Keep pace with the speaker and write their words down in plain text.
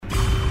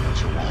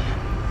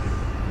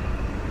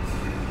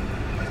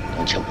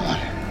Don't you want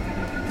it?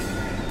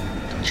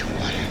 Don't you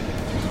want it?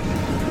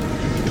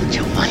 Don't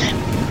you want it?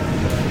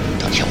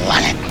 Don't you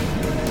want it?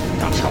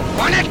 Don't you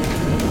want it?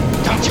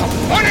 Don't you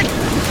want it?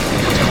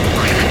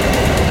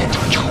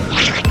 Don't you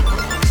want it?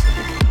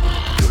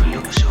 You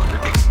lose your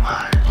little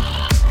mind.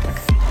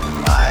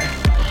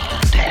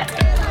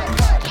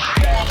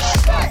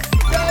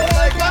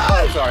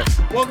 Oh, sorry.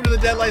 Welcome to the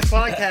Deadlights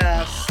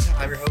podcast.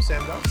 I'm your host,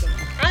 Sam Johnson.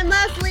 I'm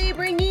Leslie,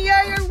 bringing you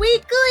your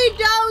weekly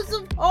dose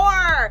of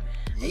horror.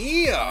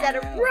 Yeah. Said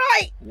it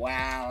right.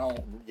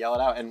 Wow. Yell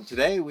it out. And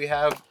today we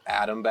have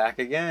Adam back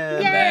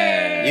again.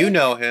 Yay. You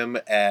know him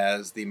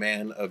as the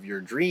man of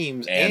your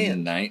dreams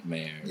and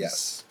nightmares.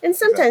 Yes. And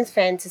sometimes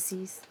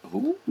fantasies.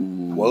 Ooh.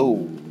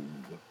 Whoa.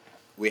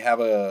 We have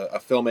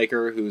a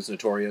filmmaker who's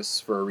notorious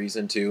for a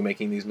reason too,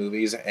 making these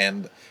movies,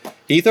 and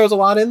he throws a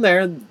lot in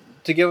there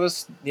to give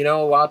us, a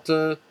lot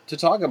to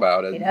talk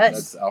about. He And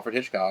does. that's Alfred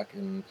Hitchcock.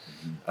 And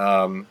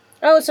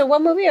So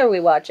what movie are we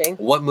watching?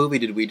 what movie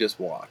did we just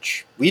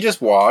watch? We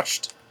just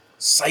watched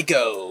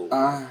Psycho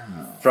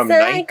from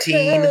Psycho.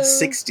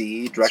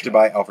 1960, directed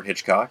by Alfred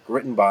Hitchcock,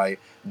 written by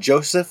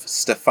Joseph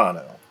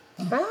Stefano.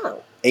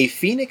 Oh. A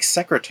Phoenix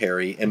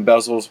secretary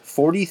embezzles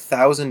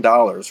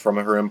 $40,000 from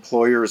her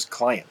employer's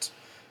client,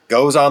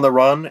 goes on the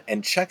run,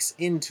 and checks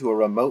into a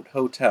remote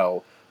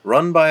hotel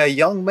run by a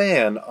young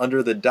man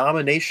under the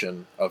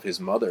domination of his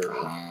mother.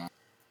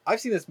 I've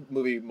seen this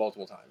movie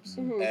multiple times,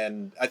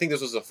 and I think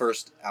this was the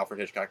first Alfred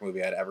Hitchcock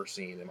movie I'd ever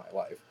seen in my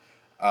life.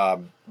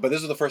 But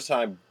this was the first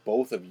time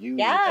both of you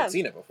had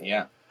seen it before.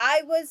 Yeah.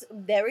 I was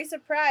very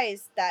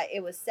surprised that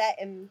it was set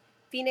in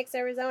Phoenix,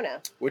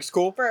 Arizona, Which is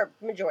cool. for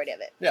a majority of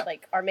it. Yeah.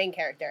 Like our main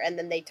character. And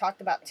then they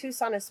talked about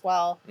Tucson as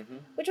well,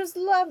 which was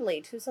lovely.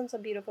 Tucson's a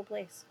beautiful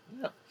place.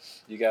 Yeah.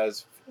 You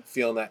guys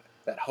feeling that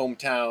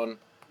hometown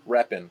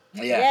repping.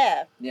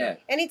 Yeah.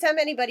 Anytime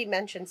anybody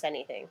mentions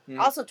anything.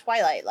 Also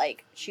Twilight,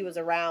 like she was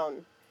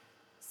around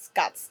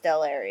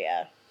Scottsdale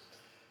area.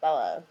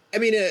 Bella. I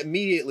mean, it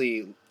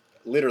immediately,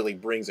 literally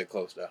brings it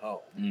close to home.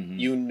 Mm-hmm.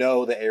 You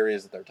know the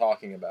areas that they're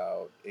talking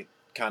about. It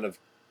kind of,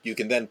 you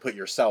can then put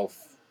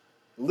yourself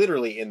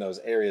literally in those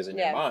areas in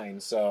your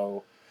mind.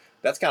 So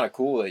that's kind of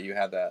cool that you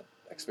had that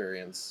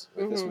experience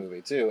with this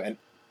movie too. And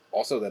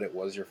also that it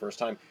was your first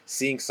time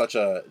seeing such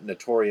a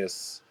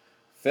notorious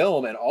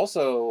film. And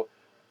also,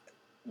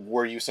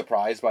 were you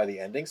surprised by the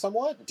ending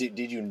somewhat?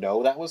 Did you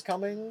know that was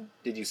coming?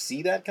 Did you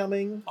see that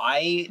coming?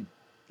 I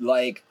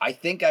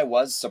think I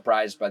was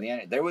surprised by the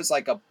end. There was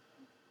like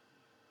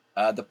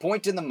the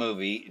point in the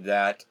movie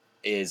that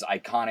is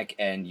iconic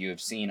and you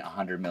have seen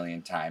 100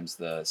 million times.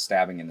 The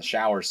stabbing in the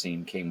shower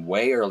scene came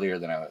way earlier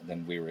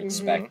than we were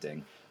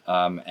expecting.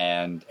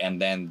 And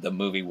then the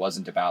movie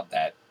wasn't about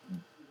that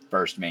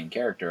first main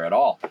character at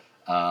all.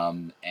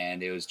 And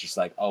it was just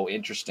like, oh,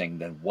 interesting.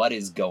 Then what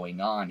is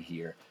going on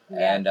here?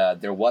 Yeah.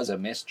 And there was a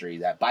mystery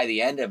that by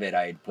the end of it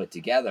I had put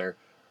together,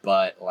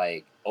 but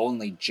like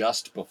only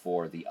just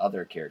before the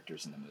other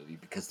characters in the movie,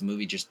 because the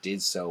movie just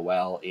did so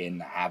well in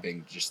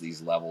having just these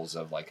levels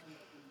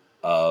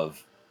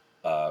of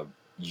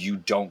you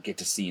don't get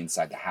to see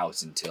inside the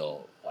house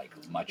until like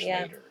much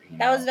later.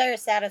 That was very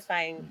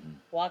satisfying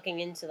walking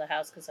into the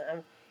house because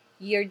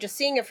you're just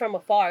seeing it from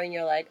afar and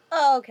you're like,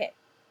 oh, okay.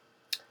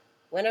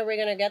 When are we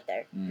going to get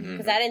there?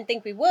 Because I didn't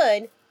think we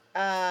would.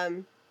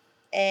 And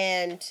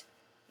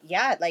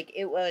yeah, like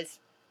it was,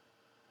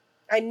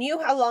 I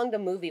knew how long the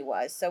movie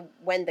was. So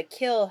when the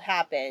kill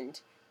happened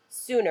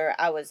sooner,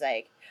 I was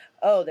like,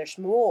 oh, there's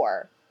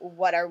more.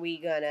 What are we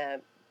going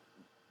to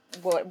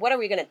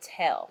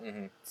tell?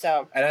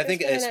 So, and I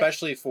think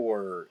especially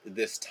for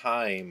this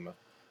time,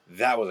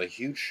 that was a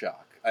huge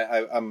shock.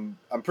 I'm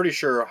pretty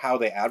sure how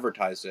they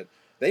advertised it.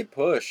 They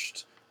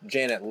pushed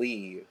Janet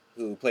Leigh,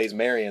 who plays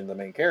Marion, the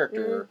main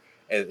character,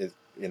 in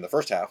the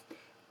first half,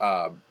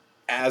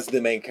 as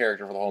the main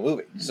character for the whole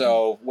movie.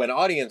 So when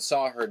audience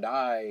saw her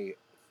die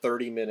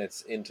 30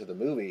 minutes into the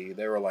movie,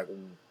 they were like,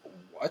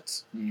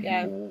 what?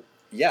 Yeah.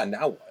 Yeah,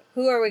 now what?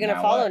 Who are we going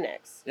to follow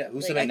next? Yeah,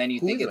 who's like, the and then you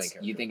think character?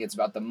 it's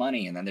about the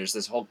money, and then there's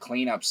this whole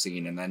cleanup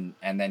scene, and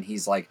then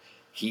he's like,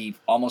 he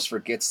almost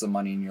forgets the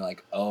money, and you're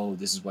like, oh,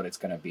 this is what it's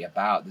going to be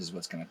about. This is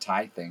what's going to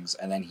tie things.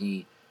 And then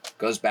he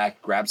goes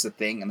back, grabs the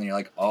thing, and then you're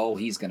like, oh,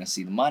 he's going to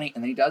see the money,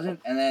 and then he doesn't,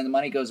 and then the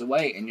money goes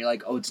away, and you're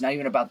like, oh, it's not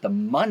even about the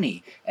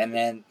money. And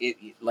then it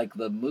like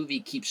the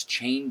movie keeps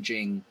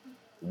changing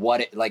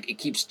it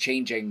keeps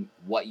changing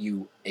what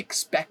you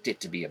expect it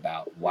to be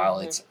about while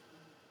it's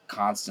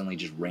constantly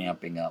just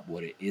ramping up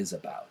what it is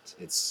about.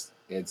 It's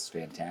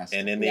fantastic.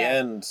 And in the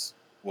end,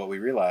 what we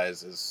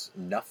realize is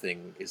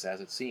nothing is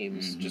as it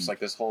seems. Just like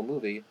this whole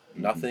movie,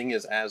 nothing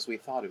is as we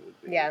thought it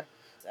would be. Yeah.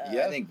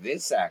 I think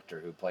this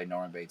actor who played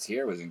Norman Bates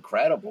here was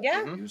incredible.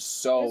 Yeah. He was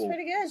so... He was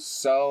pretty good.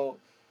 So...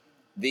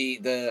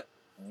 The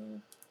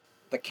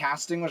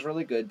casting was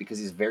really good because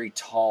he's a very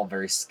tall,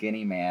 very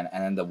skinny man,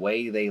 and then the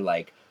way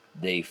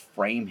they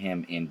frame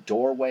him in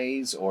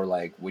doorways, or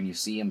like when you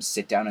see him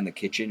sit down in the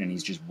kitchen and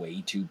he's just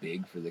way too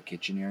big for the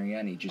kitchen area,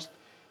 and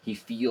he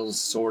feels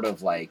sort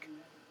of like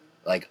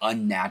like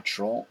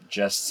unnatural,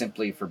 just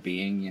simply for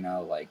being, you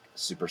know, like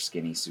super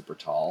skinny, super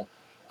tall.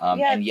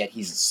 And yet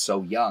he's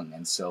so young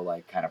and so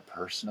like kind of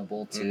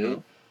personable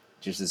too.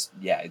 Just this,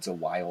 it's a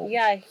wild.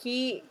 Yeah,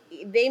 they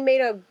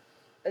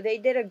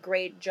did a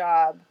great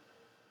job.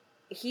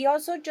 He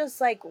also just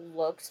like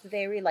looks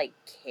very like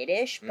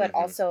kiddish, but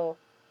also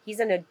he's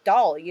an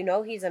adult, you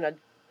know, he's an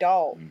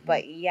adult.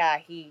 But yeah,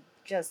 he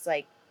just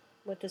like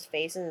with his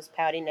face and his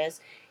poutiness,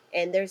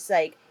 and there's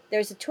a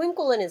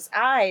twinkle in his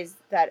eyes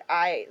that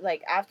I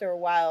like after a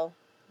while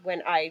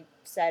when I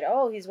said,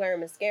 "Oh, he's wearing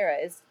mascara,"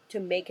 is to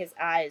make his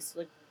eyes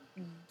look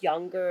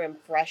younger and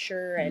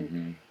fresher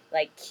and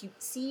like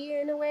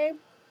cutesy in a way.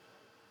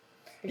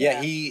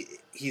 Yeah,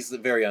 he's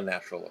very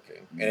unnatural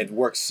looking, and it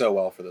works so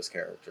well for this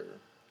character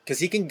because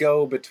he can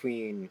go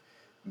between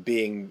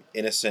being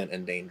innocent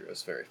and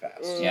dangerous very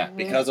fast. Yeah,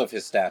 because of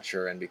his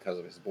stature and because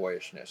of his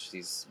boyishness,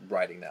 he's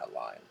riding that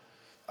line.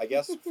 I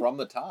guess from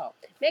the top.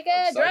 Make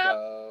it drop.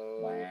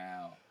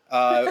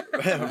 Wow.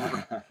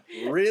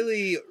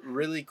 Really,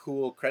 really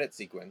cool credit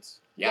sequence.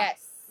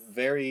 Yes.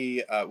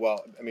 Very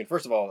well. I mean,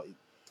 first of all,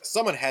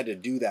 someone had to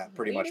do that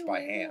pretty much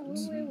by hand.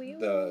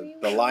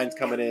 The lines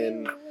coming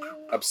in,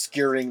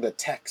 obscuring the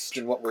text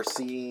and what we're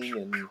seeing,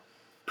 and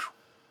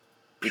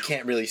we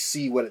can't really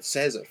see what it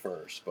says at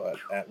first, but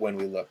when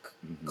we look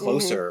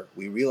closer,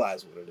 we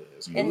realize what it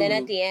is. And then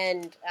at the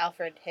end,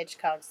 Alfred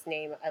Hitchcock's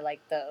name, I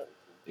like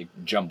it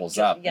jumbles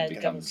up and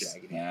becomes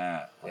jaggedy.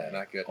 Yeah,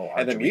 not good. Oh,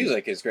 and the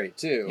music is great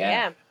too.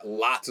 Yeah.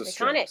 Lots of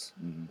Iconic. strings.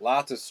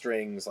 Lots of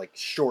strings, like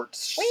short,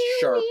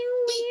 sharp.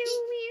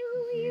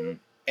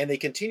 And they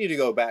continue to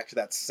go back to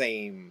that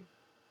same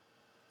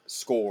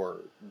score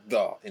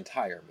the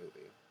entire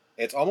movie.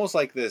 It's almost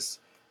like this,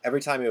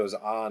 every time it was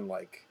on,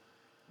 like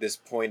this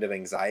point of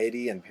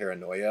anxiety and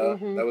paranoia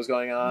that was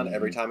going on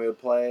every time it would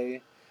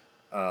play.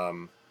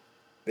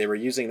 They were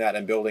using that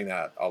and building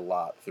that a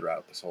lot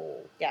throughout this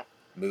whole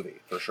movie,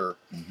 for sure.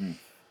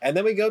 And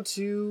then we go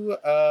to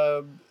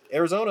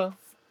Arizona.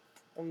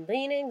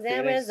 Phoenix,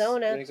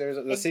 Arizona.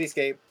 The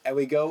cityscape. And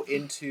we go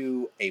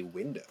into a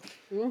window,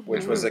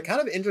 which was a kind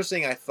of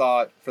interesting, I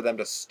thought, for them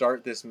to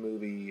start this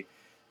movie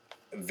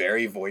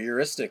very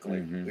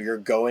voyeuristically. You're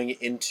going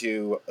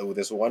into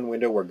this one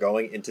window, we're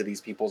going into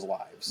these people's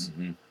lives.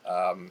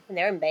 And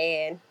they're in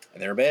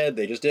bed.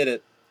 They just did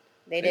it.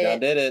 They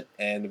did it.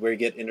 And we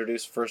get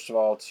introduced, first of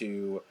all,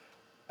 to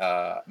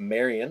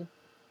Marion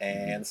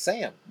and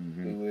Sam,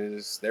 who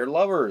is their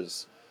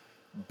lovers.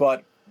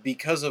 But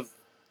because of...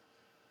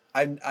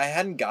 I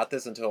hadn't got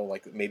this until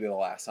like maybe the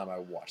last time I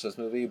watched this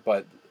movie,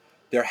 but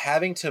they're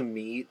having to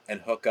meet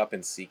and hook up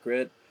in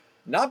secret,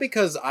 not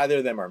because either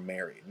of them are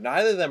married.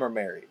 Neither of them are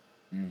married.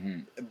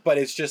 But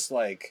it's just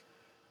like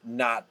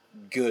not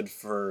good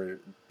for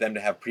them to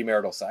have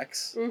premarital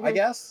sex, I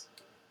guess.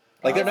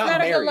 Like they're not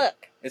married.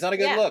 It's not a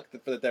good look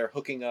that they're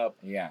hooking up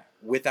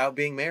without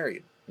being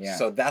married.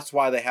 So that's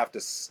why they have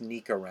to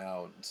sneak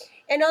around.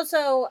 And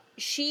also,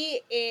 she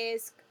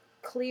is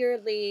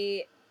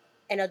clearly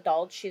an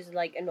adult. She's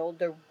like an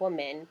older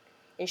woman,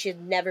 and she's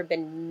never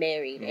been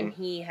married, and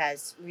he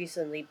has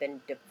recently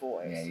been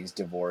divorced. Yeah, he's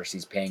divorced.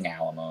 He's paying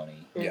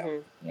alimony.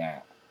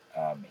 Yeah.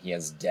 He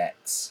has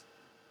debts.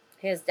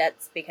 He has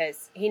debts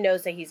because he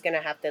knows that he's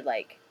gonna have to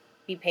like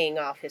be paying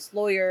off his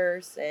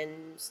lawyers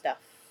and stuff.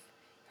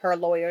 Her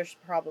lawyers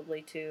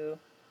probably too,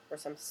 or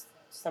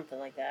something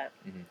like that.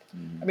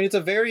 I mean,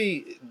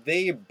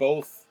 they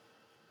both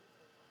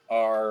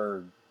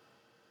are,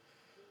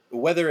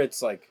 whether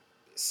it's like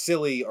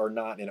silly or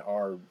not in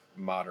our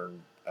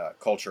modern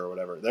culture or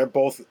whatever, they're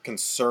both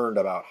concerned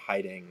about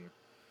hiding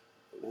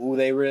what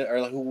they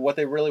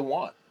really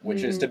want,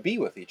 which is to be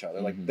with each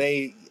other. Like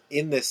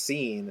in this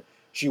scene,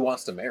 she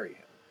wants to marry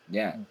him.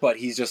 Yeah. But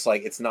he's just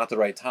like, it's not the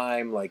right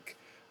time. Like,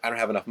 I don't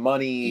have enough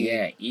money.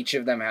 Yeah, each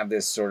of them have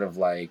this sort of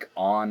like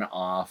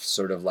on-off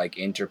sort of like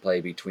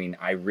interplay between,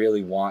 I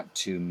really want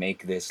to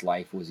make this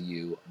life with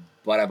you,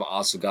 but I've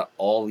also got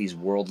all these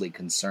worldly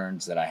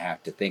concerns that I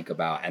have to think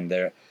about, and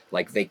they're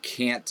like, they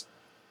can't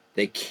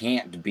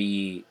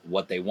be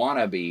what they want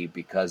to be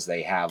because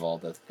they have all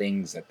the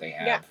things that they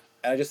have. Yeah.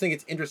 And I just think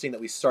it's interesting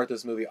that we start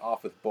this movie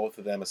off with both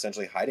of them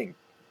essentially hiding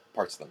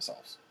parts of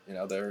themselves. You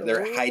know,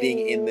 they're hiding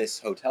in this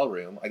hotel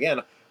room.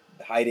 Again,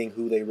 hiding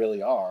who they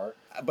really are.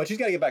 But she's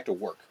got to get back to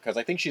work because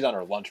I think she's on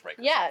her lunch break.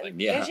 Yeah.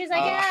 And she's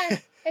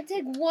like, I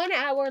take 1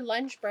 hour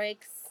lunch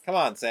breaks. Come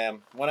on,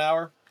 Sam. 1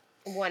 hour?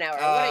 1 hour.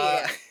 What are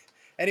you doing?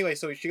 Anyway,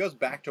 so she goes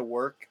back to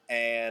work,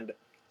 and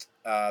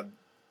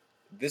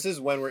this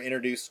is when we're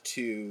introduced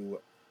to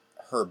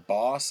her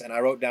boss, and I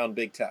wrote down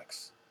big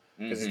text.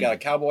 Because he's got a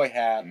cowboy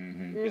hat.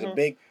 He's a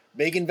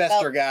big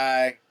investor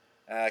guy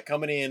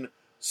coming in,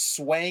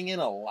 swanging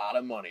a lot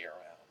of money around.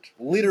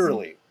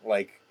 Literally.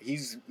 Like,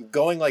 he's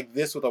going like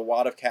this with a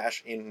wad of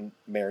cash in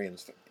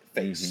Marion's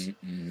face.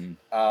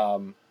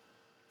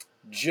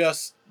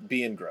 Just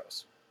being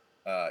gross.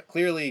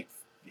 Clearly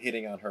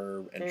hitting on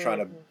her and trying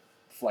to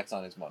flex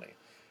on his money.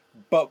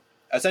 But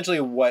essentially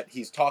what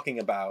he's talking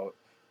about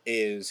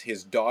is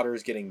his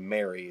daughter's getting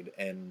married,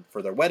 and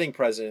for their wedding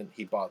present,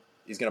 he's going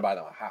to buy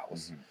them a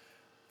house.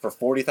 for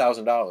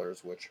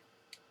 $40,000, which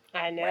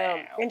I know.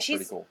 Wow, And she's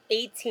pretty cool.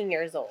 18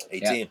 years old.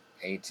 18.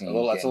 18. A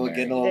little, that's a little,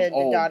 getting a The, little the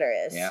old. daughter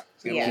is. Yeah.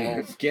 Getting a little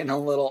old. Getting a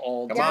little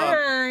old. Come on.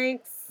 Yikes.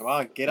 Come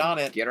on, get on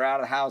it. Get her out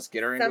of the house.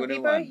 Get her into Some a new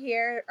people one.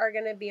 here are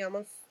going to be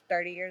almost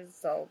 30 years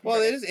old. Well, it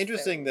pretty is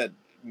interesting soon. that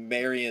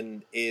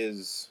Marion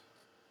is.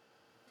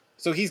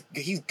 So he's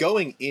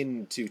going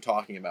into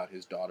talking about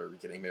his daughter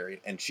getting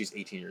married, and she's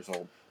 18 years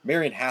old.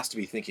 Marion has to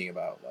be thinking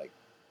about like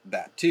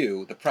that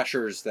too, the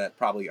pressures that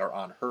probably are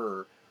on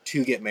her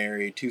to get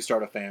married, to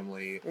start a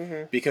family,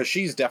 Mhm. because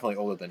she's definitely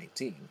older than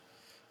 18.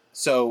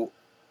 So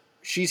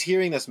she's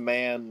hearing this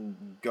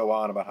man go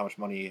on about how much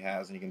money he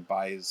has, and he can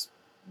buy his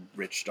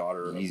rich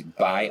daughter. He's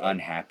buy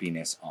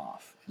unhappiness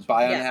off. is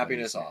buy what he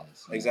unhappiness says. off.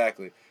 Yeah.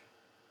 Exactly.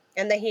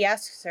 And then he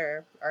asks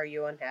her, "Are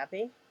you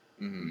unhappy?"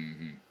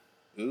 Mm-hmm. Mhm.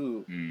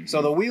 Ooh. Mhm.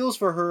 So the wheels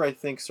for her, I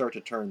think, start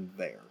to turn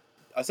there.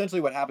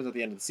 Essentially, what happens at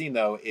the end of the scene,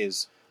 though,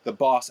 is the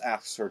boss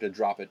asks her to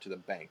drop it to the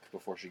bank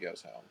before she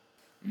goes home.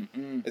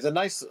 Mm-mm. It's a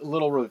nice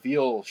little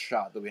reveal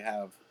shot that we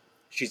have.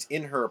 She's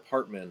in her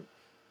apartment.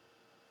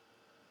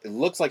 It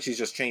looks like she's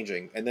just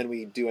changing, and then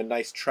we do a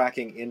nice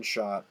tracking in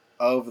shot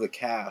of the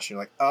cash. And you're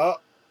like, oh,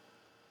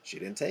 she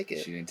didn't take it.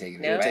 She didn't take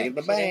it. No, to the take it bank.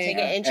 to the She didn't take it.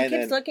 bank. And she And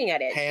keeps then looking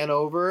at it. Pan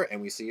over,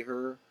 and we see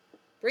her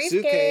Briefcase.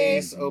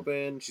 suitcase Mhm.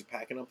 open. She's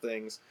packing up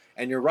things,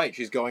 and you're right.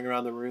 She's going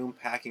around the room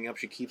packing up.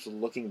 She keeps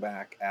looking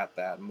back at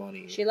that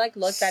money. She like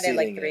looked at it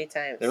like Sitting 3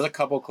 times. There was a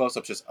couple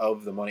close-ups just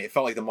of the money. It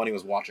felt like the money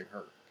was watching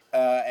her.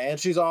 And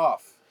she's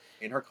off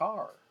in her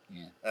car.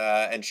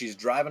 Yeah. And she's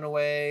driving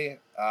away.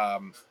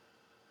 And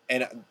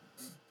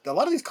a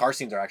lot of these car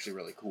scenes are actually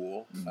really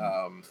cool.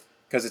 Mhm.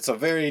 Because it's a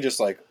very just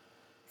like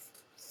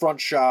front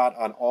shot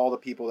on all the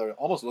people that are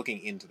almost looking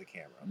into the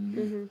camera.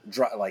 Mhm.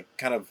 Mhm. Like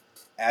kind of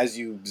as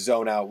you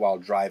zone out while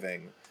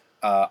driving.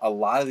 A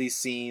lot of these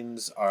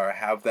scenes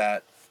have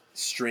that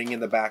string in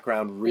the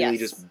background, really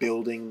Yes. just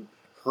building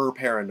her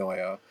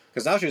paranoia.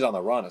 Because now she's on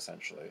the run,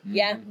 essentially.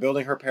 Yeah.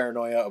 Building her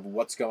paranoia of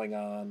what's going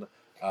on,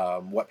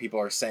 what people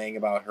are saying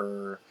about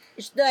her.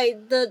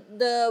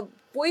 The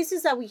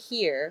voices that we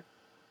hear,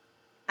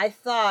 I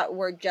thought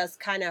were just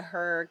kind of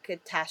her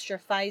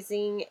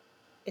catastrophizing.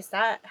 Is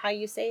that how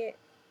you say it?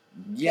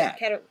 Yeah.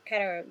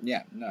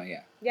 Yeah. No.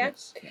 Yeah. Yeah?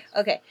 Yes.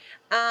 Okay.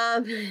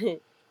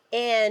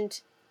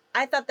 And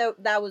I thought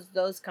that was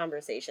those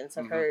conversations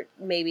of her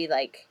maybe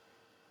like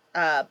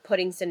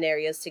putting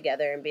scenarios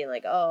together and being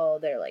like, oh,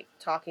 they're like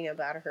talking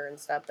about her and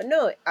stuff. But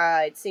no,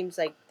 it seems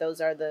like those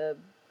are the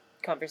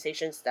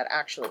conversations that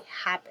actually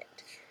happened.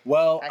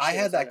 Well, As I she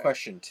had was on that her.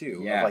 question too.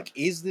 Of Yeah. like,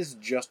 is this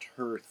just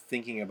her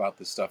thinking about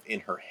this stuff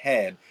in her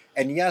head?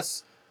 And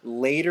yes,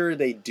 later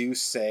they do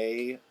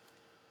say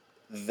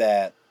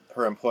that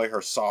her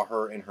employer saw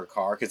her in her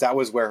car, because that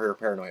was where her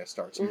paranoia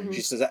starts. Mhm.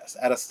 She's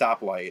at a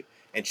stoplight,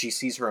 and she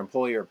sees her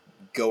employer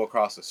go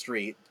across the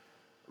street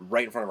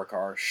right in front of her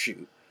car,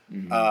 shoot.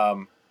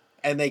 Mhm.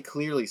 And they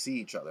clearly see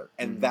each other.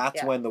 And Mhm.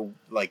 that's Yeah. when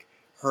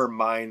her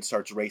mind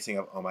starts racing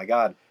of, oh my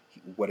God,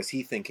 what is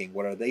he thinking?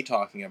 What are they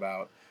talking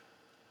about?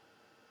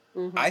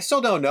 Mhm. I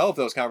still don't know if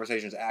those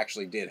conversations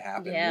actually did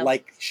happen, Yeah.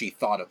 like she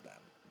thought of them.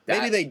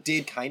 Maybe That- they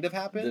did kind of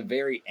happen. The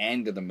very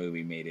end of the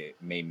movie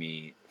made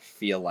me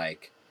feel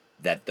like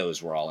that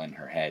those were all in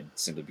her head,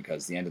 simply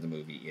because the end of the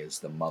movie is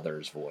the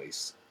mother's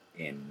voice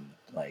in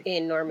like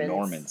In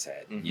Norman's Mhm.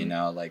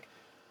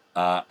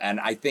 head. And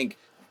I think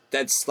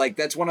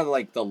that's one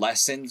of the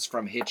lessons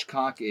from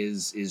Hitchcock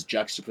is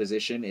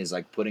juxtaposition, is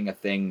like putting a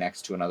thing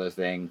next to another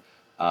thing,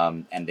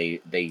 and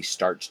they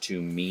start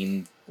to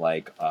mean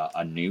like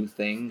a new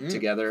thing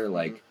together.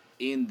 Like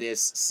in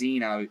this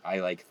scene, I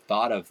like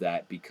thought of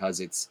that because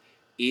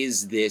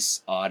is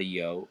this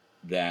audio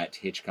that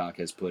Hitchcock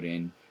has put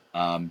in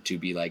to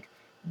be like,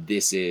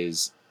 this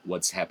is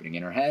what's happening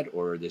in her head,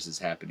 or this is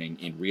happening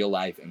in real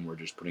life, and we're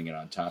just putting it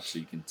on top so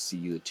you can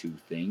see the two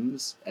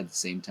things at the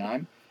same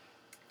time.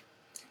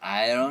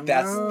 I don't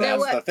know.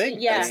 That's the thing.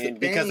 Yeah. I That's mean, the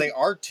because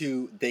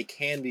thing. they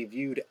can be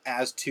viewed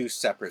as two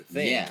separate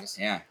things.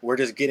 Yeah. We're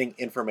just getting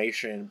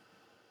information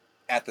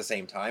at the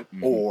same time,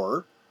 Mhm.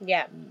 or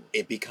Yeah.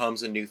 it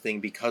becomes a new thing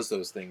because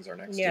those things are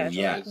next Yeah. to each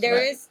Yeah. other.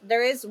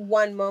 There is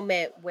one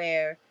moment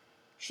where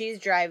she's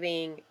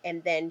driving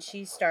and then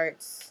she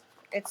starts.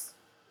 It's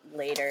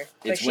later,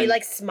 but It's she when-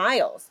 like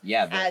smiles.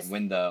 Yeah, As-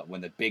 when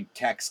the big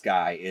tax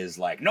guy is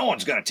like, no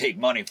one's gonna take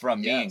money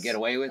from me and Yes. get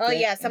away with Oh it.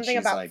 yeah, And something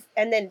she's about like,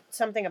 and then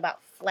something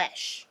about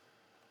flesh.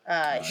 He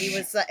yeah.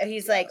 was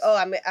he's like, Yes. oh,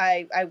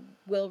 I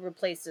will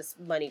replace this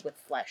money with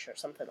flesh or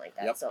something like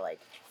that. Yep. So like,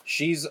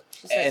 She's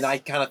she says, and I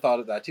kind of thought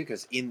of that too,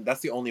 because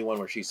that's the only one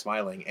where she's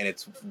smiling, and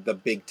it's the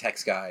big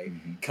text guy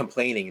Mhm.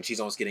 complaining, and she's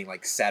almost getting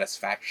like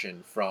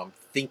satisfaction from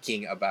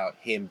thinking about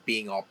him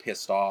being all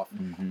pissed off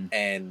Mhm.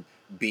 and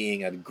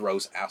being a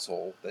gross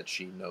asshole that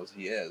she knows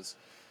he is.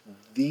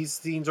 These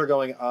scenes are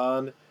going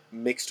on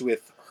mixed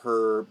with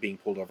her being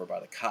pulled over by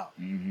the cop,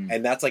 Mhm.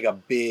 and that's like a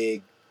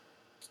big,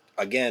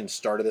 again,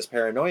 start of this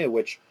paranoia,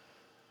 which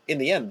in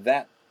the end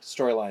that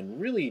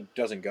storyline really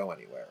doesn't go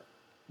anywhere.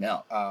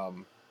 No.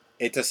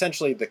 It's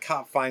essentially the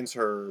cop finds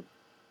her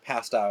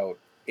passed out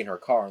in her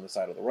car on the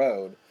side of the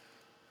road,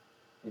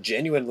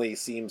 genuinely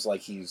seems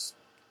like he's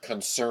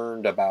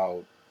concerned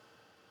about,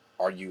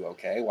 are you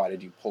okay? Why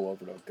did you pull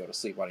over to go to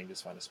sleep? Why didn't you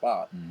just find a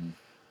spot?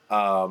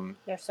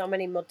 There's so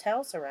many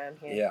motels around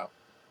here. Yeah.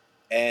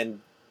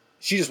 And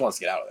she just wants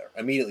to get out of there.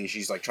 Immediately,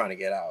 she's like trying to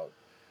get out.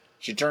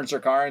 She turns her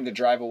car in to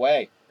drive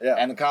away. Yeah.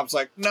 And the cop's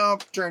like,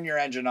 nope, turn your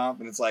engine off.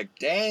 And it's like,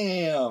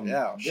 damn.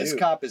 Yeah, This shoot.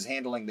 cop is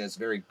handling this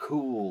very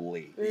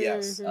coolly.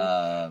 Yes.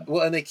 Mhm.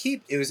 Well, and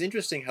it was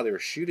interesting how they were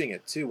shooting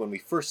it too. When we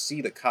first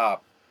see the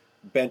cop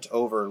bent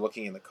over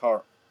looking in the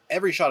car,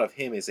 every shot of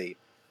him is a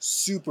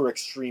super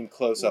extreme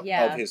close up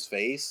Yeah. of his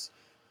face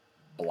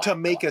Black to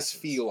make us glasses.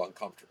 feel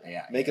uncomfortable.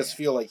 Yeah, Make yeah, us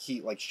feel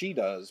like she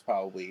does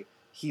probably.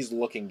 He's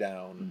looking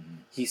down.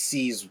 Mhm. He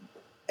sees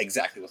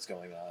exactly what's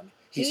going on.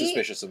 He's He-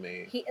 suspicious of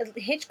me.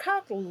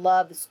 Hitchcock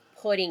loves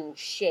putting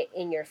shit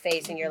in your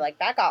face, and you're like,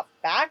 back off,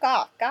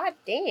 god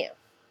damn. It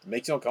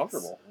makes you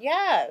uncomfortable.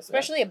 Yeah,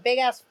 especially a big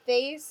ass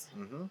face.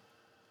 Mm-hmm.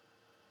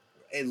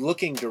 And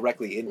looking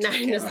directly into No, the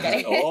I'm just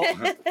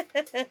camera.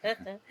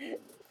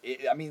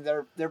 kidding. I mean,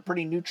 they're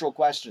pretty neutral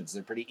questions.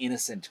 They're pretty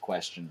innocent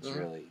questions, Mhm.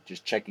 really.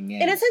 Just checking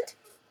in. Innocent?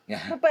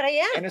 Yeah. But I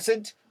am.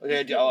 Innocent?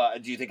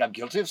 Do you think I'm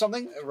guilty of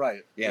something?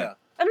 Right. Yeah.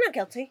 I'm not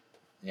guilty.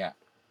 Yeah.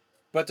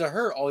 But to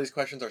her, all these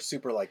questions are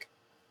super like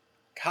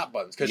cop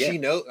buttons because Yeah. she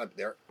knows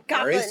there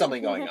Goblin. is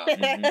something going on.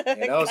 Mhm.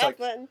 You know, it's like,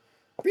 Goblin.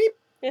 beep.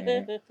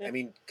 Mhm. I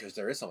mean, because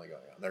there is something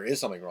going on. There is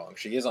something wrong.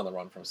 She is on the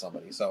run from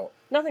somebody. So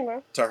Nothing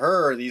wrong. to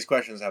her, these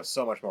questions have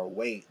so much more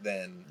weight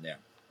than Yeah.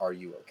 "Are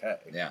you okay?"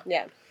 Yeah.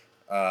 Yeah.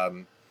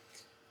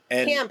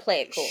 And Can't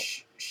play it cool.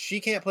 She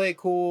can't play it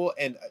cool,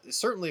 and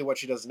certainly what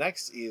she does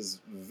next is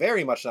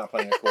very much not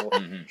playing it cool.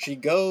 Mhm. She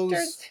goes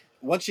Turns-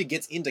 once she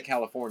gets into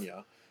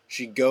California,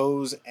 she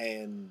goes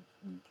and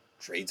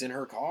trades in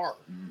her car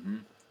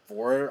Mhm.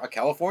 for a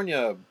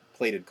California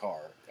plated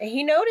car. And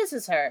he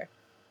notices her.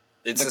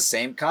 It's the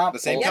same cop. The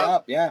same pulls cop?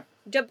 up, yeah.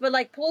 But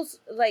like pulls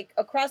like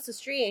across the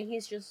street, and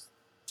he's just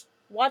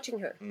watching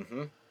her.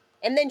 Mm-hmm.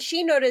 And then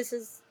she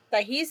notices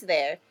that he's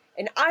there,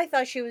 and I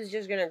thought she was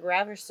just gonna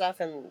grab her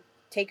stuff and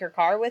take her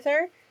car with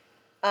her.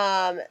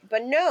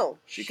 But no,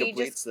 She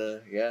completes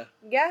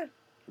yeah.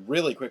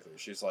 Really quickly,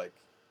 she's like,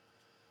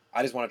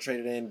 "I just want to trade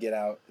it in, get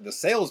out." The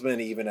salesman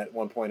even at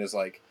one point is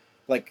like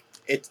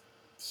it's.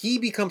 He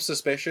becomes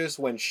suspicious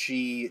when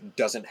she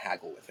doesn't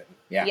haggle with him.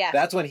 Yeah.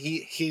 That's when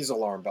his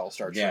alarm bell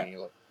starts Yeah. ringing.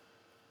 Like,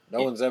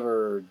 no one's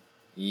ever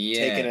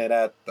taken it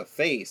at the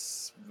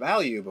face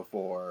value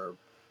before.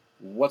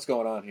 What's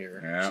going on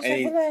here? Yeah. She's And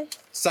he like, "Well,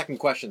 second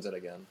questions it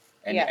again.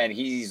 And Yeah. and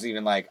he's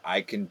even like,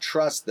 I can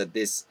trust that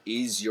this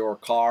is your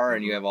car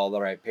and you have all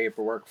the right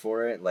paperwork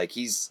for it. Like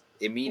he's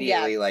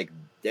immediately like,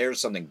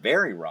 there's something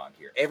very wrong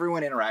here.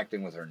 Everyone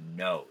interacting with her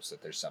knows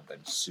that there's something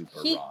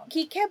super wrong.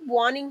 he kept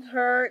wanting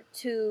her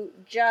to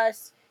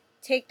just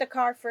take the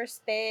car for a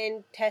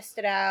spin, test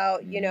it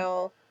out, you Mhm.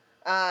 know.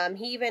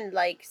 He even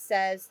like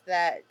says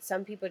that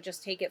some people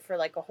just take it for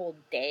like a whole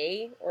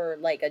day or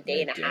like a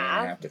day and a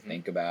half. to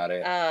think about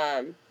it.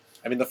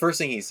 I mean, the first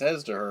thing he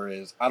says to her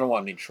is, "I don't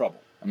want any trouble."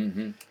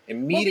 Mm-hmm. Well,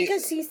 Immediately,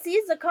 because he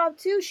sees the cop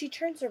too, she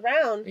turns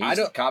around.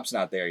 The cop's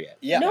not there yet.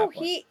 Yeah. No, at that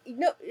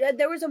point.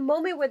 there was a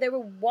moment where they were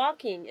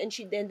walking, and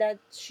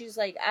she's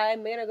like,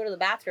 "I'm gonna go to the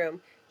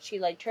bathroom." She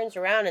like turns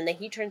around, and then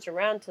he turns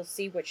around to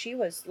see what she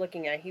was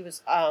looking at. He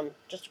was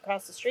just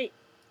across the street.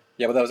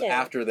 yeah, but that was Yeah.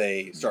 after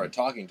they started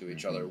talking to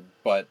each Mhm. other.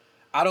 But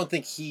I don't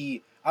think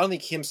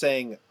him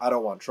saying, "I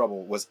don't want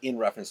trouble" was in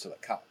reference to the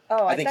cop.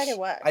 Oh, I think thought it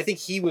was. I think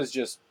he was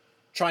just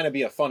trying to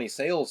be a funny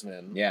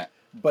salesman. Yeah.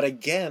 But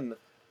again,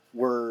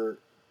 we're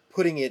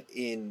putting it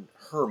in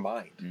her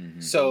mind.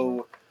 Mhm.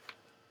 So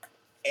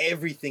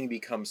everything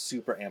becomes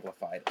super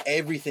amplified.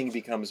 Everything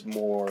becomes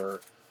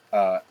more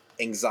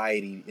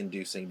anxiety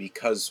inducing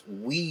because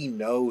we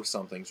know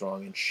something's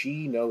wrong and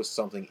she knows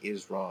something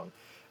is wrong.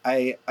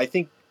 I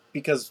think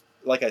because,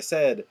 like I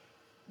said,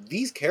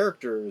 these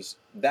characters,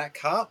 that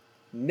cop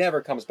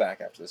never comes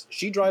back after this.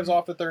 She drives Mhm.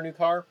 off with their new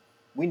car.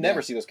 We never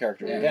Yeah. see those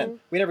characters Yeah. again.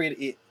 We never get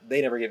it.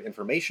 They never give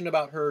information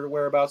about her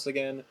whereabouts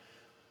again.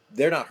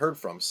 They're not heard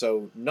from,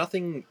 so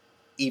nothing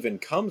even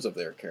comes of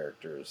their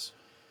characters.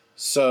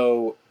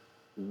 So,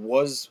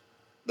 was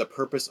the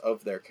purpose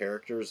of their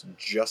characters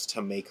just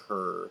to make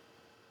her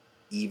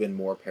even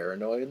more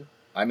paranoid?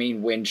 I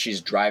mean, when she's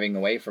driving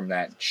away from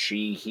that,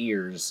 she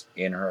hears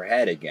in her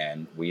head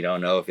again. We don't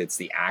know if it's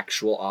the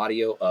actual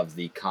audio of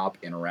the cop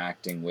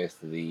interacting with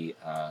the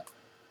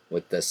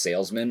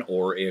salesman,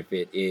 or if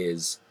it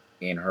is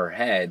in her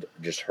head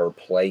just her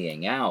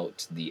playing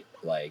out the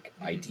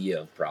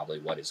idea of probably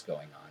what is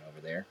going on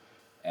over there.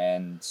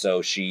 And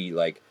so she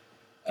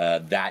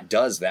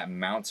that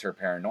mounts her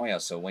paranoia.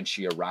 So when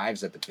she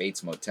arrives at the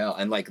Bates Motel,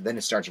 and then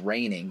it starts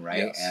raining,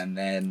 right? Yes.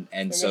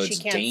 And so then she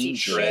it's can't see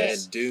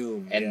dangerous. shit.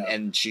 Doom.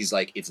 And she's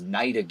like, it's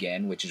night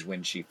again, which is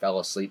when she fell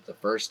asleep the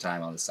first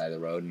time on the side of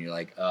the road. And you're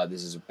like,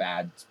 this is a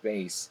bad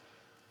space.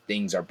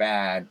 Things are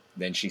bad.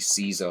 Then she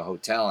sees a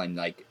hotel and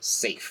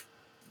safe.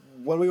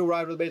 When we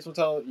arrived at the Bates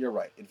Motel, you're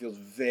right. It feels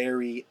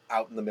very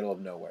out in the middle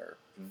of nowhere.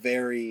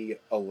 Very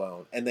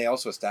alone. And they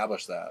also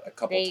established that a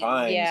couple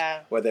times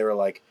Yeah. where they were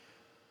like,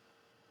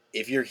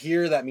 if you're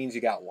here, that means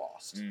you got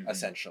lost, Mhm.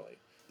 essentially.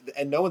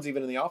 And no one's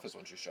even in the office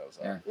when she shows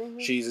up. Yeah.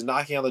 Mhm. She's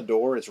knocking on the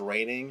door. It's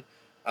raining.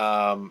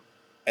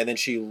 And then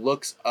she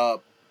looks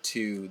up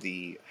to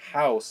the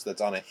house that's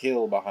on a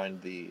hill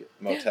behind the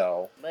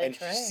motel and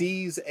Betray.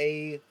 sees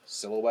a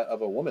silhouette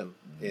of a woman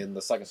in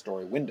the second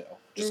story window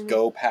just Mhm.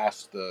 go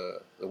past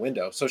the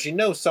window. So she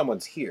knows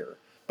someone's here.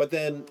 But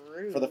then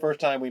for the Rude. first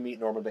time we meet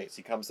Norman Bates.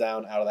 He comes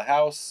down out of the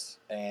house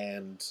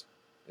and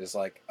is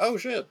like, oh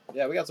shit,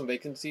 yeah, we got some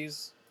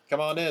vacancies. Come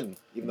on in.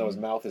 Even though his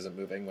mouth isn't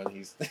moving when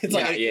he's it's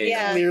like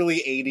yeah.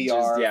 clearly ADR.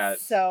 Just, yeah.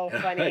 So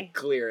funny.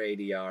 Clear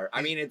ADR.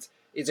 I mean,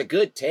 it's a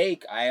good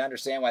take. I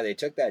understand why they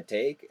took that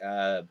take,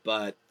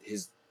 but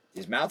his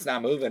mouth's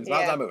not moving. His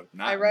mouth's Yeah. not moving.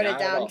 I wrote it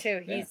not at down all.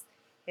 too. Yeah.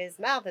 His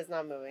mouth is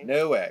not moving.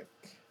 No way.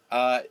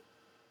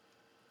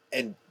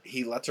 And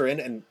he lets her in,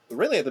 and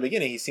really at the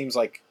beginning he seems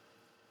like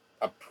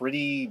a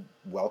pretty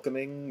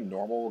welcoming,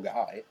 normal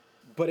guy.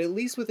 But at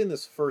least within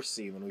this first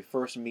scene, when we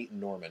first meet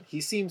Norman,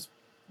 he seems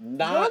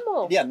not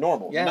Normal. Yeah,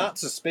 normal. Yeah. Not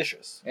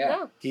suspicious. Yeah.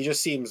 No. He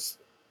just seems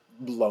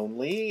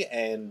lonely,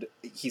 and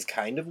he's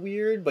kind of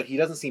weird, but he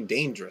doesn't seem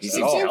dangerous He at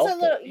seems all. Seems a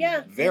helpful, little, even.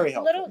 yeah, Very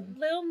helpful.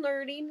 little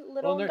nerdy,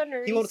 little Well, on the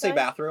nerdy he won't say side.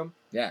 bathroom.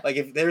 Yeah. Like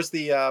if there's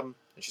the and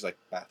she's like,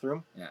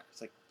 bathroom? Yeah. It's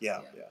like,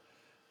 yeah. Yeah.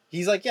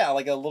 He's like, yeah,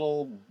 like a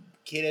little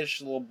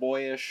kiddish, little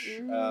boyish,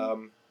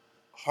 Mhm.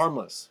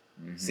 harmless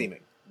Mhm.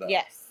 seeming. Though.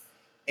 Yes.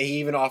 And he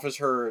even offers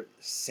her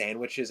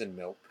sandwiches and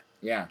milk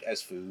Yeah.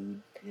 as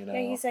food, you know.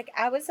 Yeah, he's like,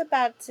 I was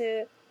about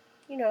to,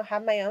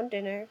 have my own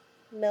dinner,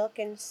 milk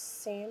and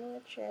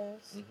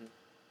sandwiches. Mhm.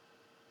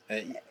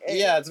 And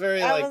yeah, it's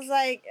very I like was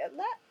like,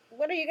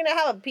 what are you gonna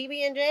have, a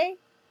PB&J?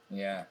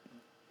 Yeah.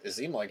 it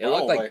seemed like It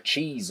looked oh, like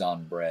cheese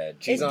on bread.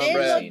 Cheese it on did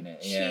bread. look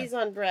Yeah. cheese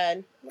on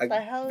bread. What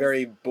the hell?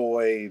 very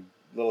boy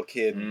little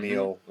kid Mhm.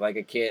 meal. Like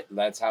a kid.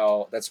 That's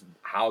how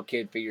a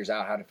kid figures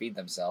out how to feed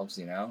themselves.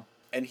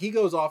 And he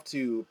goes off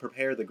to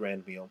prepare the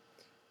grand meal,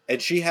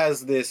 and she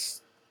has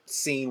this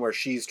scene where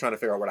she's trying to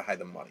figure out where to hide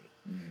the money.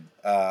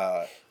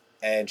 Mhm.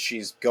 And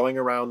she's going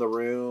around the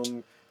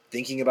room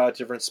thinking about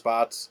different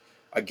spots.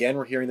 Again,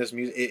 we're hearing this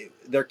music.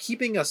 They're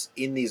keeping us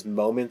in these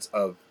moments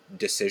of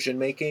decision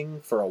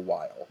making for a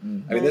while.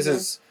 Mhm. I mean, this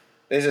is.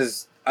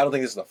 I don't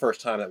think this is the first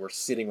time that we're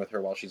sitting with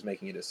her while she's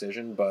making a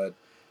decision, but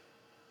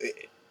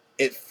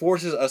it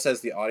forces us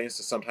as the audience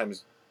to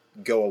sometimes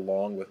go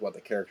along with what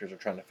the characters are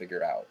trying to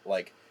figure out.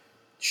 Like,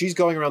 she's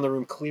going around the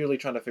room clearly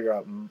trying to figure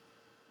out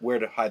where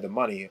to hide the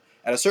money.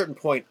 At a certain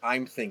point,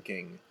 I'm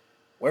thinking,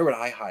 where would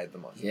I hide the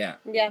money? Yeah.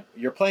 Yeah.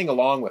 You're playing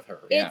along with her.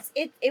 Yeah.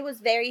 It was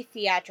very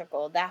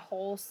theatrical. That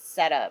whole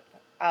setup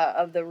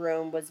of the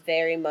room was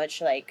very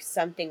much like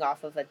something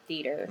off of a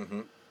theater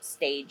Mm-hmm.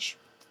 stage.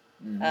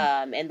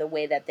 Mhm. And the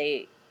way that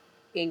they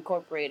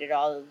incorporated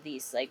all of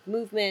these like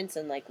movements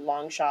and like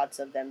long shots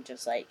of them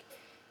just like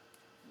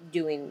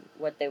doing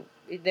what they're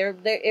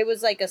it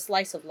was like a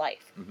slice of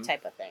life Mhm.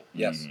 type of thing.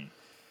 Yes. Mhm.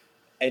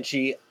 And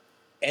she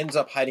ends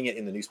up hiding it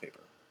in the newspaper.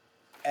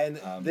 And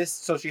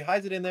so she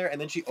hides it in there, and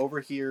then she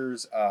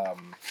overhears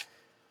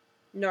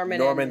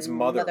Norman's and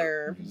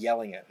mother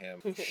yelling at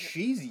him.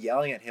 She's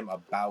yelling at him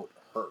about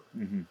her.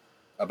 Mhm.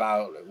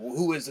 About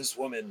who is this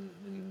woman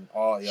and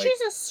all. Like,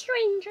 She's a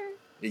stranger.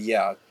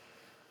 yeah,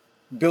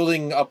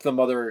 building up the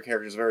mother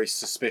character is a very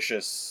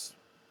suspicious,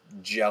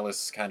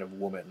 jealous kind of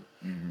woman,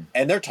 Mhm.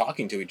 and they're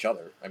talking to each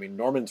other. I mean,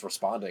 Norman's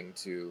responding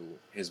to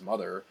his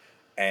mother,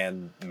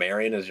 and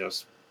Marion is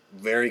just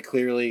very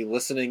clearly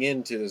listening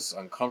into this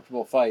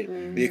uncomfortable fight.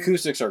 Mhm. The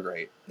acoustics are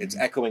great. It's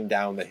Mhm. echoing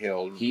down the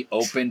hill. He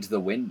opened the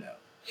window.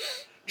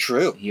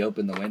 True. He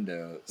opened the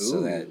window so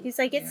Ooh. that He's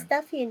like, it's yeah.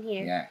 stuffy in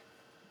here. Yeah.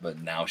 But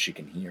now she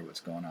can hear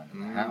what's going on in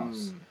the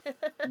house.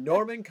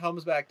 Norman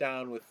comes back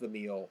down with the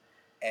meal,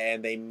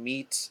 and they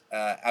meet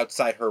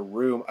outside her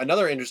room.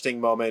 Another interesting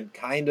moment,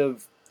 kind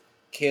of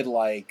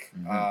kid-like.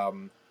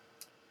 Mhm.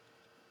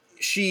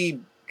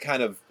 She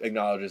kind of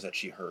acknowledges that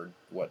she heard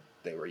what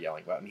they were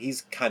yelling about, and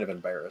he's kind of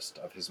embarrassed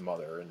of his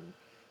mother.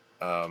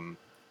 And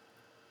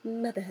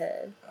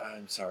Motherhood.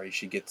 I'm sorry,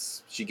 she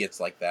gets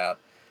like that.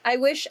 I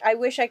wish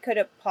I could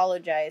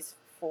apologize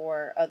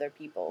for other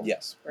people.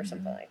 Yes, Or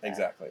something Mhm. like that.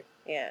 exactly.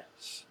 Yeah.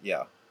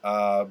 Yeah.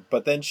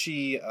 But then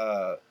she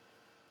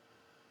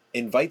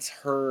invites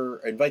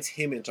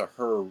him into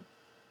her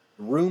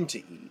room to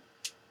eat,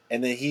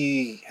 and then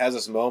he has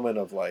this moment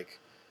of like,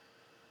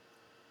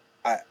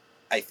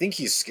 I think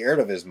he's scared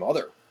of his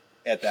mother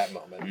at that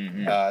moment.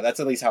 Mhm. That's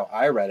at least how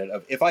I read it.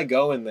 Of if I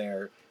go in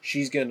there,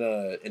 she's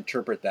gonna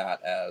interpret that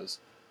as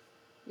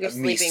You're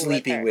me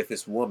sleeping her. with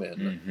this woman.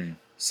 Mhm.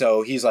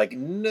 So he's like,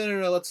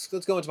 no, let's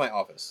go into my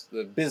office,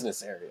 the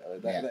business area,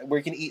 Yeah. where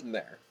you can eat in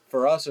there.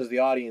 For us as the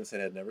audience that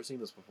had never seen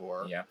this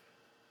before, Yeah.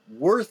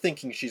 we're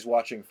thinking she's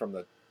watching from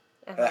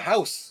the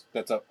house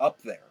that's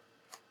up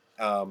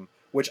there,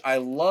 which I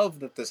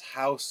love that this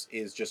house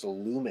is just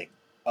looming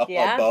up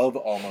Yeah. above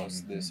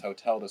almost Mhm. this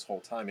hotel this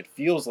whole time. It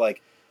feels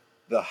like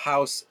the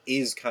house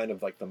is kind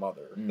of like the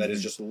mother that is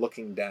Mhm. just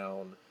looking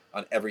down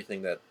on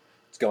everything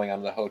that's going on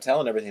in the hotel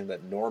and everything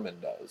that Norman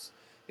does.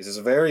 It's this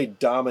very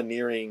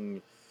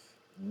domineering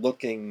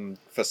looking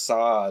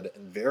facade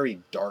and very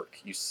dark.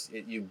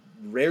 You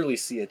rarely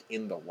see it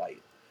in the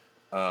light.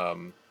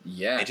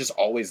 Yeah. It's just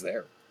always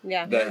there.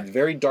 Yeah. The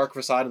very dark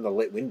facade and the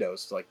lit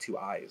windows, like two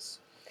eyes.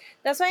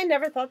 That's why I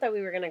never thought that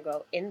we were gonna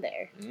go in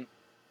there. Mm-hmm.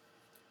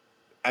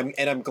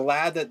 I'm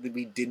glad that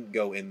we didn't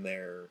go in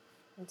there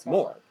Until,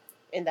 more. like,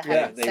 in the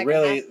Yeah,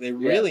 second they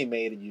really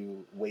made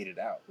you wait it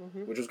out,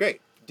 Mhm. which was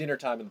great. Dinner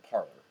time in the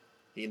parlor.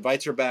 He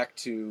invites her back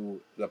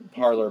to the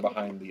parlor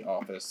behind the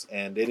office,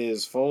 and it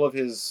is full of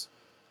his,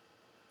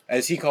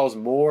 as he calls,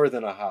 more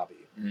than a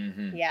hobby.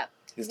 Mm-hmm. Yeah.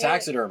 His Yeah.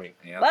 taxidermy.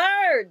 Yep.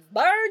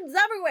 Birds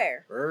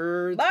everywhere.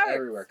 Birds Birds.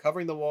 everywhere,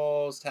 covering the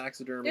walls,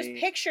 taxidermy. There's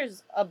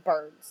pictures of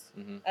birds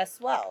Mhm. as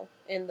well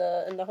in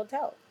the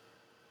hotel.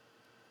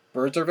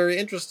 Birds are very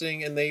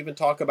interesting, and they even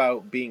talk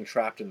about being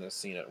trapped in this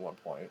scene at one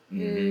point.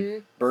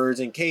 Mm-hmm.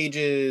 Birds in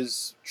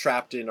cages,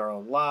 trapped in our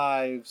own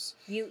lives.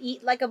 You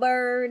eat like a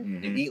bird. You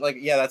Mm-hmm. eat like,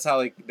 yeah, that's how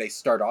like they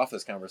start off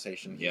this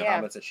conversation. He Yeah.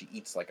 comments that she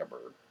eats like a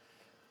bird.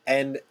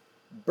 And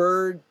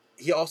Bird,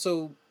 he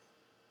also,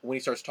 when he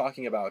starts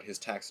talking about his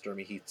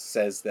taxidermy, he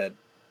says that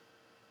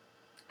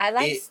I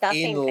like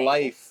stuffing in things.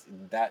 life,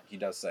 that he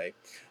does say,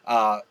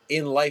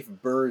 in life,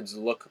 birds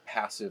look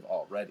passive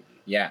already.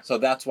 Yeah. So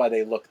that's why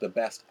they look the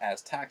best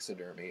as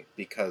taxidermy,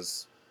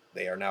 because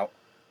they are now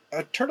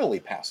eternally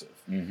passive.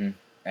 Mm-hmm.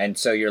 And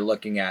so you're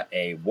looking at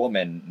a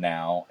woman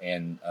now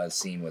in a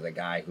scene with a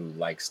guy who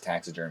likes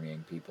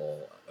taxidermying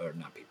people, or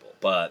not people,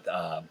 but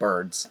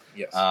birds.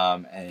 Yes.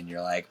 And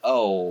you're like,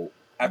 oh,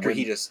 After when-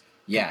 he just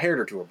yeah, compared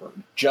her to a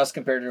bird. just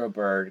compared to a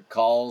bird,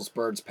 calls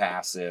birds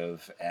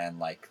passive, and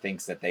like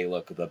thinks that they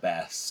look the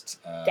best.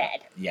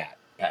 Dead. Yeah,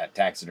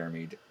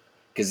 taxidermied,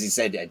 because he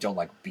said, I don't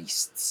like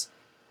beasts.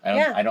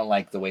 Yeah. I don't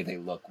like the way they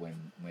look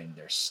when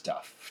they're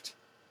stuffed,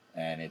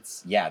 and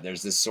it's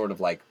there's this sort of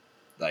like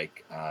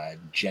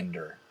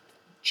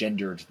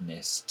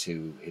genderedness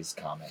to his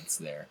comments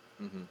there.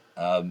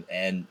 Mm-hmm.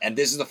 And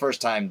this is the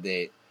first time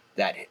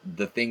that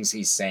the things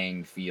he's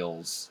saying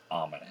feels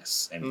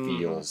ominous and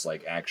feels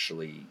like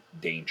actually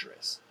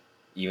dangerous,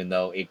 even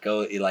though it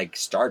like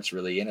starts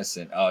really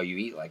innocent. Oh, you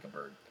eat like a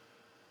bird.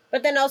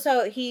 But then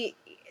also it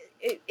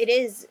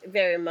is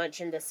very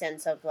much in the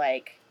sense of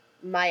like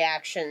my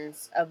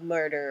actions of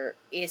murder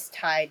is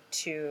tied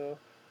to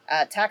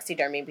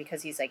taxidermy,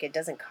 because he's like, it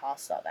doesn't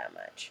cost all that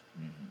much.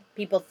 Mm-hmm.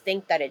 People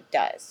think that it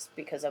does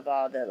because of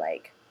all the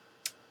like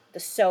the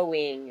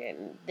sewing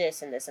and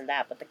this and this and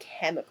that, but the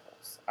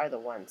chemicals are the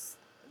ones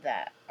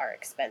that are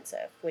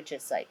expensive, which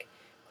is like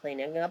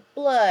cleaning up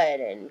blood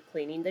and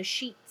cleaning the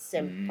sheets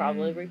and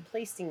probably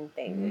replacing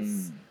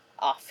things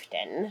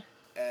often.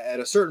 At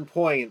a certain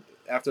point,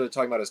 after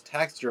talking about his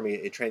taxidermy,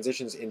 it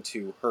transitions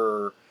into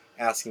her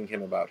asking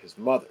him about his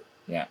mother.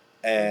 Yeah.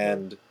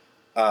 And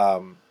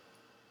at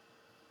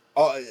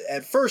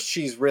first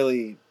she's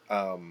really,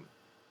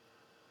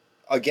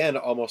 again,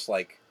 almost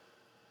like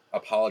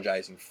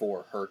apologizing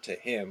for her to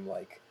him,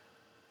 like,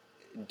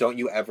 don't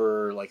you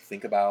ever like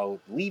think about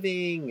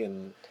leaving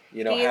and Do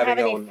you having have your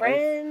any own life?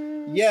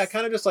 friends? Yeah,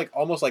 kind of just like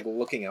almost like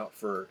looking out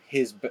for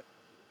his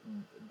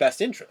best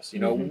interest.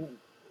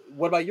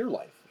 What about your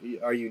life?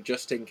 Are you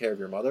just taking care of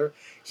your mother?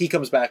 He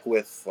comes back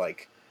with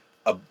like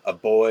a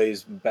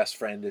boy's best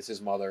friend is his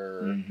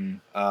mother,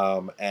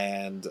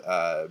 and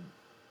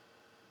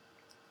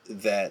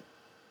that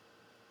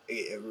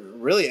it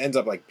really ends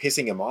up like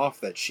pissing him off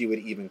that she would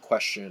even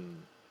question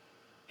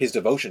his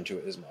devotion to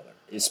his mother.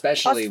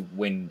 Especially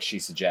when she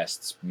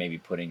suggests maybe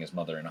putting his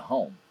mother in a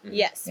home.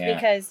 Yes, Yeah.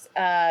 because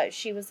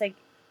she was like,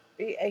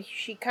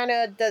 she kind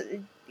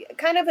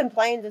of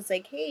implying this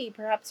like, hey,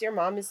 perhaps your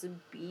mom is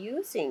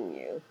abusing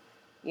you.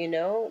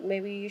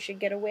 Maybe you should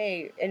get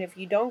away. And if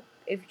you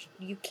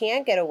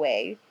can't get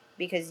away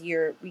because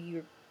you're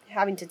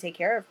having to take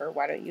care of her,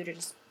 why don't you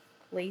just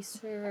place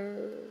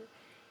her?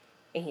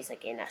 And he's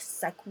like, in a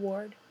psych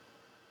ward.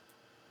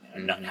 A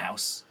nut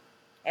house.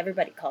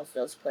 Everybody calls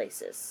those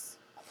places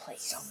a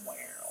place.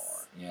 Somewhere,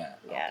 or Yeah.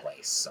 a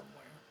place somewhere.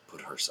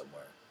 Put her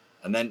somewhere.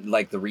 And then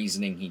like the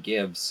reasoning he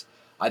gives,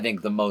 I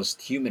think the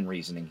most human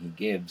reasoning he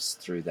gives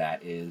through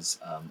that is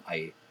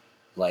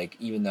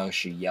even though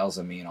she yells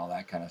at me and all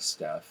that kind of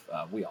stuff,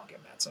 we all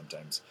get mad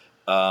sometimes.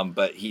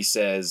 But he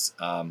says,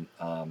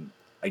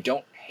 I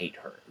don't hate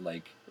her.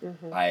 Like,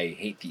 I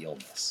hate the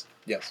illness.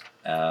 Yes.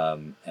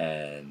 And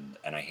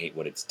I hate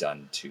what it's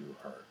done to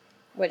her.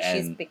 What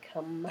she's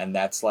become. And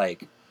that's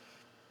like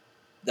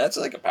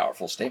a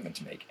powerful statement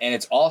to make. And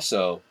it's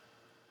also,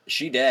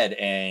 she dead,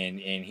 and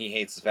he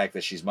hates the fact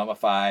that she's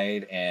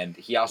mummified, and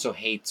he also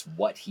hates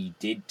what he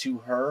did to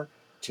her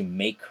to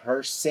make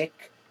her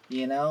sick.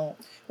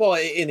 Well,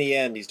 in the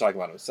end, he's talking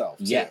about himself.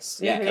 Too.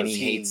 Yes, yeah, and Because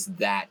he hates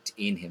that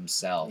in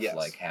himself, Yes.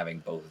 like having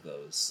both of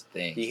those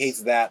things. He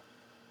hates that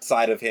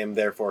side of him,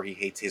 therefore he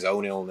hates his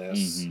own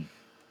illness. Mhm.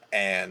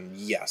 And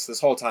yes, this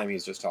whole time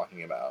he's just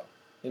talking about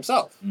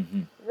himself.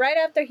 Mhm. Right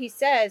after he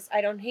says,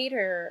 I don't hate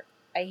her,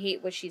 I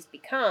hate what she's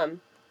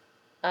become,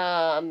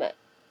 and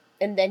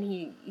then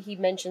he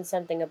mentions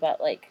something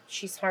about, like,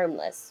 she's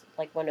harmless,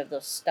 like one of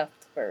those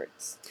stuffed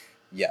birds.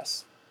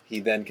 Yes. He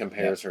then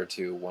compares her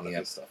to one of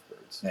his stuffed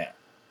birds. Yeah,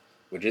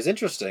 Which is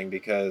interesting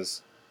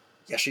because,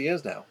 yes, she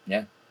is now.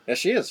 Yeah. Yes,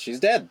 she is. She's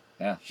dead.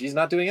 Yeah. She's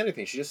not doing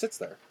anything. She just sits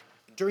there.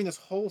 During this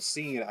whole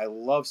scene, I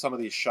love some of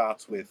these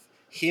shots with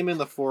him in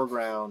the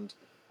foreground,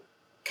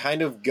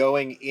 kind of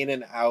going in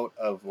and out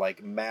of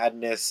like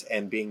madness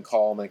and being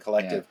calm and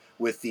collective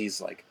with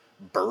these like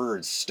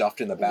birds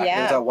stuffed in the back. Yeah.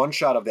 There's that one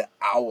shot of the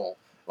owl,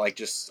 like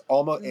just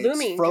almost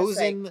Looming, it's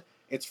frozen. just, like...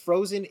 It's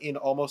frozen in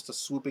almost a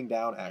swooping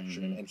down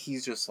action, and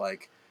he's just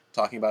like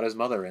talking about his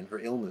mother and her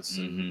illness.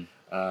 And,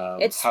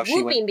 it's how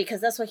swooping because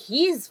that's what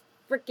he's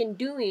freaking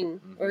doing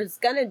or is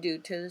gonna do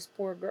to this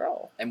poor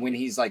girl. And when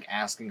he's like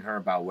asking her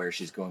about where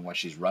she's going, what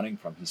she's running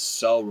from, he's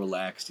so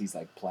relaxed. He's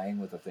like playing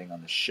with the thing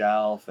on the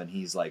shelf, and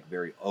he's like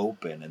very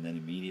open. And then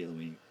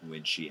immediately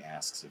when she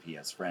asks if he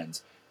has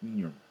friends,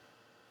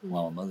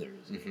 well, mother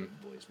is a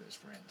boy's best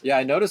friend. Yeah,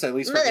 I noticed at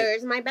least Mother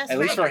is my best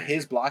friend. At least for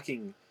his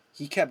blocking,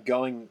 he kept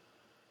going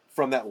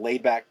from that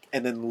laid back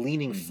and then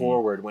leaning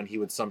forward when he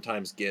would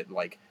sometimes get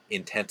like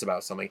intense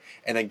about something,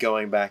 and then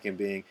going back and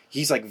being,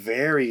 he's like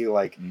very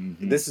like,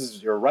 this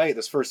is, you're right,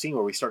 this first scene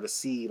where we start to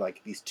see like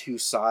these two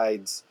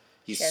sides,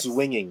 he's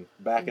swinging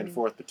back and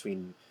forth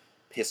between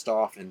pissed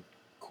off and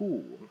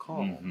cool and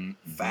calm,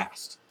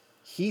 fast.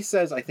 He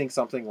says, I think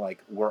something like,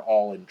 we're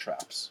all in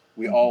traps.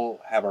 We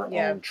all have our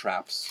own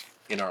traps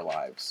in our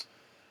lives.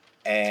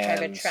 And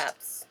private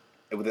traps.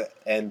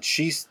 And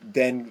she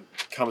then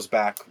comes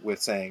back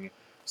with saying,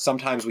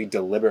 sometimes we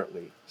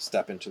deliberately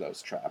step into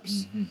those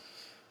traps.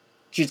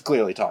 She's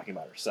clearly talking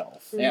about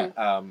herself.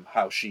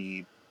 How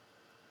she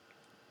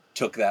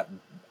took that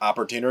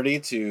opportunity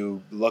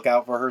to look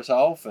out for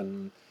herself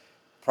and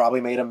probably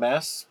made a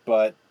mess,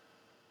 but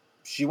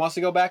she wants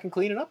to go back and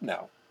clean it up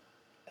now.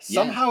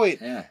 Somehow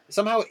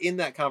somehow in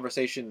that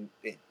conversation,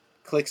 it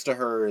clicks to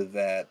her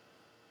that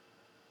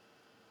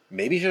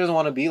maybe she doesn't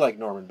want to be like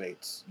Norman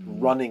Bates,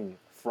 running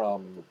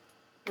from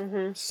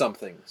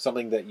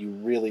something that you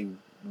really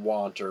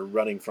want, or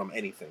running from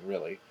anything,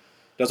 really.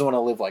 Doesn't want to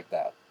live like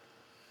that.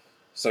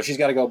 So she's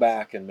got to go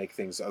back and make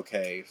things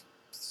okay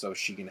so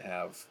she can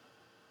have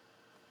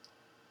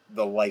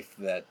the life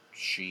that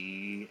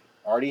she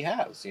already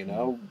has, you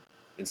know,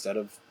 instead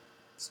of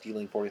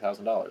stealing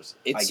 $40,000,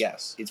 I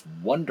guess. It's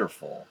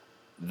wonderful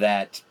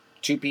that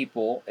two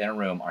people in a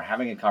room are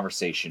having a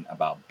conversation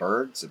about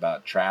birds,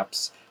 about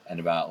traps, and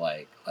about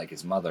like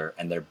his mother,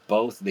 and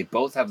they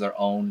both have their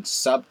own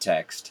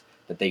subtext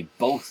that they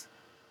both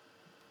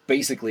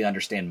basically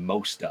understand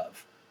most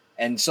of.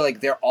 And so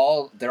like they're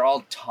all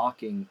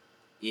talking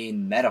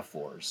in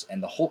metaphors,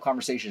 and the whole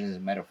conversation is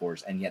in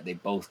metaphors, and yet they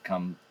both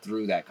come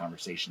through that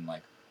conversation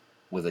like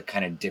with a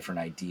kind of different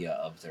idea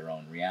of their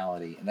own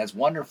reality. And that's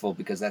wonderful,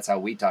 because that's how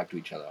we talk to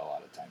each other a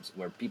lot of times,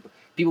 where people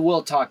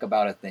will talk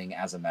about a thing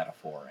as a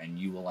metaphor, and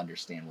you will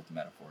understand what the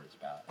metaphor is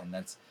about. And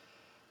that's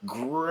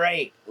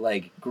great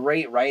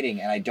writing.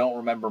 And I don't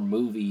remember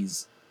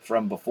movies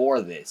from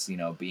before this, you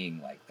know,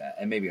 being like that.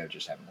 And maybe I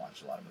just haven't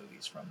watched a lot of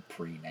movies from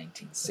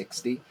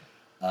pre-1960.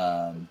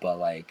 But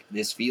like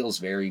this feels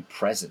very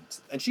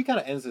present. And she kind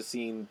of ends the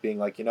scene being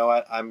like, you know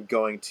what, I'm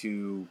going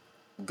to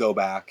go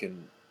back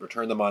and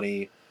return the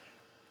money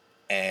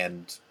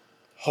and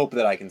hope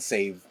that I can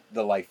save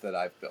the life that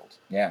I've built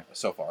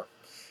so far.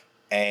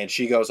 And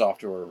she goes off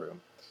to her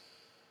room.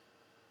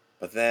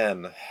 But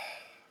then,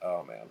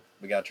 oh man,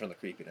 we got to turn the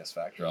creepiness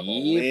factor up a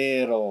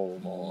little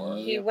more.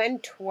 He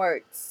went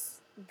towards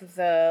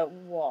the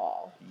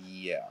wall.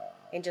 Yeah.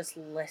 And just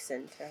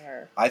listened to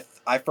her.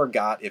 I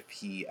forgot if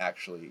he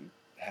actually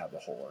had the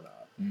hole or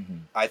not.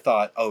 I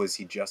thought, oh, is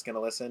he just going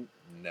to listen?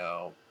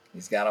 No.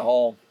 He's got a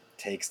hole.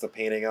 Takes the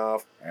painting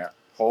off. Yeah.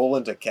 Hole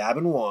into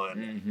cabin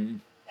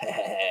 1.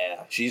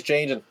 She's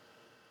changing.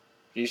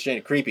 She's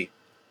changing. Creepy.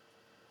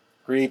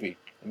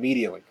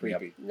 Immediately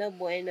creepy. Yep. No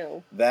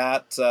bueno.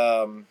 That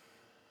kind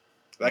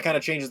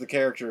of changes the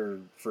character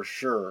for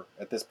sure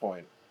at this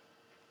point.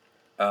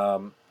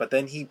 But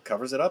then he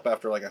covers it up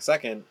after like a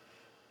second,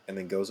 and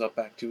then goes up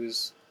back to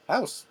his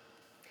house.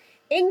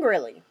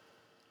 Angrily.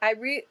 I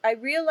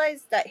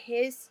realized that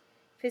his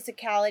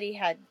physicality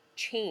had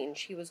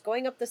changed. He was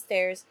going up the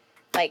stairs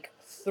like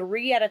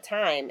 3 at a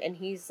time, and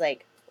he's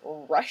like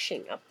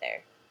rushing up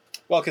there.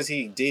 Well, because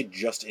he did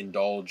just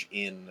indulge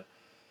in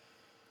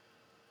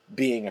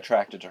being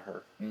attracted to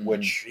her,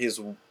 which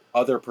his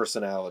other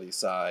personality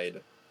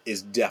side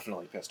is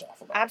definitely pissed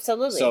off about.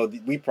 Absolutely. So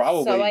we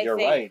probably, you're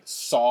right,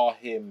 saw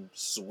him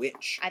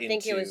switch. I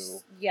think it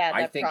was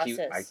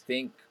process. I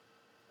think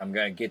I'm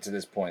gonna get to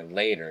this point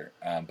later,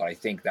 but I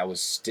think that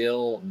was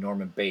still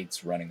Norman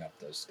Bates running up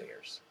those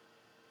stairs,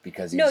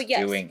 because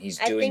he's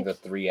doing the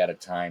 3 at a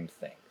time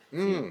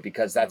thing,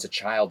 because that's a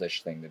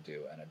childish thing to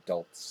do, and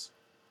adults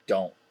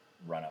don't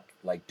run up,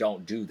 like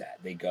don't do that.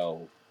 They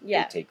go,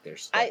 they take their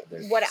steps.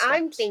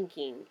 I'm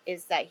thinking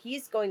is that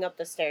he's going up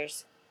the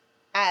stairs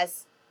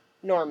as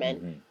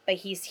Norman, but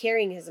he's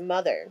hearing his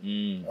mother.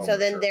 So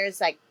then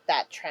there's like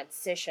that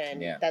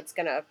transition that's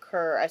gonna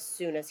occur as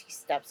soon as he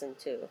steps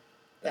into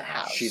the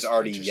house. She's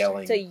already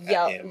yelling to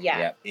yell,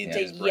 at him.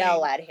 to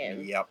yell at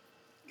him. Yep,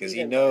 because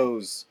he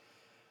knows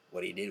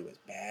what he did was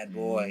bad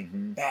boy.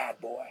 Mhm. Bad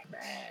boy.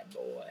 Bad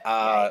boy.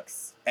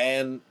 Yikes.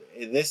 And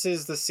this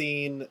is the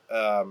scene.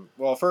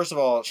 Well, first of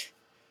all,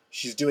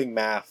 she's doing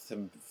math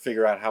to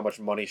figure out how much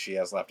money she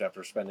has left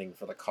after spending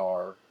for the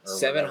car. Or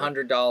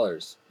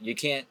 $700. You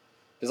can't.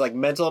 It's like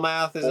mental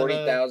math, isn't it?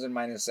 40,000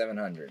 minus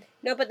 700.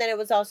 No, but then it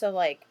was also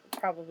like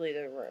probably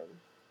the room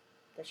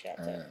that she had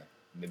to.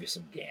 Maybe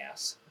some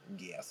gas.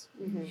 Yes.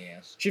 Mhm.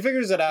 Yes. She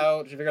figures it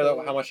out. She figures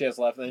out how much she has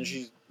left, and then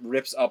she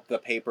rips up the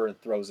paper and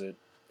throws it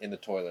in the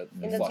toilet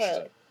and In the flushes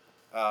toilet.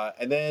 it.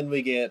 And then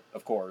we get,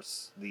 of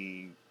course,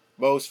 the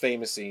most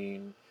famous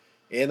scene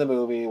in the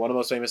movie, one of the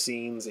most famous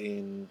scenes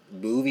in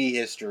movie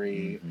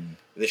history, Mhm.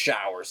 the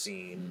shower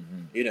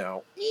scene. Mhm. You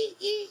know,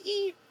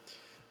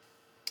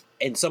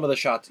 and some of the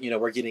shots, you know,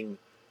 we're getting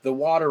the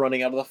water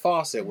running out of the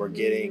faucet. We're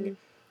getting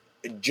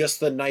just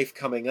the knife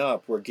coming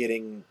up. We're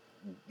getting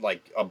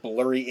like a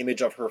blurry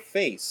image of her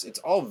face. It's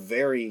all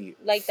very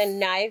Like the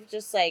knife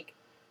just like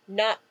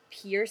not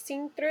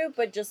piercing through,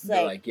 but just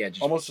But like,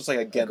 just almost just like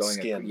against going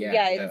skin.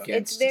 yeah, against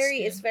it's the very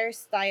skin. it's very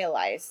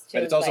stylized too.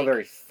 But it's also like,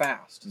 very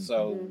fast,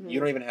 so Mhm. you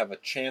don't even have a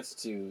chance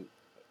to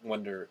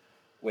wonder,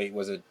 wait,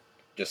 was it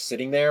just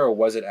sitting there or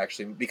was it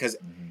actually, because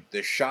Mhm.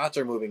 the shots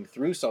are moving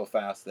through so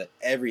fast that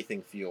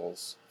everything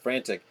feels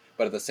frantic,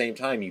 but at the same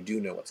time you do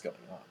know what's going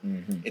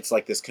on. Mhm. It's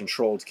like this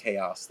controlled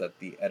chaos that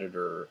the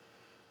editor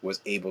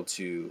was able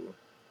to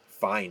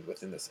find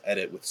within this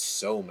edit with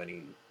so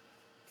many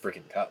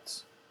freaking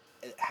cuts.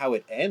 How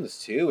it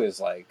ends too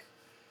is like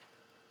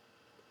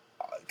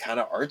kind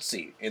of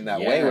artsy in that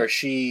way, Yeah.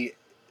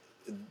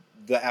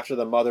 where after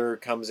the mother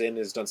comes in,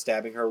 is done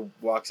stabbing her,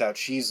 walks out,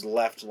 she's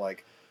left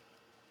like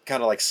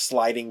kind of like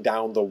sliding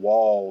down the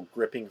wall,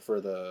 gripping for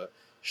the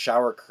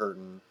shower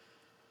curtain,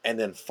 and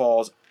then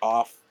falls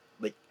off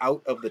like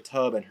out of the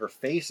tub, and her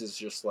face is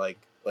just like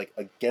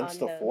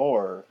against On the the-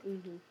 floor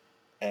Mhm.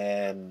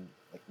 and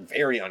like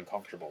very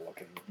uncomfortable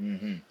looking.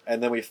 Mhm.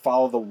 And then we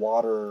follow the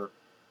water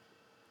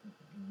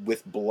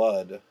with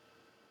blood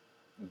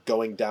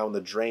going down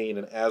the drain,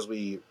 and as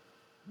we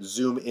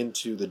zoom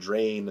into the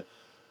drain,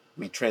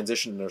 we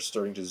transition and are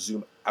starting to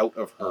zoom out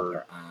of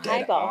her eye.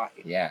 dead Eyeball. eye.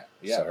 Yeah.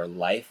 Yeah. So her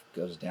life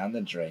goes down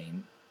the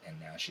drain, and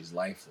now she's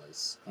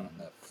lifeless on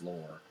the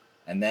floor.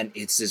 And then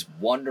it's this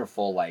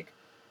wonderful like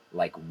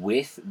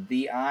with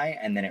the eye,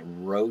 and then it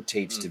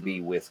rotates to be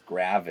with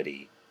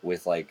gravity,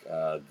 with like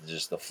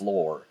just the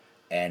floor,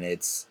 and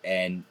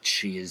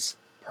she is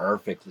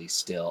perfectly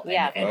still,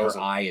 Yeah. and her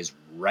Frozen. eye is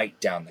right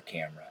down the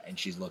camera, and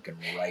she's looking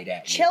right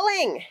at you.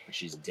 Chilling.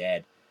 She's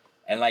dead,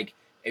 and like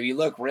if you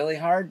look really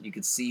hard, you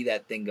could see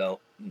that thing go.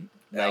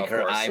 Like of her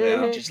course. eye Mhm.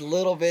 moved just a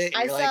little bit.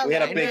 I You're saw like, We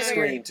had a that. big Yeah.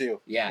 screen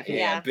too. yeah,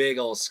 Yeah. big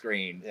old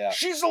screen. Yeah.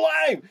 She's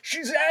alive.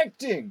 She's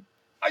acting.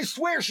 I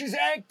swear she's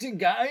acting,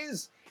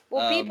 guys.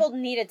 Well, Um, people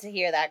needed to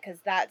hear that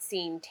because that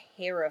scene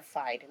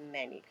terrified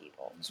many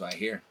people. That's why I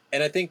hear.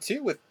 And I think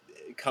too, with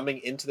coming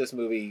into this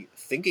movie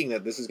thinking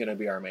that this is going to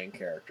be our main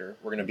character,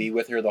 we're going to be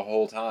with her the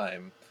whole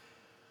time.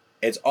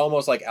 It's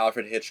almost like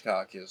Alfred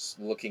Hitchcock is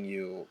looking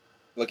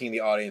the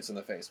audience in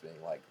the face,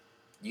 being like,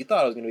 "You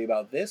thought it was going to be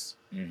about this?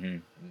 Mm-hmm.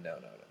 No.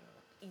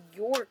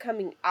 You're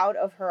coming out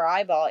of her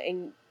eyeball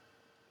and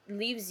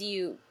leaves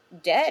you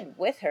dead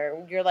with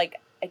her. You're like,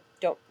 I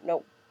don't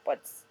know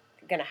what's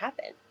gonna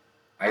happen.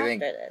 I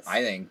think. after this.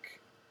 I think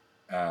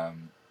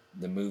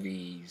the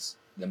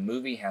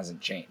movie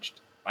hasn't changed.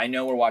 I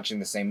know we're watching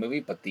the same movie,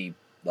 but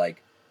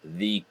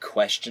the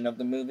question of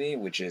the movie,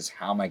 which is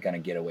how am I going to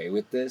get away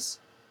with this,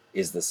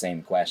 is the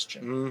same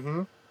question.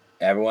 Mm-hmm.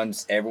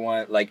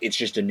 Everyone like it's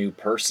just a new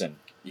person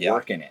Yeah.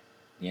 working it.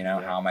 You know,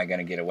 Yeah. how am I going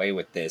to get away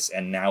with this?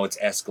 And now it's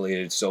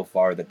escalated so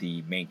far that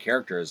the main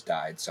character has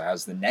died. So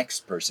how's the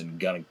next person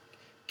going to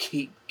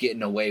keep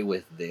getting away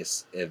with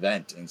this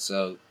event? And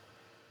so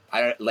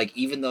I don't like,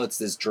 even though it's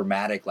this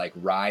dramatic like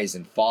rise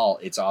and fall,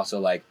 it's also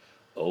like,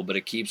 oh, but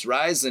it keeps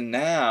rising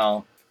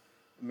now.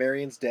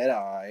 Marion's dead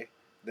eye.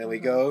 Then we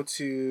go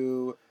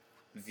to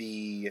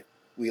we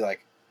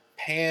like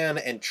pan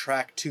and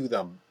track to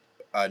the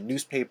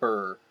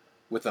newspaper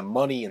with the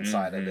money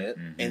inside of it.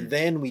 And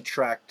then we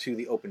track to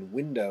the open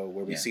window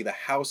where we see the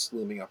house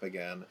looming up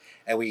again.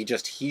 And we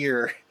just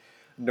hear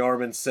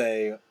Norman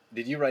say,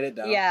 did you write it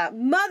down? Yeah,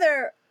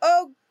 mother.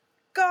 Oh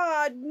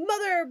God,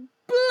 mother.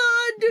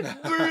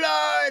 Blood.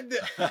 Blood!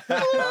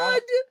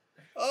 Blood.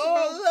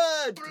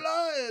 Oh,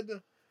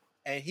 blood!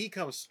 And he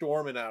comes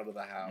storming out of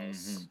the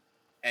house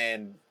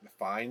and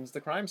finds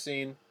the crime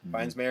scene,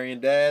 finds Marion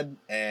dead,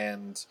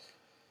 and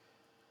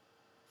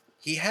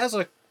he has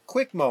a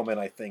quick moment,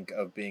 I think,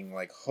 of being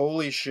like,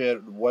 holy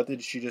shit, what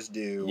did she just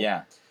do?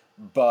 Yeah.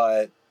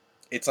 But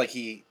it's like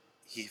he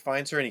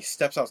finds her and he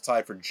steps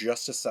outside for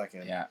just a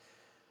second. Yeah.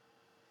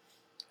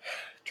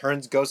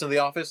 Goes into the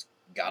office,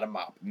 got a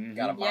mop. Mhm.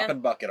 Got a mop Yeah.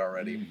 and bucket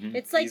already. Mhm.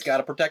 It's like He's got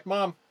to protect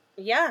mom.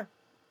 yeah,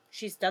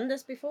 she's done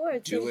this before.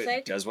 It Do seems it.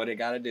 like Does what it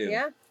got to do.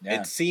 yeah.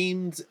 Yeah. It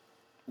seemed,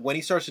 when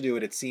he starts to do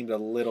it, it seemed a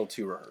little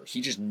too rehearsed.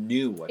 He just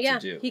knew what Yeah,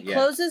 to do. he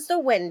closes the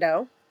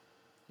window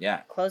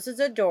Yeah. closes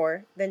the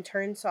door, then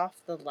turns off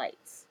the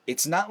lights.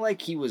 It's not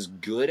like he was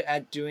good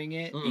at doing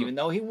it, Mm-mm. even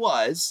though he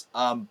was.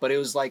 But it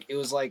was like there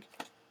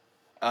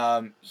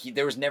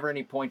was never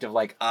any point of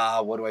like,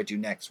 what do I do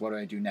next? What do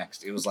I do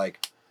next? It was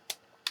like,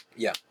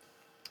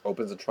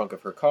 Opens the trunk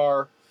of her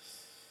car,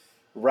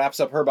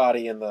 wraps up her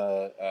body in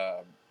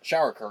the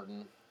shower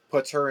curtain,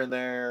 puts her in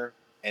there,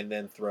 and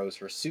then throws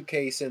her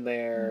suitcase in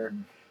there.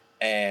 Mhm.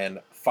 And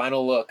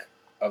final look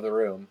of the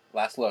room,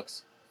 last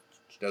looks,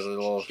 she does a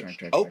little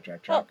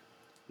Track.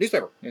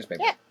 newspaper.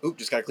 Newspaper. Yeah. Oop,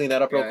 just gotta clean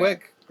that up real Yeah,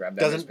 quick. Grab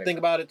that Doesn't newspaper. think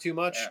about it too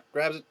much. Yeah.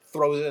 Grabs it,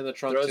 throws it in the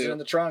trunk Throws too. it in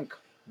the trunk.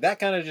 That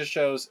kind of just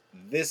shows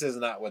this is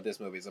not what this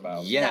movie's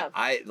about. Yeah, No.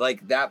 I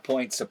like that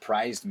point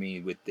surprised me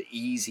with the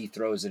ease he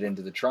throws it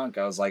into the trunk.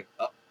 I was like,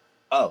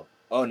 oh,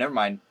 never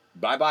mind.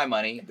 Bye,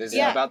 money. This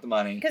Yeah. isn't about the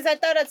money. Because I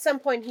thought at some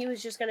point he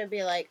was just going to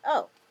be like,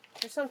 oh,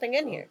 there's something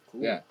in here.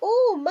 Cool. Yeah.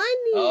 Oh,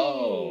 money.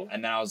 Oh,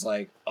 and then I was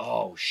like,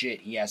 oh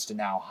shit, he has to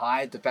now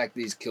hide the fact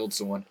that he's killed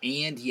someone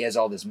and he has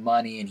all this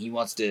money and he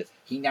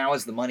now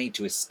has the money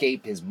to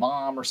escape his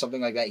mom or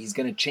something like that. He's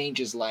going to change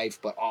his life,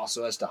 but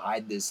also has to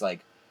hide this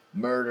like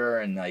murder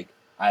and like,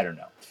 I don't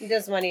know.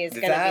 This money is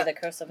going to That- be the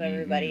curse of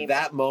everybody.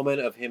 That moment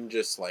of him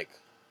just like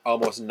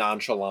almost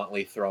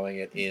nonchalantly throwing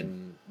it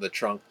in the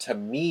trunk, to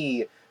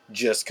me,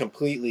 just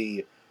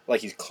completely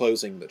like he's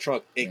closing the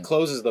trunk. It Yeah.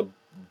 closes the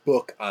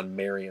book on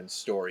Marion's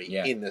story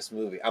Yeah. in this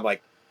movie. I'm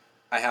like,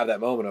 I have that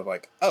moment of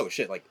like, oh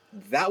shit, like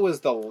that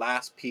was the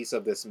last piece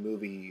of this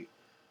movie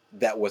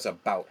that was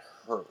about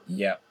her.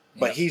 Yeah.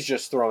 But he's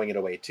just throwing it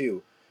away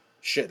too.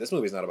 Shit, this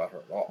movie's not about her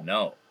at all.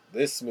 No.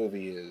 This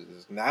movie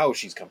is now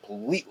she's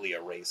completely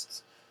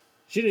erased.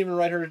 She didn't even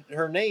write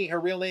her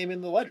real name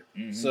in the ledger.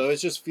 Mhm. So it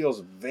just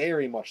feels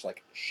very much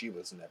like she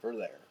was never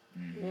there.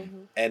 Mhm.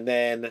 Mhm. And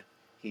then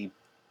he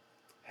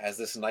has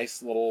this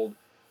nice little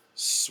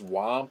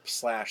swamp /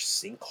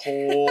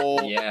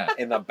 sinkhole Yeah.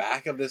 in the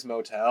back of this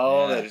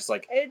motel Yeah. that just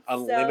like It's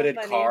unlimited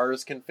so funny.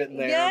 cars can fit in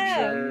there, Yeah.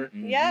 I'm sure.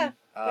 Mhm. Yeah.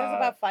 There's Uh,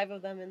 about 5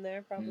 of them in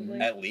there, probably.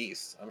 Mhm. At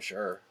least, I'm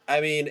sure. I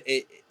mean,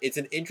 it's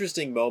an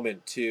interesting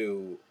moment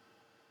too,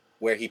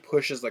 where he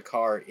pushes the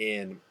car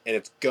in and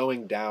it's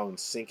going down,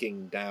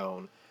 sinking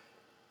down,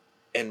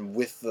 and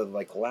with the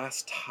like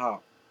last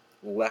top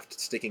left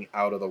sticking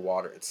out of the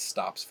water, it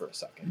stops for a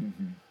second,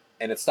 Mhm.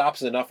 and it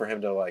stops enough for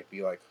him to like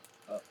be like,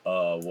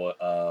 What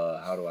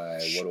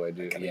do I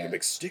do? "Can I make Yeah. a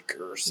big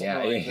sticker or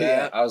something Yeah, like yeah.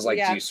 that?" I was like,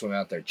 Yeah. do you swim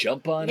out there,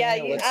 jump on Yeah,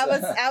 it? What's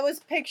I was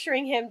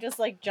picturing him just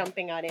like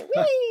jumping on it.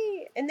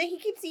 Whee! And then he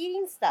keeps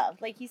eating stuff.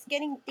 Like he's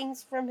getting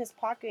things from his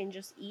pocket and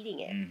just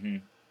eating it.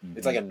 Mm-hmm.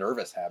 It's like a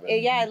nervous habit.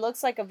 Yeah, it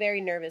looks like a very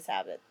nervous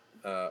habit.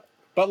 But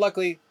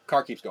luckily,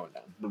 car keeps going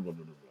down.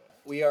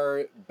 We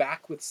are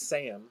back with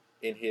Sam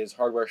in his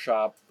hardware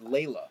shop.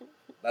 Layla,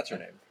 that's her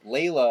name.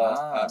 Layla,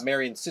 Ah.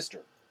 Marion's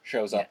sister,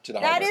 shows up to the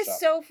That hardware is shop.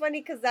 so funny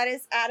because that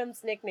is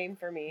Adam's nickname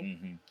for me.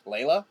 Mm-hmm.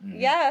 Layla?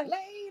 Yeah,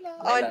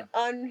 Layla.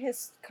 on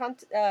his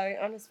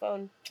on his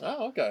phone,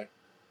 Oh, okay.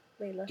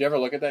 Layla. Do you ever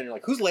look at that and you're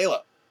like, who's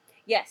Layla?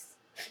 Yes.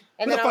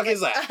 Who the I fuck was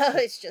is like, that? Oh,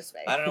 it's just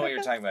me. I don't know what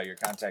you're talking about. Your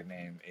contact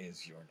name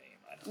is your name.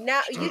 I don't know.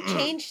 Now you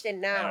changed it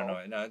now. I don't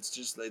know. No, it's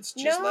just No.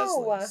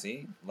 Leslie.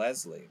 See,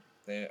 Leslie.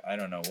 I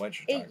don't know what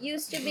you're talking It about.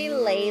 used to be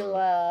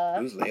Layla.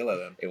 Who's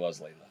Layla It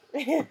was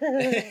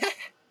Layla.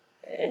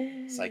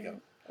 then? Psycho.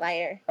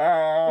 Liar.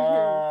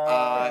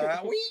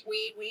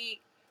 Wee.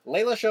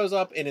 Layla shows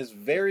up and is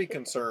very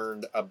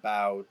concerned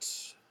about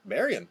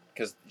Marion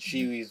because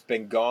she's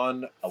been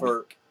gone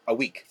for a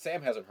week.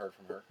 Sam hasn't heard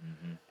from her.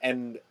 Mm-hmm.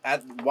 And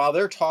while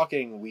they're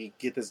talking, we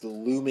get this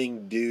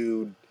looming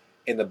dude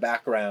in the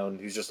background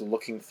who's just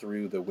looking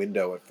through the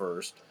window at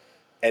first,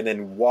 and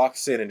then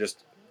walks in and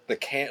just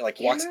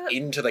walks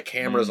into the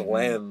camera's Mhm.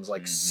 lens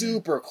Mhm.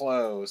 super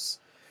close,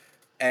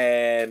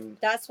 and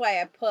That's why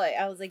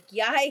I was like,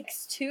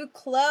 yikes, too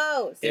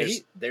close.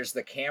 There's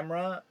the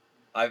camera.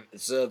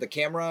 So the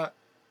camera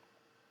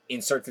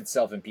inserts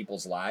itself in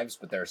people's lives,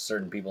 but there are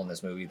certain people in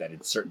this movie that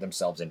insert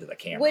themselves into the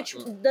camera. Which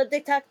the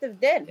detective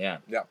did. Yeah.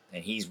 Yeah.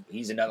 And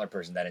he's another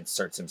person that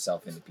inserts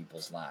himself into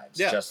people's lives,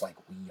 Yeah. just like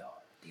we are.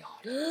 The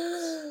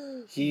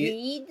audience.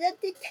 We the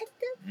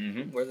detective?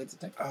 Mm-hmm. We're the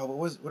detective.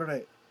 what did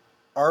I?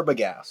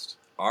 Arbogast.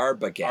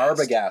 Arbogast.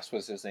 Arbogast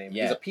was his name.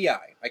 Yeah. He's a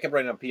PI. I kept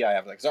writing on PI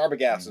after that because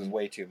Arbogast is Mhm.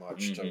 way too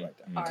much to Mhm.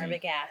 write down.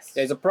 Mhm. Arbogast.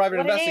 He's a private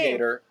What a name.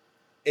 investigator.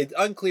 It's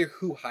unclear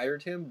who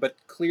hired him, but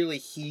clearly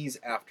he's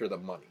after the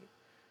money.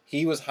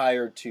 He was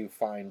hired to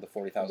find the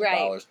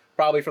 $40,000,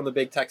 probably from the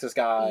big Texas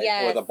guy or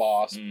Yes. the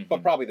boss, Mhm.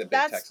 but probably the big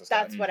Texas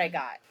guy. That's what I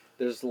got.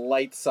 There's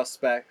light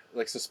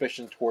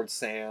suspicion towards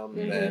Sam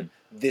Mhm. that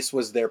this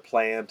was their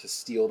plan to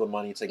steal the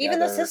money together. Even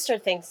the sister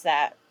thinks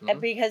that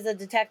Mhm. because the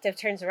detective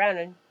turns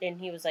around and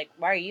he was like,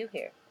 "Why are you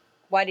here?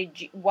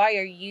 Why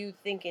are you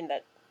thinking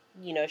that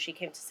she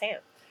came to Sam?"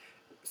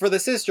 For the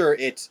sister,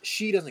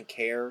 she doesn't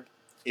care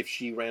if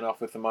she ran off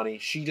with the money.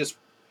 She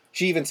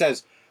even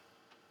says,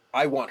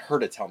 I want her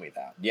to tell me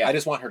that. Yeah. I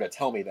just want her to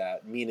tell me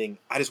that, meaning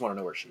I just want to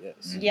know where she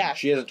is. Mhm. Yeah.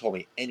 She hasn't told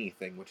me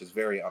anything, which is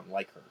very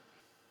unlike her.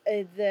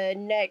 The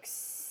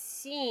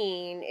next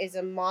scene is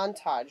a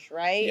montage,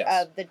 right?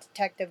 Yes. Of the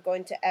detective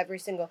going to every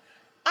single.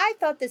 I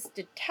thought this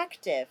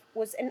detective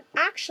was an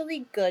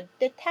actually good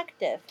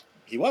detective.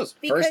 He was.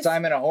 Because- First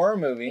time in a horror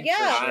movie. Yeah.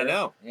 for sure. I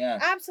know. Yeah.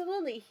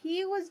 Absolutely.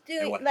 He was And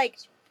doing, what like,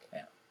 happens?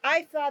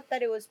 I thought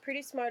that it was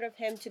pretty smart of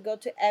him to go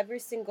to every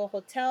single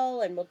hotel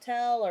and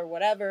motel or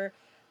whatever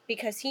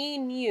because he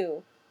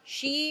knew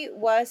she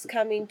was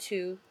coming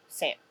to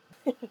Sam.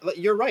 Like,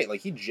 you're right.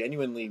 Like, he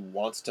genuinely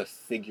wants to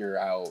figure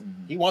out.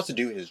 Mhm. He wants to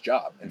do his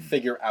job and Mhm.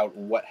 figure out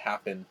what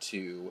happened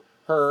to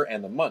her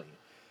and the money,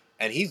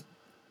 and he's,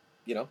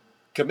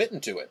 committing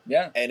to it.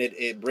 Yeah. And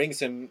it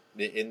brings him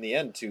in the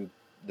end to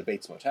the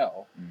Bates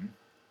Motel. Mhm.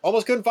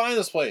 Almost couldn't find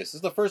this place. This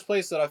is the first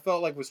place that I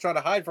felt like was trying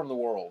to hide from the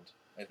world.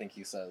 I think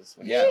he says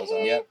when he Yeah. shows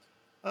up. Yeah.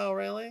 Oh,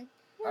 really?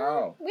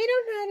 Oh. We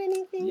don't have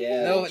anything.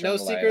 Yeah. No, turn no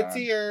the light secrets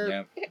on.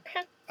 here.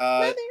 Yeah.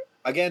 Mother.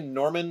 Again,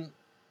 Norman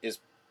is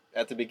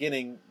at the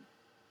beginning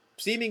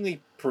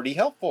seemingly pretty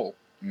helpful.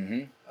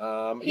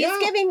 Mm-hmm. He's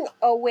giving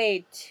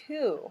away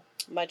too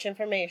much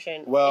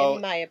information, Well-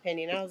 in my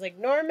opinion. I was like,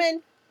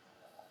 Norman,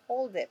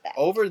 hold it back.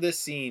 Over this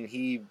scene,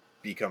 he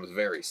becomes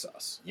very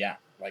sus. Yeah.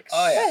 Like,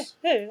 Oh,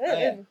 yeah.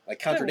 yeah. like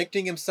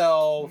contradicting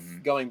himself,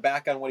 Mhm. going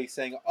back on what he's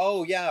saying.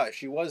 Oh, yeah,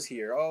 she was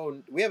here.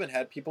 Oh, we haven't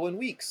had people in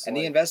weeks. And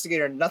the Like,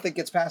 investigator, nothing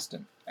gets past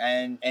him,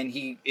 and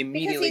he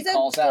immediately Because he's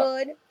calls a out.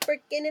 good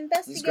freaking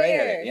investigator. He's great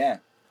at it. Yeah.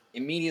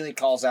 Immediately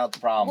calls out the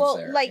problems Well,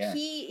 there. like yeah.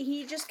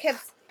 he just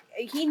kept.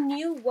 He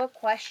knew what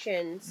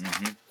questions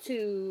Mhm.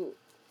 to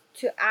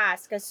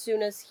ask as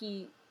soon as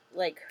he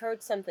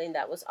heard something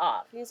that was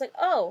off. He was like,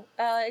 "Oh,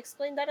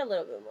 explain that a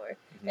little bit more."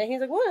 Mhm. And he's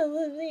like, "What?"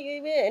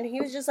 And he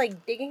was just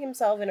like digging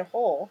himself in a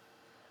hole.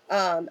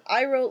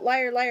 I wrote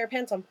 "liar, liar,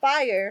 pants on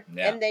fire,"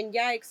 Yeah. and then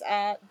yikes,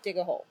 dig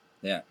a hole.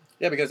 Yeah,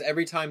 because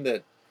every time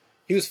that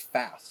he was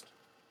fast,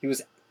 he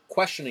was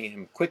questioning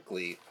him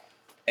quickly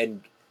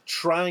and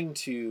trying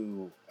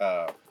to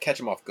catch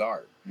him off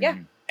guard. Yeah.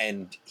 Mhm.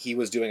 And he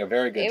was doing a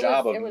very good It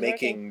job was of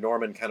making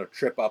Norman kind of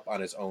trip up on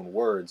his own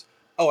words.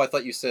 Oh, I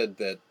thought you said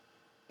that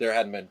there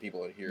hadn't been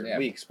people in here Yeah. in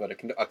weeks, but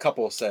a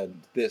couple said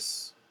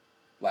this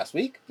last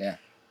week. Yeah.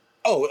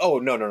 Oh,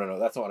 no,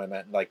 that's not what I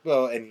meant. Like,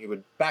 well, and he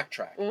would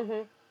backtrack.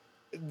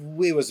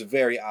 Mm-hmm. It was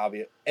very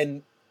obvious.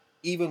 And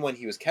even when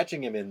he was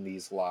catching him in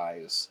these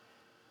lies,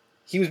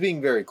 he was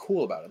being very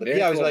cool about it. The Very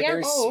PI was cool. like,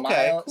 Very oh,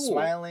 okay, cool.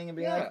 smiling and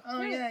being Yeah. like,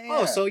 "Oh yeah, yeah."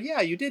 Oh, so yeah,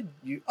 you did.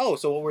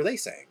 So what were they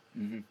saying?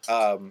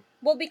 Mhm.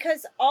 Well,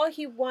 because all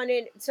he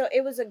wanted, so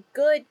it was a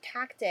good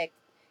tactic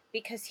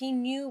because he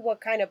knew what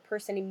kind of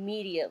person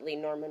immediately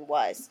Norman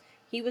was.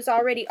 He was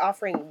already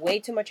offering way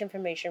too much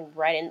information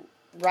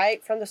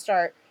right from the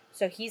start.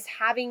 So he's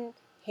having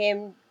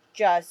him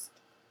just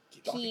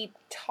keep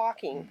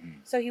talking.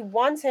 Mhm. So he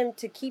wants him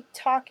to keep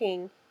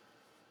talking,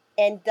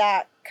 and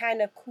that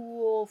kind of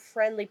cool,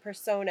 friendly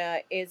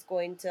persona is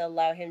going to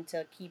allow him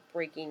to keep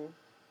breaking,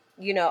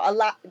 a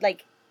lot,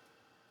 like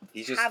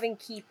He's just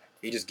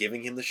he's just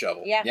giving him the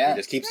shovel. Yeah. Yeah. He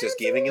just keeps just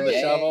giving him the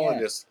Yeah, shovel yeah. and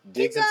just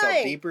digs Keep himself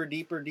going. deeper,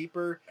 deeper,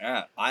 deeper.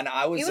 Yeah, and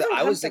I was was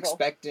uncomfortable.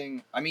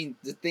 expecting. I mean,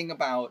 the thing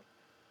about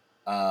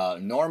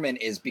Norman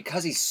is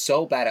because he's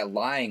so bad at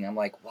lying. I'm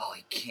like, well,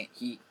 he can't.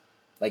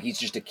 He's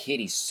just a kid.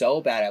 He's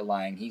so bad at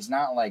lying. He's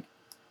not like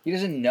he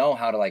doesn't know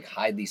how to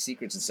hide these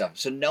secrets and stuff.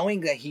 So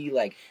knowing that he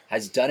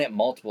has done it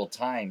multiple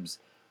times,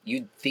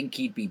 you'd think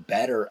he'd be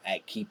better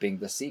at keeping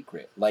the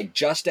secret.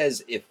 Just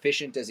as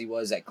efficient as he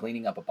was at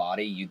cleaning up a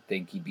body, you'd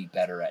think he'd be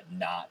better at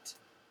not,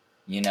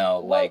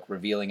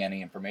 revealing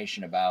any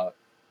information about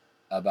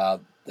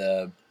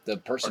the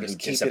person Or who just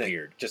keeping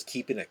disappeared. just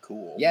keeping it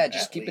cool. Yeah,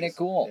 just at keeping least. it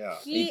cool. Yeah.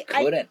 He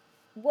couldn't.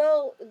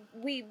 Well,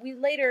 we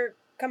later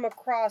come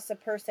across a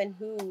person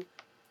who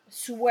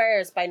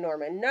swears by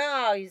Norman.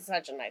 No, he's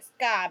such a nice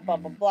guy, blah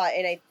blah Mhm. blah.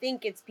 And I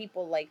think it's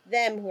people like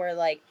them who are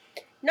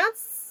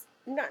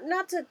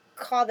not to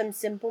call them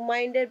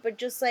simple-minded, but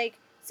just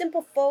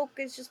simple folk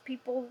is just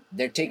people.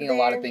 They're taking a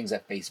lot of They're- things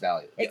at face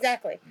value.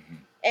 Exactly. Mhm.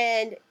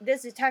 And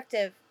this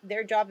detective,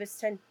 their job is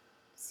to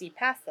see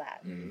past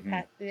that.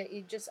 Mhm.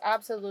 You just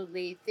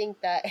absolutely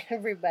think that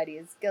everybody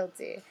is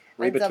guilty.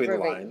 Read until between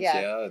the proven- lines. yeah.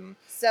 Yeah. And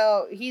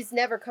So he's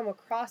never come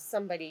across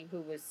somebody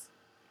who was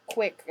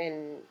quick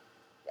and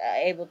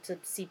able to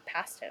see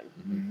past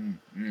him.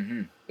 Mhm.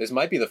 Mhm. this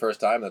might be the first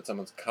time that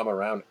someone's come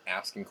around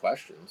asking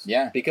questions.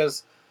 Yeah.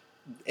 Because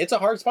it's a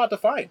hard spot to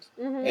find.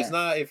 Mm-hmm. It's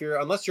not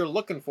unless you're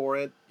looking for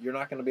it, you're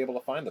not going to be able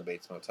to find the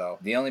Bates Motel.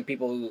 The only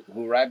people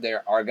who arrive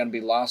there are going to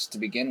be lost to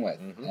begin with,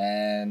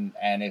 Mhm.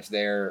 and if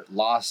they're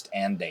lost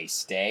and they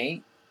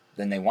stay,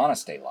 then they want to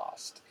stay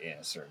lost in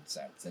a certain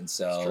sense, and It's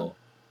true.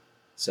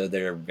 so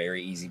they're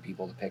very easy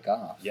people to pick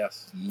off.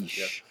 Yes. Yeesh.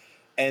 Yes.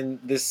 And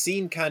this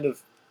scene kind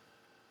of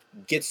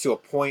gets to a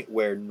point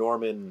where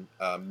Norman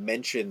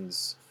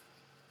mentions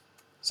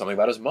something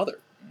about his mother.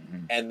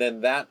 Mhm. And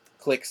then that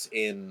clicks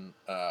in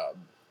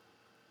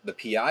the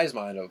PI's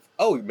mind of,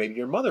 oh, maybe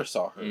your mother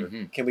saw her.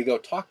 Mhm. Can we go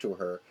talk to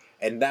her?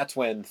 And that's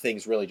when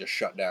things really just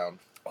shut down.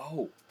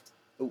 Oh,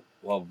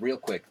 well, real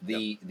quick,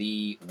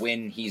 the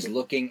when he's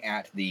looking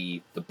at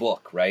the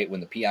book, right? When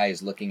the PI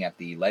is looking at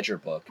the ledger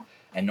book,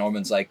 and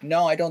Norman's like,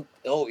 "No, I don't.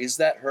 Oh, is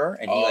that her?"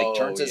 And he Oh,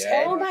 turns his yeah.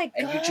 head, Oh my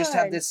and you just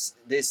have God.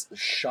 this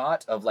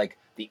shot of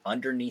the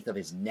underneath of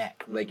his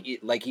neck,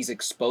 like he's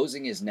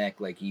exposing his neck,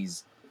 like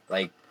he's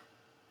like,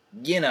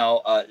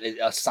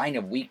 a sign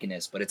of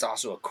weakness. But it's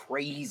also a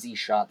crazy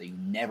shot that you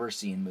never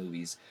see in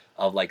movies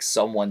of like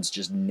someone's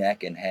just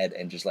neck and head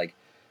and just like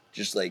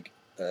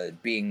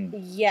being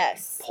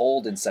Yes.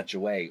 pulled in such a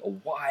way, a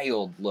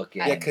wild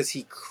looking. Yeah, because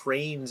he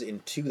cranes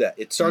into that.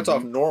 It starts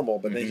off normal,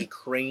 but then he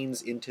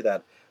cranes into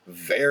that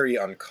very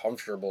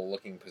uncomfortable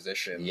looking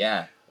position.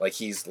 Yeah. Like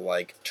he's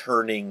like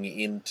turning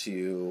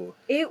into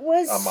It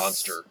was a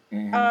monster.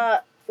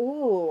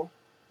 Ooh.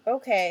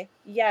 Okay.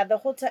 Yeah, the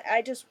whole time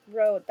I just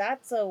wrote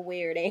that's a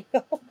weird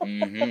angle.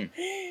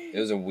 It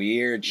was a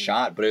weird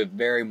shot, but it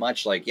very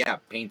much like,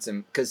 paints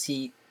him, because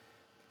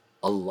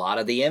a lot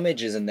of the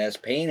images in this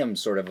paint him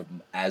sort of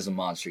as a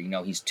monster.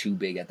 He's too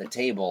big at the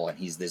table, and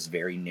he's this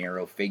very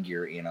narrow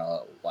figure in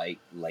a like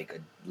a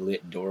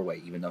lit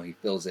doorway. Even though he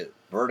fills it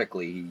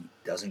vertically, he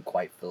doesn't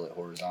quite fill it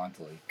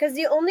horizontally. Because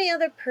the only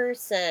other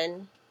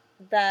person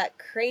that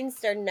cranes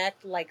their neck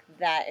like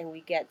that, and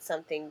we get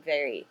something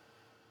very,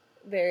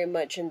 very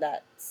much in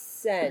that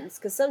sense.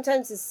 Because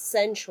sometimes it's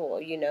sensual,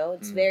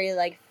 it's very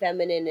like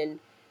feminine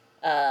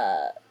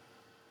and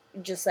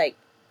just like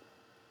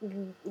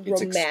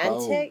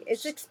romantic.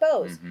 It's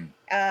exposed.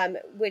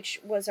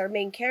 Which was our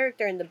main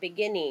character in the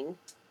beginning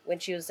when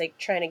she was like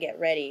trying to get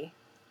ready,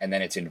 and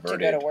then it's to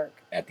inverted go to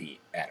work. at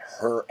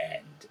her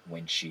end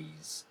when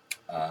she's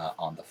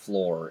on the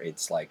floor.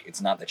 It's like,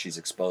 it's not that she's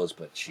exposed,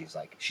 but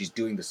she's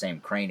doing the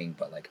same craning,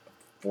 but like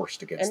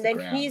forced against the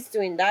ground. And then he's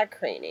doing that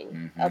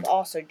craning of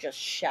also just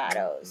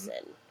shadows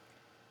and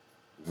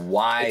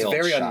wild. It's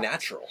very shot.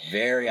 unnatural.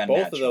 Very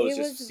unnatural. Both of those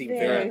just seem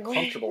very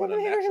uncomfortable and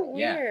unnatural.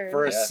 Weird.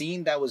 For a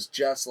scene that was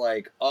just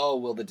like, oh,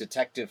 will the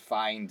detective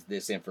find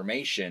this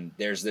information?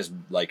 There's this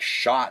like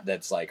shot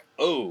that's like,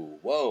 oh,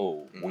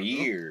 whoa,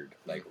 weird,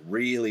 like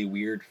really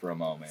weird for a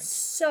moment.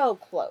 So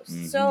close,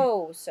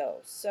 so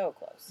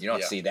close. You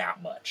don't see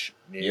that much.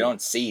 Yeah. You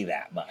don't see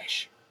that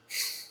much.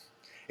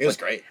 It was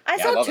great. I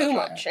Yeah, saw love too that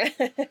much. shot.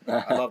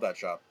 I love that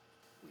shot.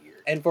 Weird.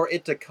 And for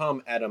it to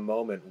come at a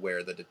moment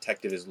where the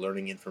detective is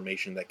learning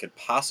information that could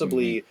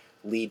possibly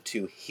lead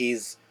to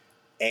his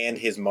and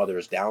his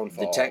mother's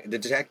downfall. The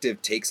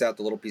detective takes out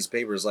the little piece of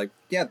paper, is like,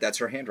 yeah, that's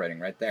her handwriting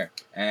right there.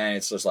 And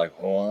it's just like,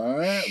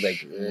 what?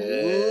 Like,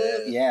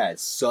 what? Yeah,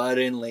 it's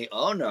suddenly,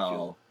 oh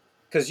no.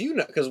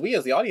 Because we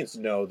as the audience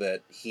know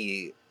that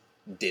he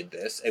did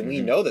this, and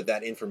we know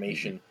that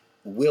information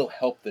will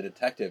help the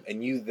detective,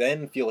 and you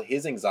then feel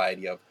his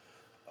anxiety of,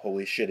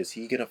 holy shit, is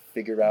he gonna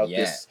figure out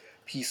this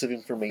piece of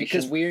information?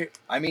 Because we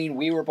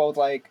were both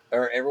like,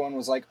 or everyone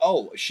was like,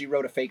 oh, she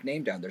wrote a fake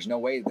name down. There's no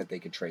way that they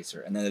could trace her.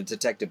 And then the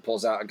detective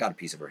pulls out, I got a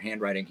piece of her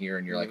handwriting here,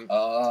 and you're like,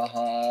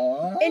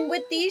 And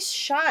with these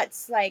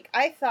shots, like,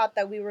 I thought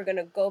that we were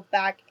gonna go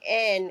back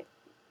and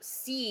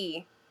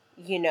see,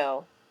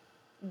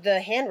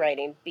 the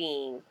handwriting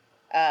being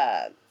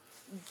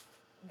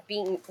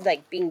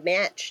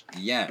matched.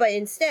 Yeah. But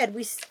instead,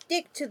 we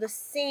stick to the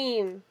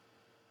same,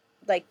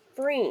 like,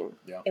 frame,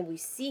 and we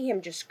see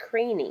him just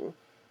craning.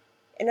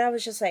 And I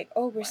was just like,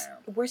 oh,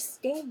 we're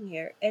staying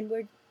here, and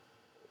we're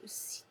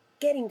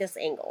getting this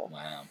angle.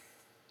 Wow.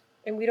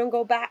 And we don't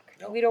go back.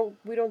 No.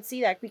 We don't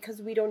see that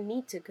because we don't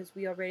need to, because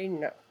we already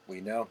know. We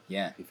know.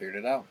 Yeah. He figured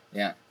it out.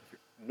 Yeah.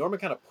 Norman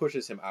kind of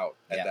pushes him out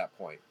at that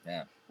point.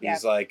 Yeah.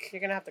 He's like,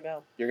 you're gonna have to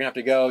go. You're gonna have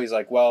to go. He's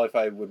like, well, if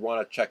I would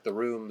want to check the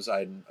rooms,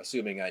 I'm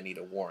assuming I need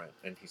a warrant.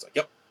 And he's like,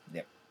 yep.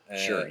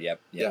 Sure. Yep.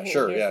 Yeah.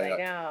 Sure. He's Yeah. like,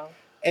 Yeah. oh,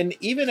 And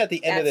even at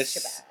the end of that's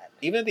this, too bad.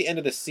 even at the end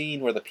of the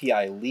scene where the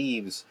PI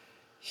leaves,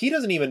 he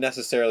doesn't even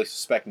necessarily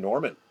suspect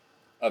Norman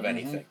of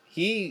anything.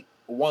 He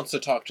wants to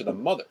talk to the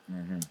mother.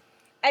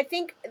 I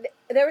think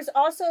there was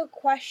also a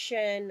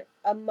question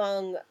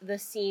among the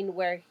scene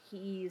where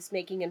he's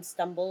making him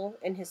stumble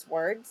in his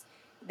words,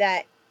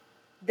 that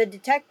the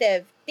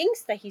detective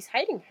thinks that he's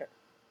hiding her.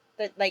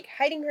 That, like,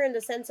 hiding her in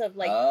the sense of,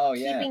 like,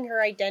 keeping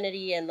her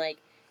identity and, like,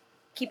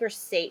 keep her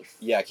safe.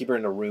 Yeah, keep her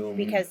in a room.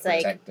 Because,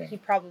 like, protecting. he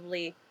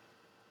probably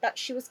thought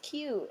she was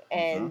cute.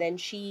 And then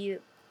she,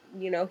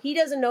 he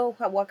doesn't know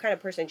what kind of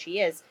person she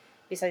is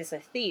besides a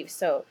thief.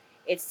 So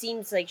it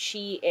seems like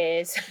she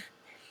is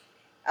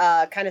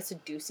kind of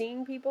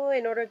seducing people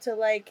in order to,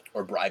 like...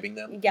 Or bribing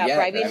them. Yeah,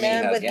 bribing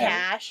them with yeah.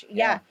 cash.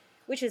 Yeah.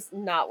 Which is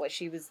not what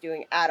she was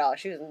doing at all.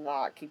 She was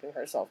not keeping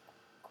herself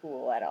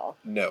cool at all.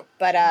 No.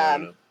 But,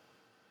 No.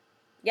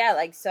 yeah,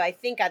 like, so I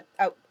think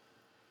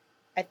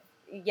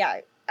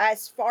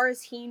as far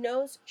as he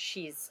knows,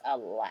 she's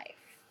alive.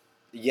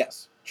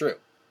 Yes, true.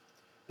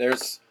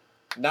 There's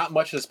not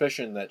much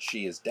suspicion that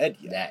she is dead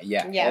yet.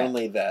 Yeah.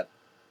 Only that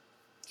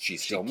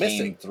she's still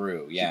missing.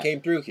 Through. She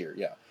came through here,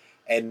 yeah.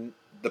 And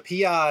the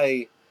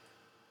PI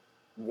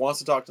wants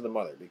to talk to the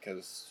mother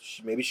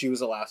because maybe she was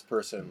the last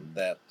person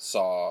that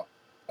saw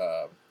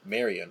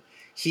Marion.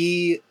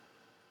 He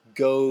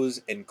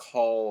goes and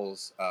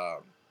calls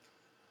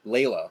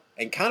Layla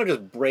and kind of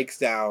just breaks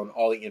down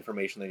all the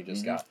information that he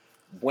just got.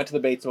 Went to the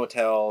Bates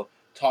Motel,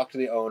 talked to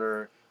the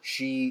owner.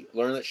 She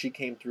learned that she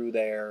came through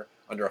there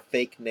under a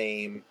fake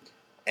name,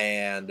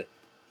 and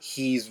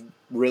he's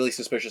really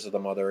suspicious of the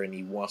mother, and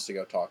he wants to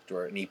go talk to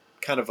her, and he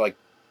kind of like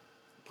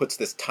puts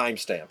this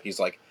timestamp. He's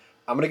like,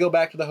 I'm gonna go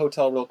back to the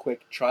hotel real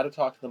quick, try to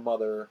talk to the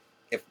mother,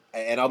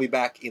 and I'll be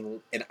back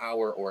in an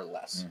hour or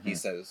less. He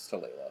says to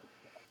Layla.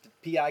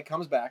 The PI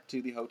comes back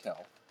to the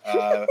hotel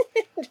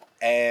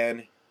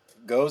and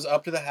goes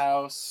up to the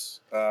house.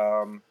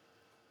 Come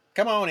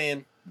on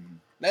in.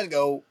 Let's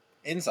go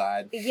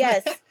inside.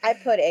 Yes, I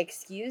put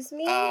excuse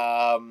me.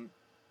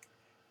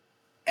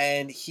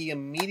 And he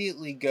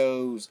immediately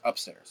goes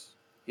upstairs.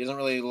 He doesn't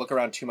really look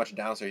around too much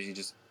downstairs. He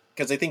just,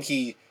 because I think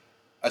he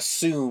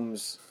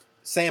assumes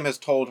Sam has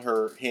told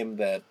him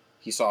that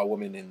he saw a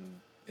woman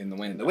in the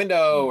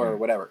window or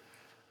whatever.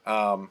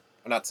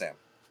 Not Sam.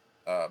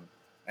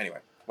 Anyway,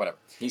 whatever.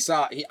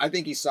 I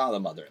think he saw the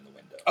mother in the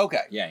window.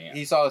 Okay. Yeah.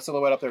 He saw a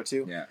silhouette up there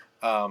too. Yeah.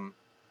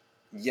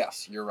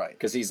 Yes, you're right.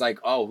 Because he's like,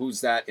 oh,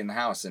 who's that in the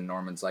house? And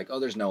Norman's like, oh,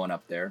 there's no one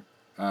up there.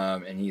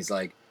 And he's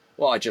like,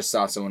 well, I just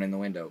saw someone in the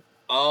window.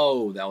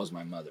 Oh, that was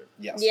my mother.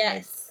 Yes.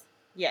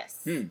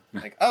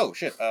 Like, oh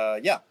shit.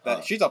 Yeah,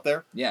 she's up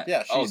there. Yeah.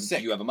 Yeah. She's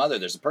sick. You have a mother.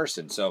 There's a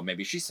person. So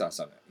maybe she saw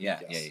something. Yeah.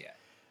 Yes. Yeah.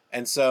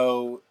 And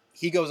so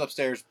he goes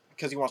upstairs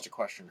because he wants to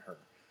question her,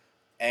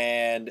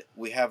 and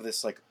we have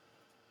this like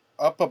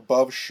up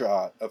above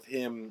shot of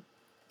him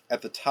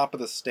at the top of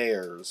the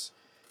stairs,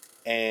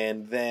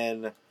 and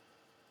then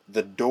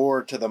the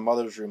door to the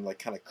mother's room like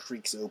kind of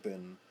creaks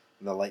open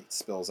and the light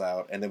spills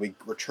out, and then we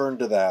return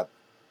to that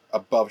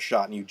above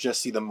shot and you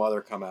just see the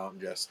mother come out and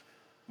just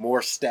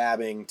more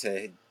stabbing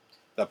to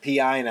the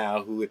PI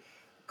now, who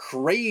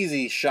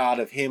crazy shot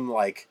of him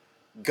like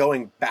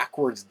going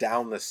backwards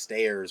down the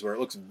stairs where it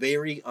looks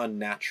very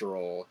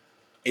unnatural.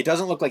 It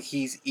doesn't look like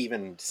he's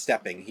even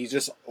stepping. He's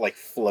just like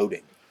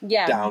floating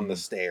down the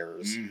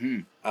stairs.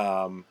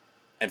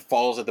 And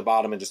falls at the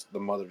bottom, and just the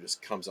mother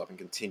just comes up and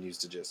continues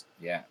to just...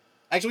 Yeah.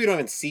 Actually, we don't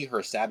even see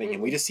her stabbing him.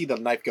 We just see the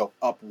knife go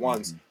up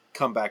once,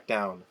 come back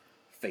down,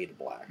 fade to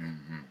black.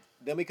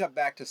 Then we cut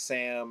back to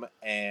Sam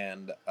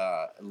and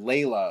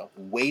Layla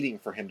waiting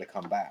for him to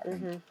come back.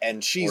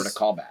 And she's... Or to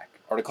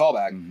call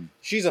back.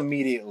 She's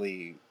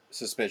immediately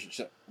suspicious.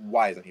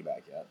 Why isn't he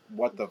back yet?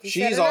 What the...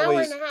 She's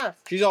always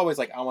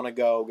like, I want to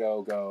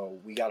go.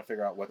 We got to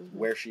figure out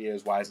where she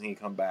is. Why hasn't he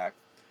come back?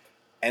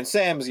 And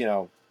Sam's,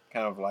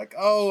 kind of like,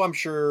 oh, I'm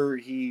sure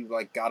he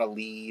like got a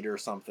lead or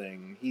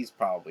something. He's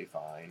probably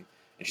fine.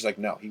 And she's like,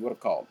 no, he would have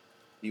called.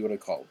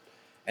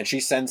 And she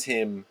sends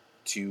him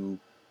to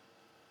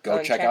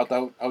go check out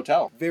the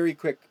hotel. Very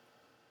quick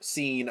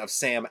scene of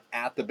Sam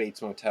at the Bates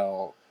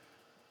Motel,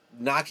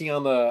 knocking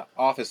on the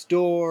office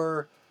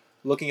door,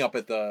 looking up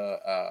at the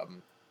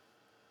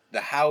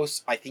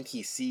house. I think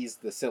he sees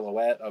the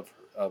silhouette of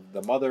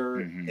the mother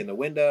in the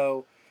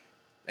window,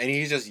 and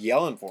he's just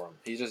yelling for him.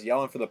 He's just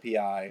yelling for the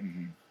PI.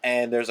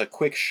 And there's a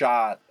quick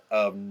shot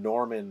of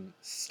Norman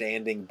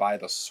standing by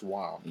the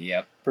swamp.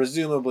 Yep.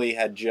 Presumably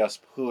had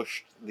just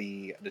pushed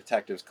the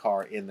detective's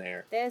car in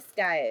there. This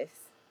guy is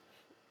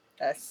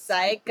a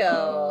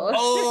psycho.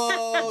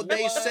 Oh,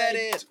 they said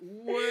it.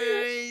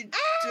 Wait.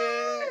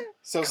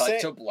 So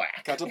Cut to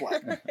black.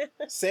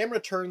 Sam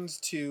returns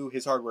to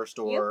his hardware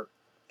store.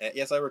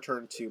 Yes, I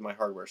returned to my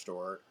hardware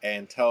store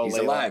and tell He's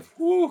Layla, alive.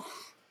 Woo.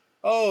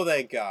 Oh,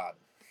 thank God.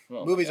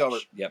 Oh Movie's over.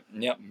 Yep.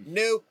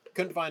 Nope.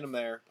 Couldn't find him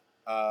there.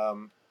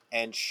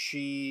 And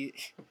he's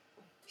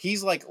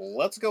like,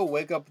 let's go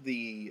wake up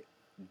the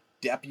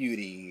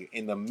deputy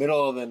in the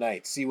middle of the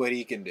night, see what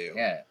he can do.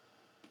 Yeah.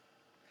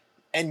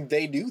 And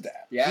they do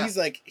that. Yeah. He's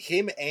like,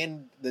 him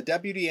and the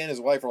deputy and his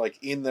wife are like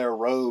in their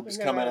robes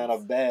coming out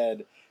of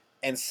bed.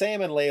 And Sam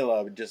and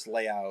Layla just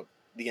lay out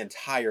the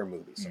entire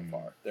movie so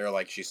far. They're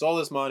like, she stole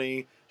this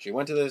money. She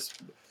went to this.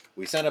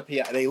 We sent a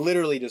PI. They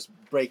literally just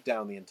break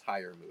down the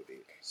entire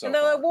movie. And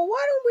they're like, well,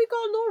 why don't we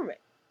call Norman?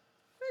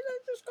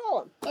 Let's just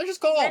call him. Let's just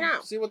call him.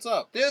 Now. See what's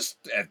up.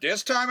 At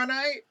this time of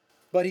night?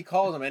 But he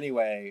calls him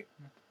anyway.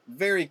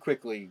 Very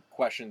quickly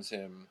questions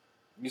him.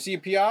 You see a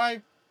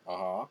PI?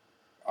 Uh-huh.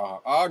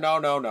 Oh,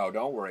 no.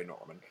 Don't worry,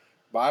 Norman.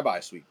 Bye-bye,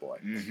 sweet boy.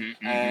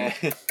 And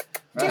sweet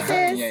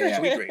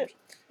dreams.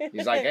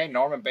 He's like, hey,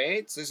 Norman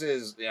Bates, this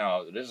is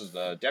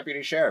the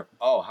deputy sheriff.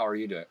 Oh, how are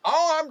you doing?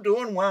 Oh, I'm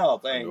doing well,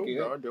 thank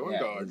you. Doing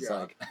good.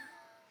 Like,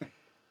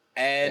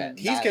 and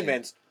he's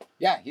convinced.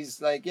 Yeah,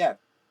 he's like, yeah.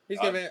 He's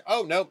convinced.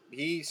 Oh no,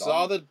 he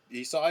saw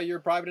your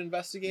private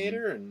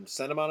investigator and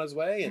sent him on his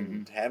way,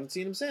 and haven't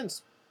seen him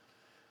since.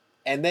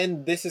 And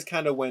then this is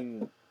kind of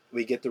when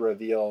we get the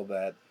reveal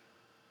that,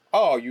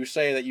 oh, you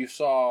say that you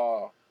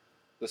saw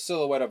the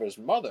silhouette of his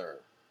mother.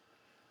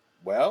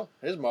 Well,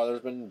 his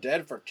mother's been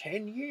dead for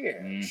 10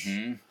 years.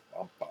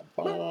 Bum, bum,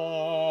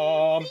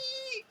 bum.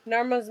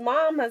 Norma's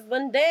mom has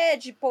been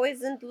dead. She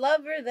poisoned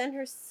lover, then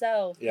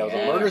herself. Yeah, it was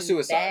a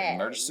murder-suicide.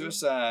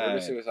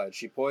 Murder-suicide.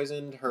 She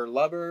poisoned her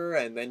lover,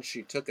 and then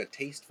she took a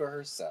taste for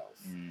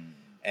herself.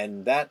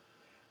 And that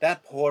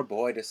poor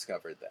boy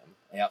discovered them.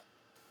 Yep.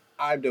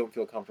 I don't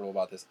feel comfortable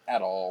about this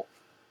at all.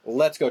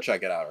 Let's go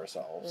check it out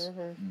ourselves.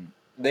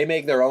 They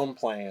make their own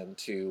plan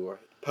to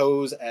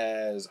pose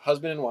as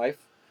husband and wife,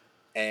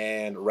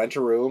 and rent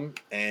a room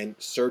and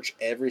search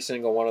every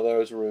single one of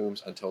those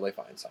rooms until they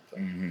find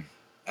something.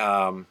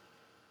 Mm-hmm.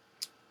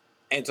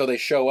 And so they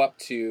show up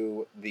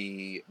to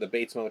the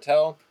Bates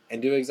Motel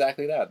and do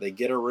exactly that. They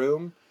get a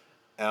room,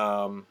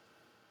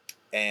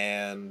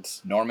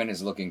 and Norman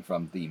is looking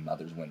from the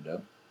mother's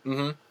window.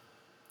 mm-hmm.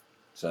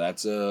 So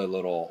that's a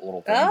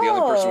little thing. The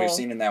only person we've Oh.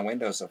 seen in that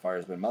window so far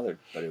has been Mother,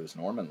 but it was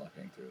Norman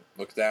looking through.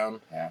 looks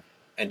down, Yeah.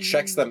 and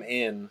checks them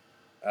in.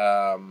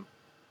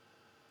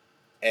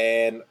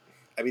 And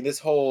I mean,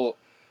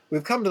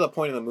 we've come to the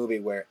point in the movie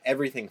where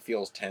everything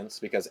feels tense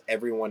because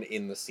everyone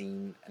in the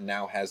scene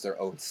now has their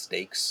own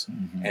stakes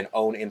Mm-hmm. and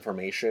own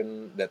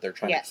information that they're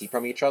trying Yes. to keep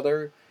from each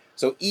other.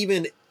 So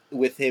even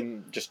with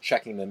him just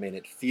checking them in,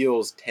 it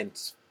feels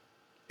tense.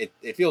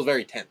 It feels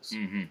very tense.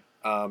 Mm-hmm.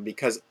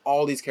 Because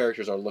all these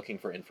characters are looking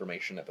for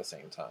information at the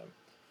same time,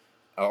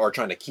 or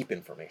trying to keep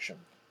information.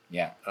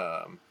 Yeah.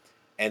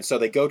 And so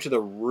they go to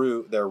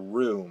their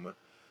room,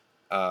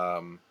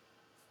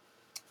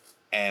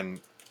 and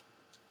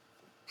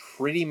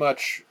pretty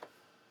much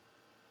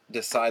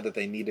decide that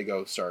they need to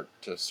go start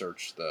to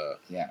search the.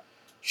 Yeah.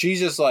 She's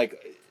just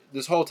like,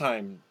 this whole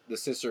time, the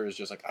sister is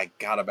just like, I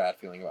got a bad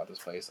feeling about this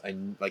place. I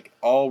like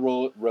all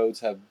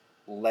roads have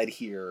led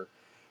here.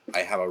 I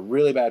have a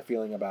really bad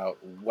feeling about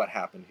what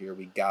happened here.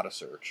 We gotta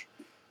search.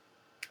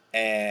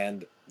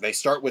 And they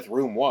start with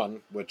room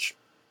 1, which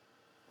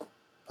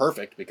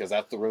perfect because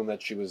that's the room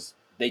that she was.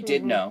 They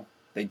did Mhm. know.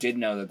 They did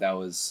know that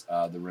was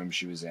the room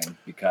she was in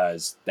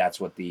because that's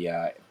what the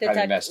private Detect-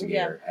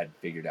 investigator had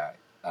figured out.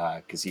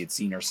 Because he had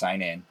seen her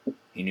sign in.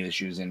 He knew that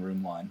she was in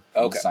room 1.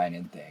 Okay. The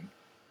sign-in thing.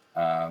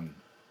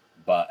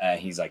 But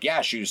he's like,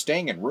 yeah, she was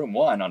staying in room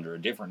 1 under a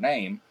different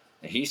name.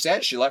 And he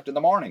said she left in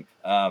the morning.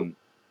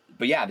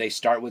 But yeah, they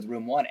start with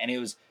room 1. And it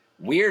was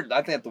weird.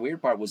 I think the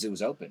weird part was it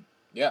was open.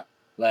 Yeah.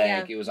 Like,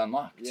 Yeah. it was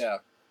unlocked. Yeah.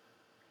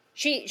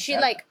 She Yeah.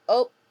 like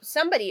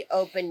somebody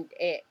opened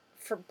it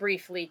for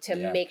briefly to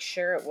Yeah. make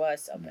sure it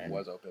was open. It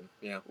was open.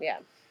 Yeah. Yeah.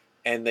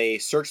 And they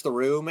search the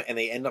room and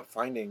they end up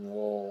finding a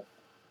little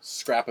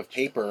scrap of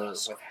paper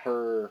with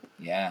her.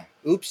 Yeah.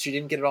 Oops, she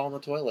didn't get it all in the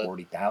toilet.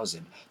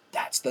 40,000.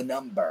 That's the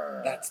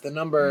number. That's the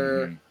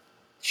number. Mhm.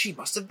 She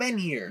must have been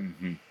here.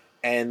 Mhm.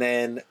 And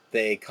then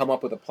they come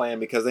up with a plan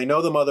because they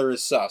know the mother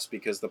is sus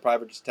because the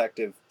private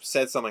detective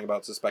said something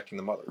about suspecting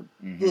the mother.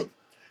 Mhm.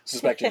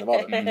 Suspecting the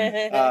mother.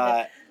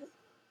 Mhm.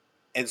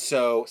 And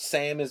so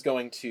Sam is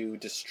going to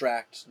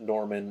distract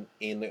Norman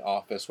in the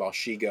office while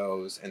she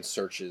goes and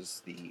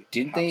searches the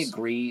Didn't they house.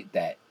 agree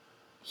that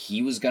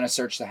he was going to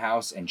search the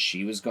house and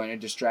she was going to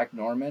distract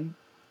Norman?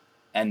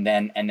 And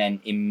then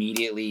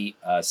immediately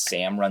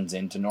Sam runs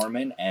into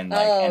Norman and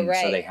so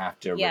right. they have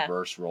to Yeah.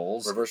 reverse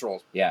roles. Reverse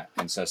roles. Yeah,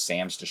 and so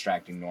Sam's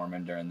distracting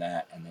Norman during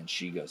that, and then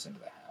she goes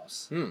into the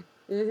house.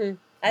 Mhm.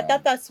 I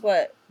thought that's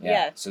what.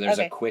 Yeah. So there's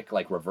okay. a quick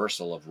like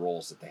reversal of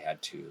roles that they had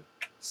to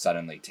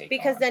suddenly take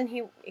Because on. then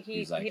he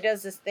He's like- he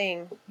does this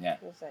thing. Yeah.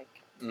 He's like,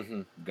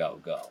 Mm-hmm. Go.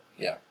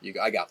 Yeah,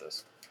 I got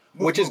this.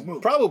 Which is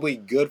probably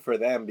good for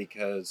them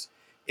because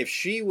if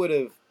she would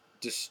have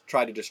just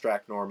tried to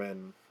distract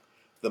Norman,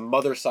 the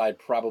mother side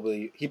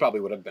he probably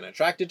would have been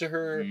attracted to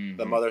her. Mhm.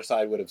 The mother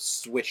side would have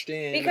switched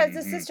in. because the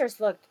Mhm. sisters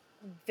looked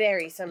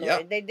very similar.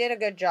 Yeah. They did a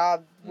good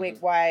job wig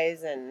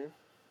wise and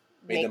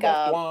made them both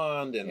makeup.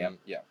 blonde and Yep.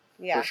 yeah,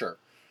 Yeah. for sure.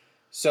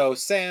 So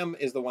Sam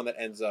is the one that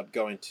ends up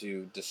going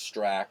to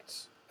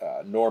distract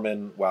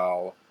Norman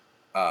while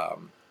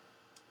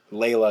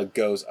Layla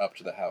goes up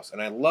to the house.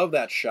 And I love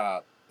that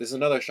shot. This is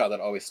another shot that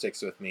always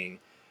sticks with me.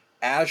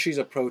 As she's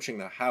approaching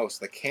the house,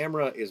 the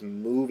camera is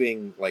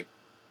moving like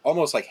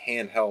almost like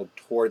handheld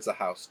towards the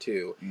house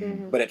too.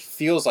 Mhm. But it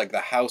feels like the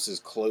house is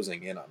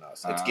closing in on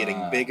us. It's getting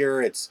Ah.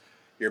 bigger.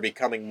 You're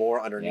becoming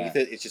more underneath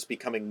Yeah. it. It's just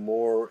becoming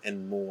more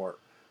and more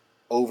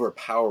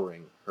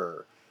overpowering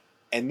her.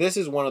 And this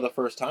is one of the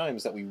first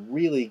times that we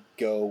really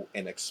go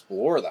and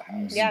explore the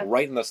house. Yeah.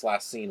 Right in this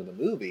last scene of the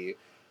movie,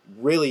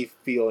 really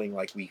feeling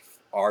like we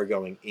are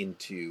going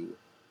into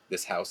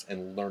this house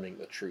and learning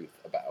the truth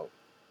about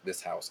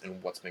this house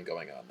and what's been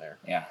going on there.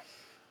 Yeah.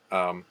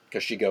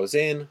 Because she goes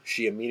in,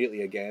 she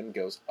immediately again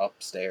goes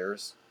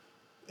upstairs,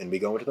 and we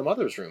go into the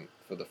mother's room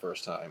for the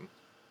first time.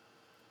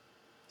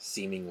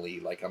 Seemingly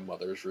like a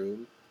mother's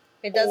room.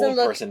 It doesn't Old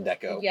look. person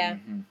deco. Yeah.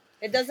 Mhm.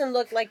 It doesn't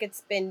look like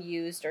it's been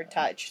used or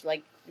touched.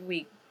 Like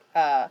we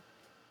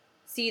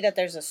see that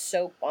there's a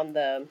soap on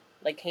the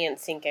like hand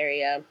sink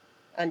area,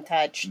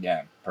 untouched.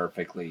 Yeah.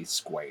 Perfectly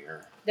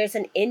square. There's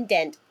an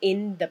indent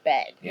in the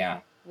bed,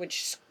 Yeah.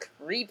 which is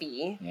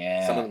creepy.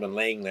 Yeah. Someone's been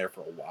laying there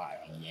for a while.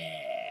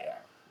 Yeah.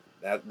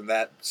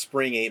 That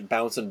spring ain't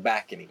bouncing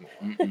back anymore.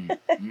 Mm-mm.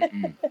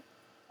 Mm-mm.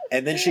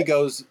 And then she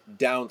goes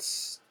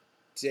downstairs.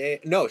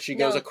 No, she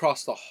goes No.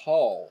 across the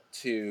hall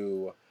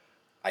to,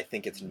 I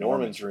think it's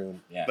Norman's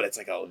room. Yeah. But it's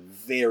like a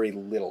very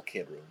little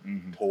kid room.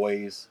 Mhm.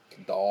 Toys,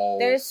 dolls.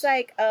 There's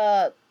like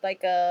a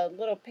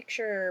little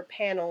picture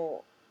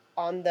panel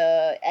on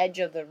the edge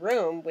of the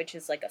room, which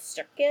is like a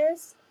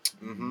circus,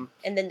 Mm-hmm.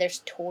 and then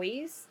there's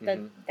toys that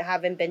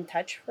haven't been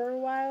touched for a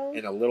while.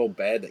 And a little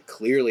bed that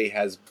clearly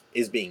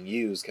is being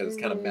used because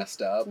it's kind of Mhm.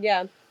 messed up.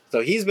 Yeah,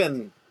 So he's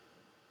been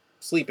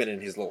sleeping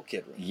in his little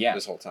kid room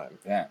this whole time.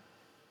 Yeah.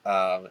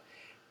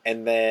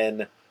 And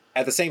then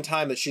at the same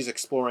time that she's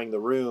exploring the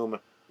room,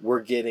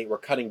 we're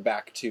cutting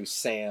back to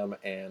Sam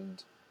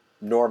and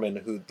Norman,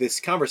 who this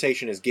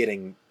conversation is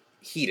getting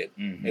heated.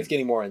 Mm-hmm. It's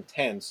getting more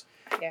intense.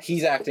 Yeah.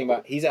 He's asking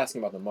about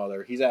the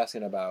mother. He's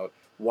asking about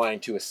wanting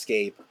to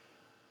escape.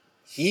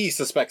 He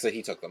suspects that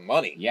he took the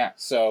money. Yeah.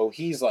 So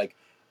he's like,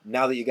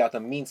 now that you got the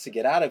means to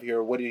get out of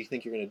here, what do you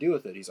think you're going to do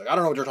with it? He's like, I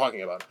don't know what you're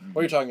talking about. Mm-hmm.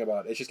 What are you talking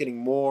about? It's just getting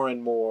more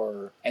and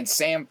more. And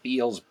Sam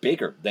feels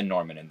bigger than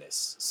Norman in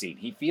this scene.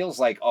 He feels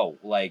like,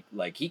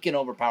 like he can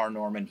overpower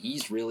Norman.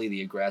 He's really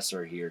the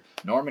aggressor here.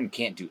 Norman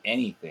can't do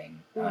anything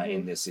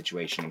in this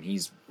situation. And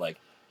he's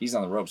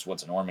on the ropes.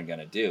 What's Norman going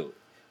to do?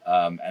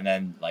 And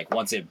then, like,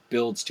 once it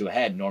builds to a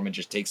head, Norman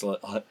just takes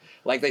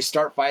like, they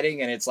start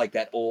fighting, and it's like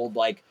that old,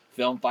 like,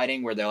 film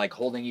fighting where they're, like,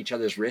 holding each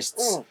other's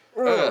wrists.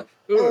 And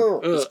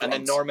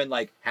then Norman,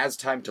 like, has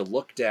time to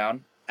look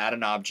down at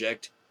an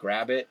object,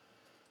 grab it,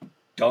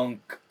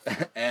 dunk,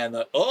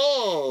 and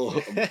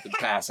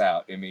pass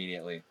out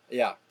immediately.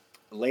 Yeah.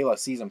 Layla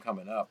sees him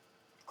coming up,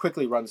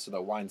 quickly runs to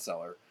the wine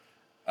cellar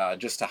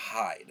just to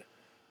hide.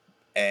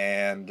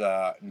 And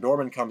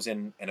Norman comes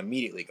in and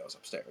immediately goes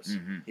upstairs.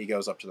 Mm-hmm. He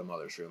goes up to the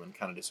mother's room and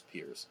kind of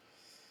disappears.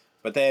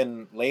 But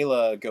then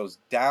Layla goes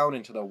down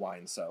into the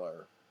wine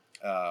cellar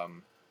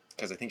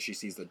because I think she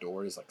sees the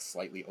door is like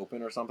slightly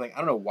open or something. I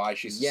don't know why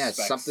she suspects.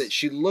 Yeah, something.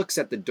 She looks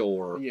at the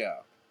door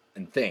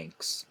and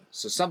thinks.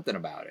 So something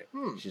about it.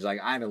 She's like,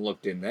 I haven't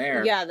looked in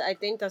there. Yeah, I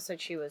think that's what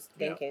she was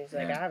thinking. She's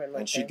like, I haven't looked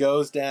And she in.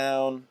 goes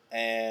down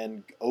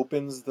and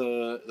opens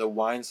the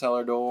wine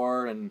cellar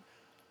door, and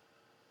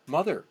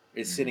Mother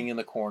is sitting in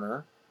the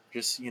corner,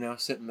 just,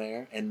 sitting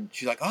there. And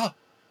she's like,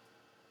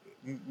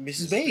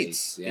 Mrs.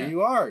 Bates, here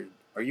you are.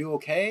 Are you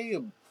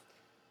okay?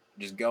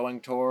 Just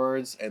going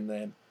towards, and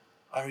then,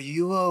 are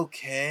you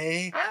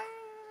okay?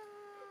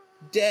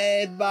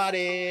 Dead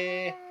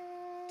body.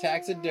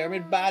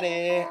 Taxidermied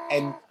body.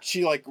 And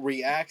she, like,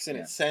 reacts, and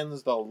it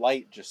sends the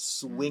light just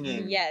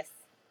swinging. Yes.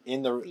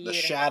 In the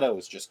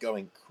shadows, just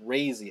going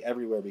crazy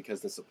everywhere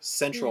because this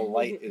central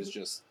light is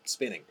just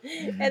spinning.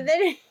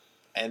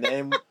 And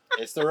then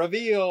it's the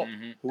reveal.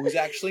 Who's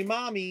actually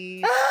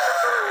Mommy?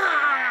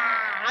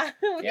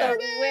 With the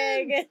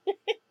wig.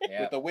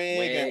 With the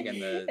wig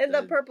and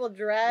the purple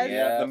dress.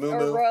 Yeah, the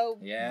moo-moo. Robe.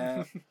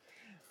 Yeah.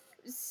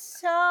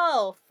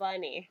 So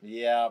funny.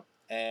 Yeah,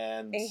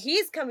 and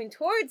he's coming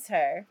towards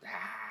her.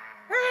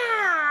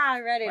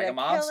 Ready like to a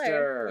monster. kill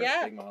her.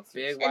 Yeah. Big monster.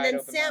 Big, and then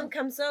open Sam mouth.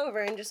 comes over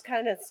and just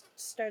kind of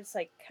starts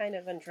kind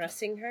of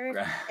undressing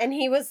her. And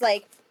he was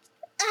like,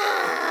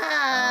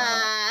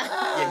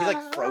 Yeah, he's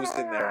like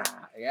frozen there.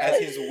 As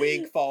his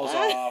wig falls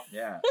off.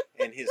 Yeah.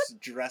 And his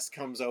dress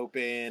comes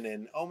open,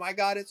 and oh my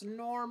God, it's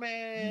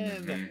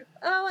Norman!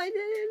 Oh, I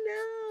didn't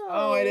know.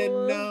 Oh, I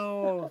didn't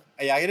know.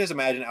 Yeah, I can just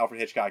imagine Alfred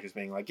Hitchcock just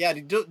being like, yeah,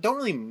 don't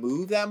really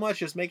move that much,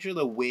 just make sure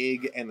the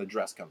wig and the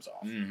dress comes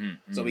off.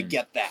 So we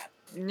get that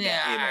image.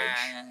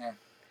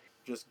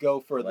 Just go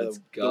for the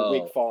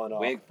wig falling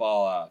off. Wig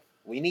fall off.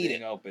 We need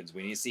Thing it. Opens.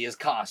 We need to see his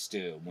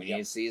costume. We need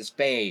to see his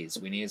face.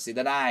 We need to see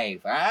the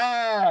knife.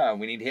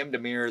 We need him to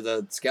mirror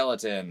the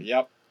skeleton.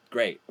 Yep.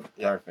 Great.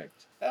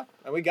 Perfect. Yeah,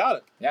 and we got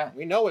it. Yeah.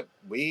 We know it.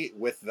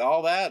 With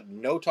all that,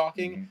 no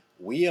talking,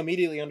 we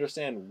immediately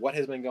understand what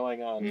has been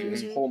going on through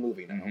this whole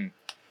movie now.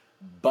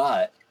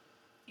 But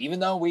even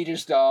though we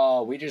just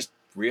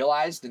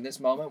realized in this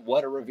moment,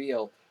 what a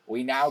reveal,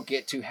 we now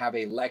get to have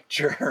a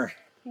lecture.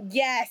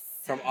 Yes.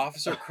 From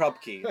Officer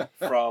Krupke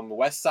from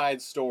West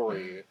Side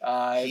Story.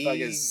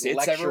 He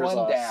sits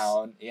everyone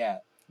down. Yeah.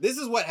 This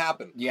is what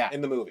happened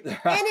in the movie. And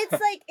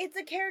it's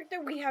a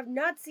character we have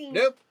not seen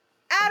Nope.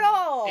 at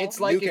all. It's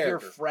like if your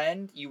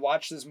friend, you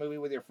watch this movie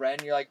with your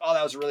friend, you're like, oh,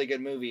 that was a really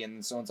good movie.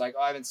 And someone's like,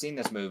 oh, I haven't seen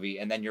this movie.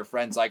 And then your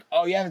friend's like,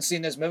 oh, you haven't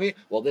seen this movie?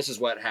 Well, this is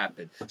what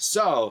happened.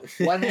 So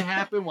what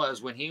happened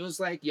was when he was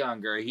like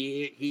younger,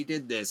 he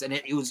did this. And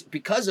it was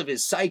because of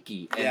his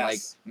psyche. And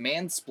like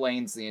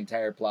mansplains the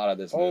entire plot of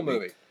this whole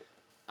movie.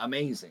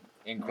 Amazing.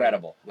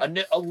 Incredible.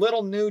 Yeah. A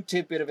little new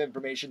tidbit of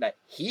information that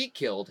he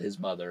killed his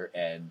mother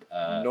and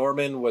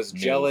Norman was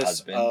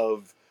jealous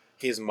of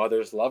his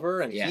mother's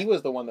lover, and he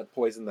was the one that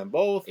poisoned them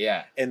both.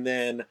 Yeah. And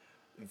then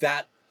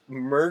that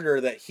murder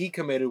that he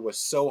committed was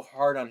so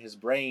hard on his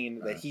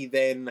brain that he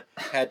then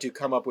had to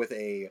come up with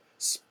his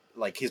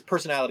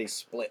personality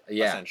split,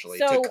 essentially,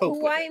 to cope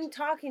with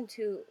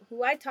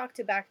who I talked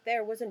to back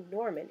there wasn't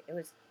Norman, it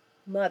was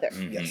Mother.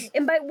 Yes.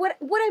 And by what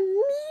I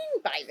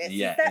mean by this is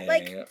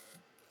that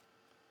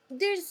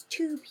there's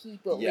two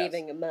people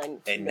living among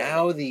and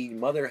now the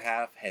mother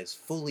half has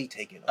fully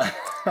taken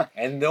over.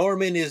 And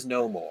Norman is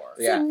no more.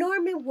 So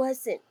Norman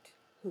wasn't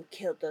who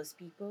killed those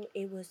people,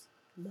 it was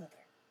Mother.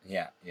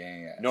 Yeah.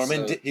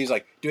 Norman he was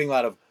like doing a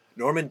lot of,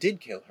 Norman did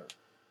kill her,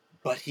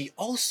 but he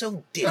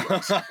also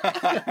didn't.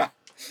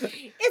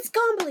 It's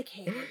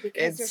complicated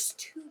because there's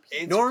two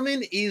people.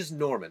 Norman is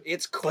Norman.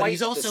 It's quite but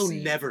he's also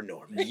never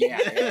Norman.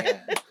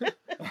 Yeah.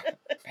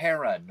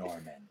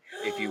 Para-Norman,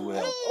 if you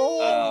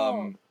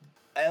will.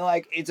 And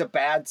like, it's a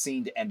bad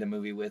scene to end a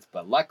movie with,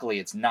 but luckily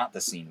it's not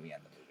the scene we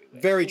end the movie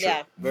with. Very true.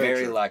 Yeah.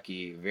 Very true.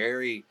 lucky.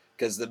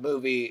 Because the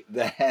movie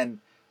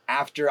then,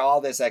 after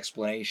all this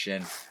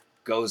explanation,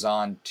 goes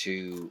on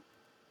to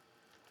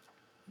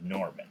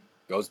Norman.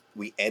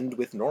 We end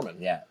with Norman,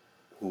 Yeah.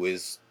 who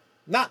is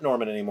not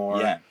Norman anymore.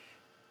 Yeah.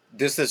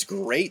 There's this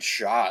great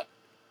shot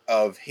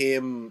of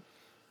him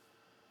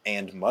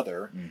and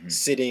Mother Mhm.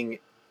 sitting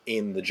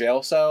in the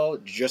jail cell.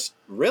 It's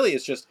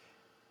just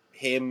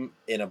him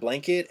in a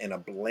blanket and a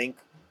blank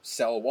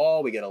cell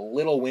wall. We get a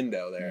little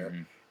window there,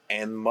 Mhm.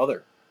 and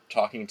Mother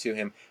talking to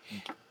him,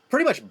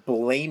 pretty much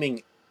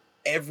blaming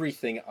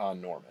everything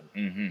on Norman.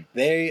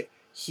 Mhm.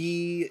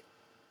 He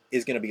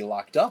is going to be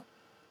locked up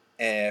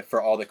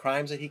for all the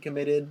crimes that he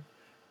committed.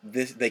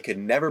 They could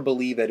never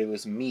believe that it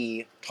was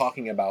me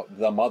talking about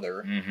the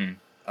mother.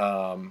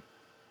 Mhm.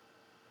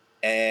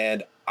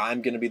 And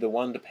I'm going to be the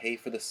one to pay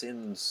for the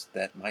sins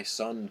that my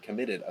son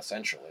committed,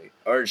 essentially.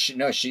 Or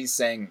she's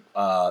saying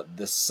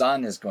the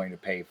son is going to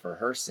pay for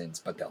her sins,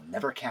 but they'll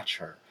never catch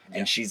her. Yeah.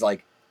 And she's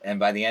like, and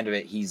by the end of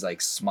it, he's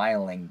like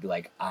smiling,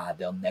 like,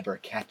 they'll never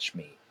catch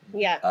me.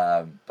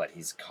 Yeah. But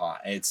he's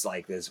caught. And it's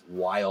like this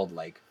wild,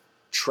 like,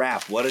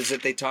 trap. What is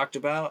it they talked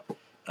about?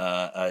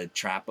 A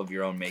trap of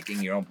your own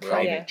making, your own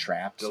private Yeah.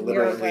 trap.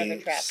 Deliberately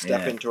private trap.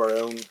 step Yeah. into our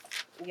own...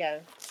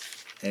 Yeah.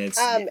 And it's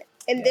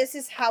And yeah. this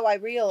is how I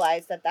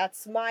realized that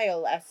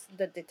smile as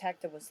the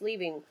detective was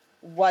leaving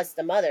was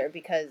the mother,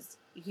 because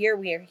here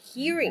we are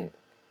hearing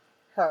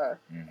her,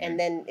 Mhm. and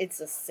then it's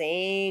the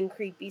same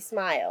creepy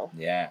smile.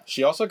 Yeah.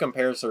 She also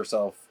compares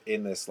herself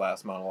in this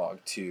last monologue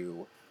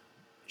to...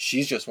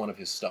 She's just one of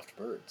his stuffed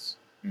birds.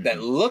 That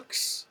Mhm.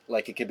 looks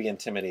like it could be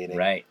intimidating.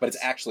 Right. But it's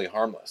actually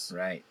harmless.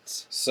 Right.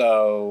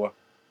 So...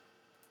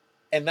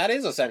 And that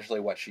is essentially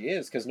what she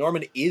is, because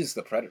Norman is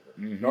the predator.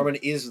 Mhm. Norman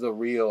is the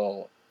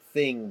real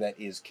thing that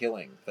is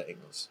killing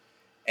things.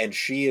 And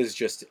she is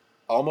just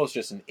almost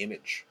just an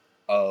image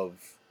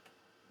of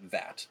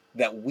that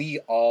we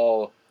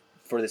all,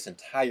 for this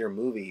entire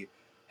movie,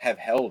 have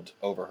held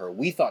over her.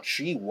 We thought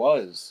she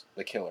was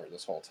the killer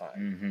this whole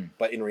time. Mhm.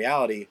 But in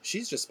reality,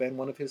 she's just been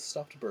one of his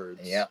stuffed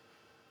birds. Yeah.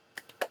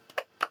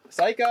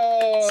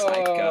 Psycho!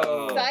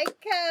 Psycho.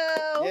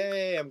 Psycho!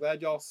 Yay, I'm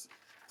glad y'all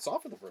saw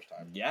it for the first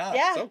time. Yeah.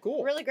 Yeah, So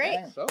cool. really great.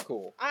 Yeah. So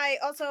cool. I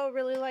also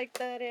really like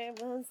that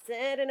it was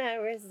set in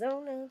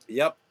Arizona.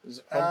 Yep.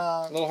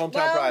 A little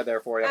hometown pride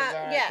there for you.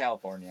 yeah.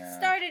 California.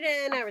 Started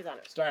in Arizona.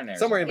 Starting there.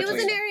 Somewhere in It was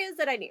between. in areas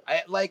that I knew.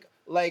 I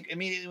like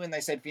immediately when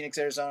they said Phoenix,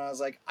 Arizona, I was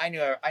like, I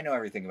know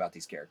everything about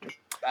these characters.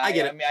 I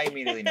get it. I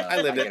immediately know.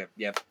 I lived get it.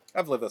 Yep.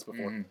 I've lived this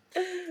before. Mhm.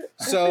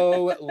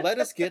 So let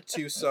us get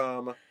to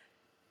some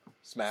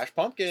Smash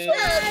Pumpkins.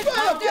 Smash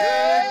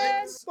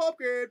Pumpkins!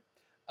 Pumpkin.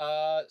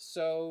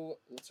 So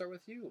let's start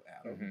with you,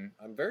 Adam.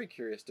 Mhm. I'm very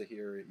curious to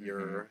hear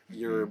your Mhm.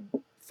 your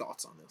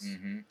thoughts on this.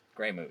 Mhm.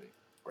 Great movie.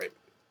 Great.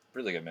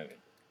 Really good movie.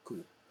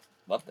 Cool.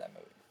 Love that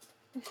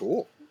movie.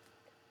 Cool.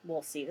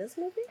 We'll see this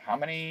movie? How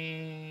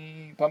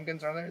many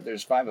pumpkins are there?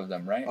 There's 5 of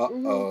them, right?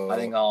 Uh-oh. I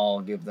think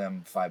I'll give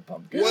them 5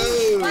 pumpkins.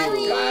 Whoa!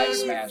 5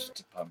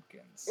 smashed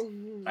pumpkins.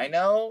 Mhm. I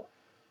know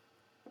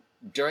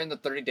during the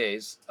 30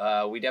 days,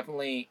 we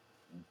definitely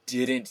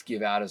didn't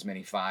give out as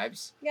many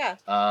 5s. Yeah.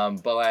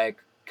 But like,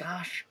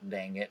 gosh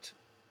dang it.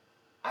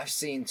 I've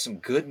seen some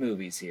good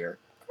movies here.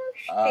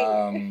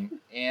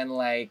 And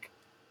like,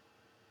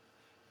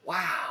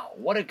 wow,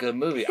 what a good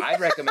movie. I'd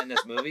recommend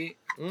this movie.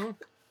 Mm.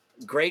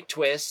 Great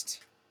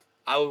twist.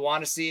 I would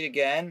want to see it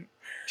again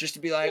just to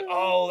be like,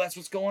 oh, that's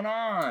what's going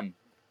on.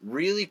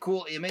 Really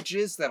cool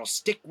images that'll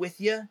stick with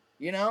you,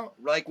 you know?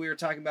 Like we were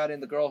talking about in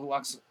The Girl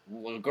Walks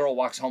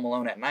Home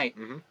Alone at Night.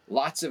 Mm-hmm.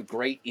 Lots of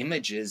great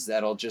images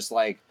that'll just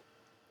like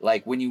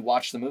when you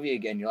watch the movie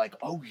again, you're like,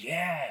 oh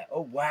yeah,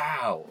 oh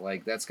wow.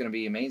 Like that's going to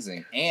be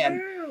amazing.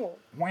 And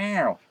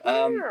wow.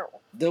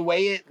 The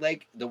way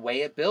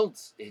it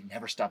builds, it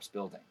never stops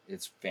building.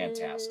 It's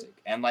fantastic.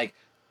 And like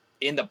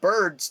in The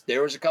Birds,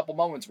 there was a couple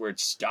moments where it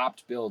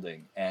stopped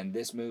building. And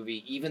this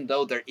movie, even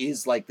though there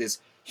is like this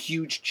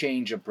huge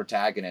change of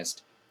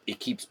protagonist, it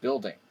keeps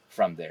building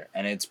from there.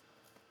 And it's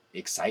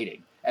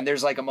exciting. And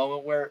there's like a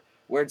moment where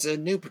it's a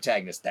new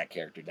protagonist, that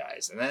character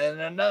dies. And then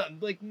another,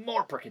 like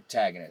more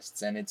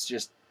protagonists. And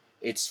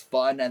it's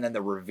fun. And then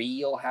the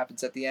reveal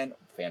happens at the end.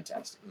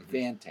 Fantastic. Mhm.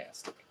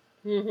 Fantastic.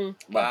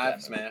 Mm-hmm.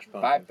 5 Smash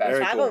Pumpkins. 5 bad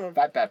Very Five cool. of 'em.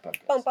 5 bad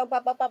pumpkins. Bum, bum,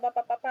 bum, bum, bum, bum,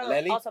 bum, bum.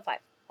 Lely? Also 5.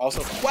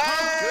 Also 5. Wow!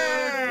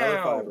 Another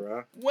 5,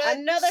 huh? What?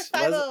 Another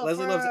 5.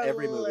 Leslie loves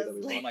every movie that we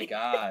Leslie. Oh my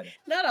god.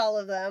 Not all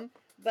of them,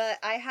 but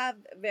I have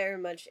very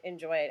much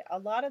enjoyed a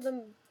lot of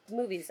the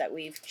movies that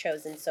we've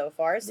chosen so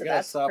far, so We gotta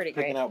that's stop pretty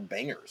picking great. out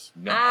bangers.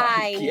 No.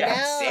 I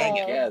yes. know. Dang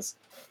it. Yes.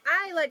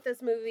 I like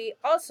this movie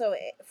also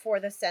for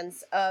the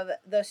sense of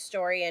the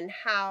story and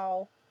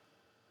how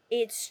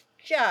it's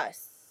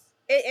just...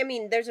 I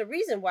mean, there's a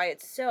reason why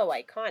it's so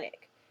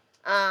iconic.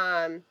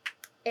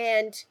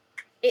 And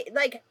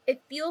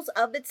it feels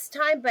of its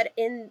time, but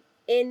in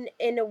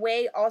a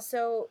way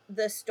also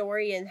the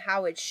story and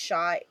how it's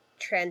shot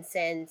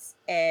transcends,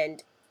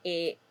 and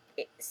it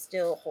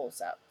still holds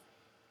up.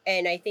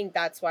 And I think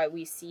that's why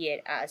we see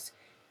it as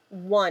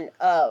one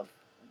of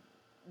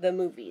the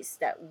movies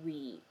that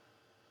we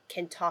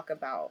can talk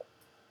about,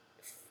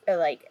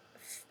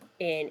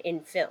 in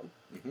film.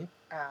 Mhm.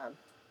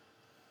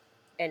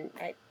 And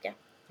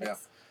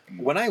it's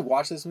When I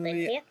watch this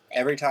movie, fantastic.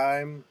 every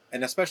time,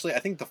 and especially I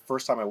think the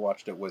first time I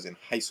watched it was in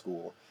high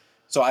school,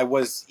 so I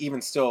was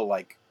even still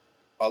like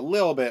a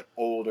little bit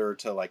older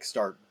to like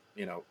start,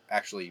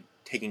 actually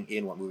taking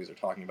in what movies are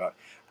talking about.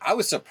 I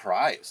was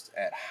surprised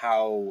at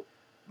how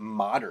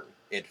modern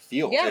it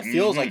feels. Yeah. It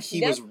feels like Mhm.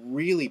 he was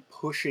really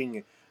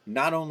pushing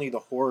not only the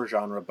horror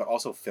genre but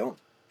also film,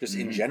 just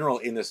in Mhm. general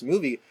in this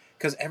movie.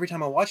 Because every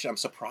time I watch it, I'm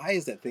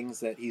surprised at things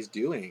that he's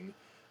doing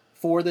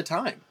for the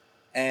time.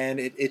 And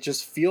it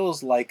just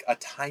feels like a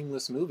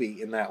timeless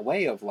movie in that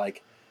way of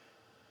like,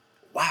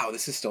 wow,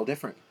 this is still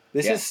different.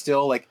 This Yeah. is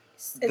still like,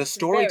 the It's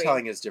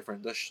storytelling is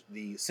different.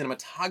 The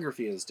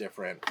cinematography is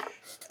different.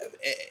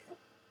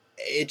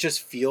 It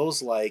just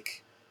feels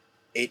like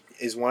it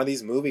is one of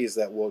these movies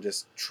that will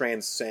just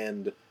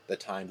transcend the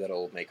time that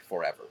it'll make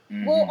forever.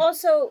 Mhm. Well,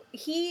 also,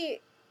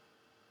 he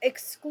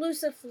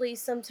exclusively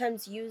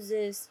sometimes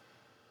uses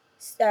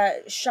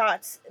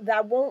shots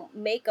that won't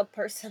make a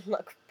person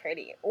look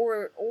pretty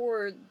or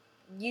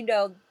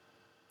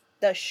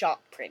the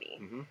shot pretty.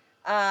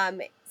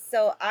 Mm-hmm.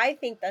 So I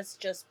think that's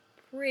just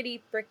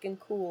pretty freaking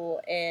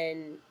cool,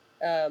 and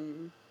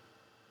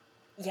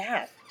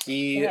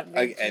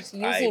just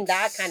using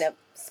that kind of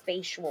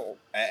spatial.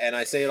 And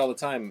I say it all the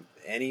time.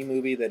 Any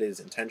movie that is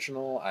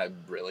intentional, I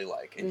really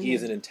like. And he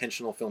is an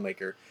intentional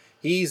filmmaker.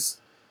 He's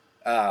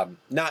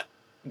not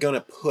going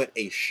to put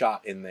a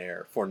shot in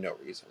there for no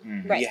reason.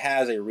 Mhm. Right. He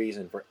has a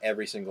reason for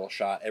every single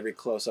shot. Every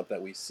close-up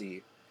that we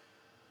see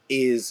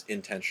is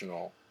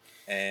intentional.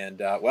 And,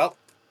 well,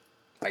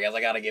 I guess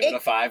I got to give it a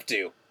 5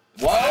 too.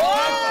 Whoa!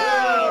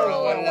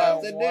 What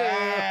else to do?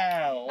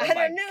 Wow! I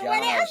don't know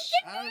what else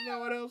I don't know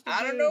what else to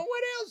I do. don't know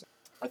what else.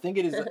 I think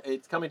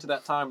it's coming to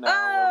that time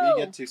now where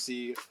we get to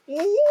see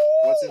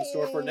what's in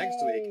store for next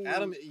week.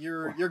 Adam,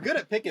 you're good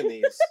at picking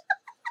these.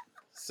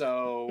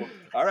 So,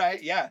 All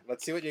right, yeah.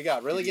 let's see what you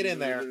got. Really get in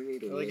there.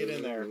 Really get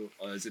in there.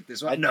 Oh, is it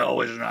this one? No,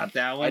 it's not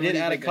that one. I did What do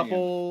you add a think I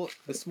couple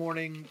this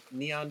morning.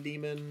 Neon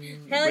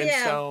Demon, Hell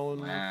yeah.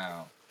 Brimstone,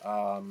 Wow.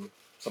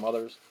 some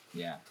others.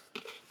 Yeah.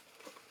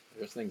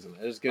 There's things in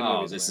there. There's good Oh,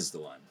 movies this in is the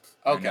one.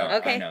 Okay. I know,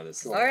 Okay. I know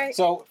this is All the one. right.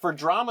 So, for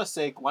drama's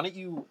sake, why don't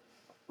you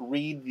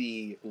read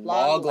the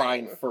Log log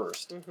line line.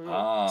 first? Mhm.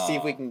 Ah. See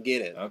if we can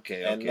get it.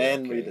 Okay, And okay,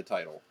 then okay. read the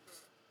title.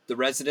 The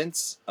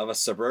residents of a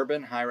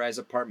suburban high-rise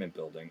apartment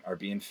building are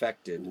being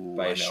infected Ooh,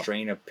 by I a know.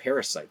 strain of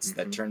parasites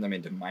that Mhm. turn them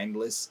into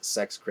mindless,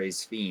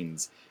 sex-crazed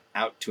fiends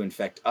out to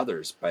infect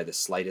others by the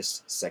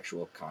slightest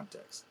sexual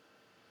context.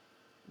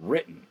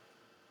 Written,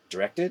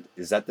 directed,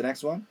 is that the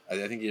next one?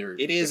 I think you're.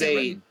 It is getting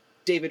a written.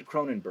 David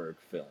Cronenberg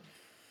film.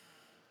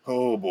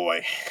 Oh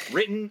boy.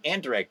 Written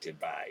and directed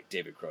by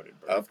David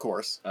Cronenberg. Of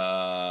course.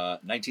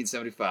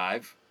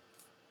 1975.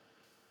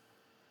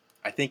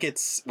 I think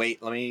it's.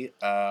 Wait, let me.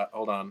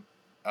 Hold on.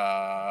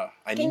 I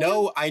Can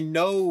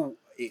know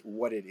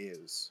what it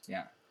is.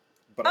 Yeah.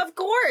 But Of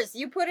course,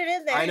 you put it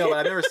in there. I know, but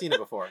I've never seen it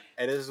before.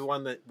 It is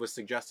one that was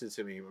suggested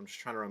to me. I'm just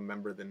trying to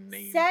remember the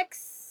name.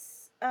 Sex.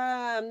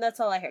 That's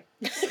all I heard.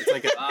 It's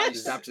like a. You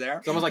stopped there?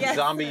 It's almost like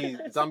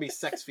Yes. zombie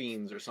sex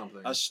fiends or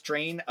something. A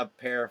strain of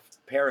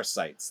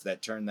parasites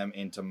that turn them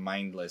into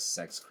mindless,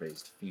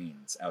 sex-crazed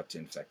fiends out to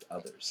infect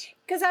others.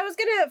 Because I was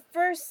gonna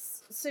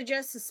first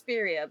suggest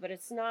Suspiria, but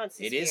it's not.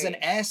 Suspiria. It is an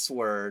S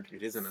word.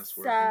 It is an S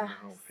word. Sa-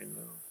 I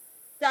know.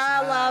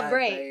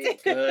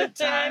 Celebrate. Good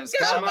times.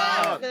 Come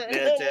on.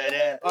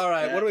 All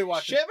right, what are we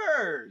watching?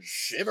 Shivers.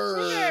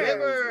 Shivers.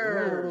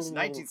 Shivers. Ooh.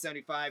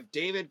 1975.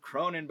 David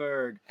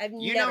Cronenberg. I've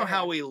You never know how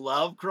heard. we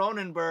love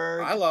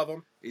Cronenberg. I love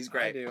him. He's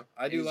great.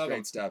 I do He's love great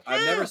him. stuff.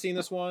 I've never Yeah. seen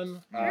this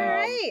one.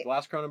 Alright. The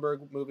last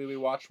Cronenberg movie we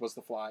watched was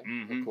The Fly,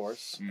 Mhm. of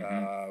course.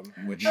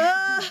 Mhm. Which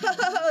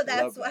Oh,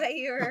 that's Love why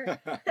you're.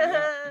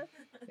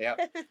 yeah,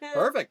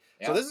 perfect.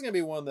 Yeah. So this is gonna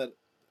be one that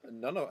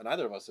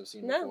neither of us have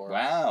seen No. before.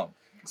 Wow.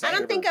 I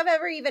don't think I've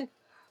ever even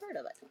heard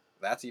of it.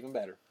 That's even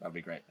better. That'd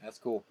be great. That's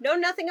cool. Know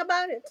nothing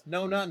about it.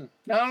 No, nothing.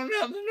 No,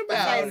 nothing about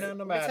Besides, no,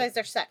 no matter. besides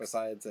their sex.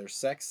 Besides their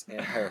sex and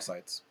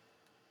parasites.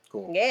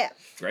 Cool. Yeah.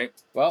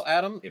 Great. Well,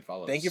 Adam, It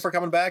follows. thank you for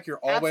coming back. You're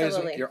always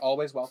Absolutely.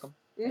 welcome.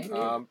 Mhm. Thank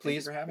you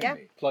Please for having Yeah.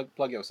 me.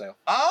 plug yourself.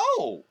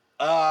 Oh,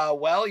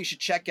 well, you should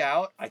check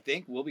out. I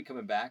think we'll be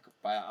coming back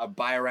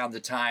by around the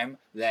time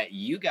that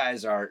you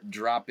guys are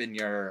dropping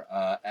your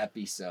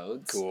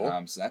episodes.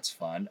 Cool. So that's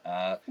fun.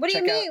 What do you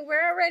check out mean?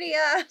 We're already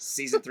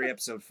season 3,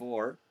 episode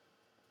 4.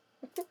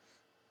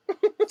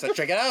 So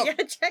check it out. Yeah,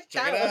 check Check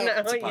that it one out.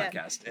 out. It's a yeah.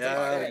 podcast. It's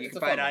You a can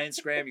fun find it one. on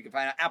Instagram. You can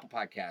find it on Apple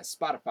Podcasts,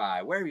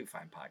 Spotify, wherever you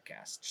find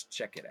podcasts. Just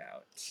check it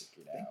out.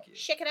 Thank you.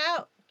 Check it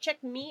out.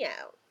 Check me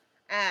out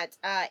at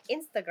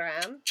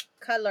Instagram.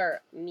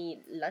 Color me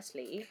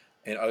Leslie.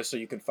 And also,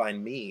 you can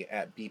find me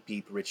at Beep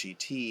Beep Richie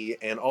T,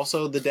 and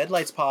also the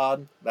Deadlights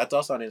Pod. That's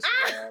us on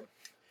Instagram.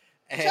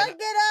 And Check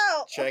it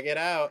out. check it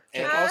out.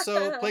 And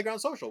also Playground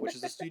Social, which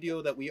is the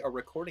studio that we are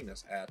recording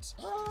this at.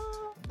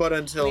 But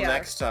until We are.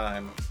 next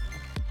time,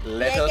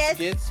 Let us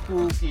get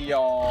spooky,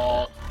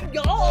 y'all.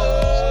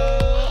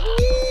 Yo!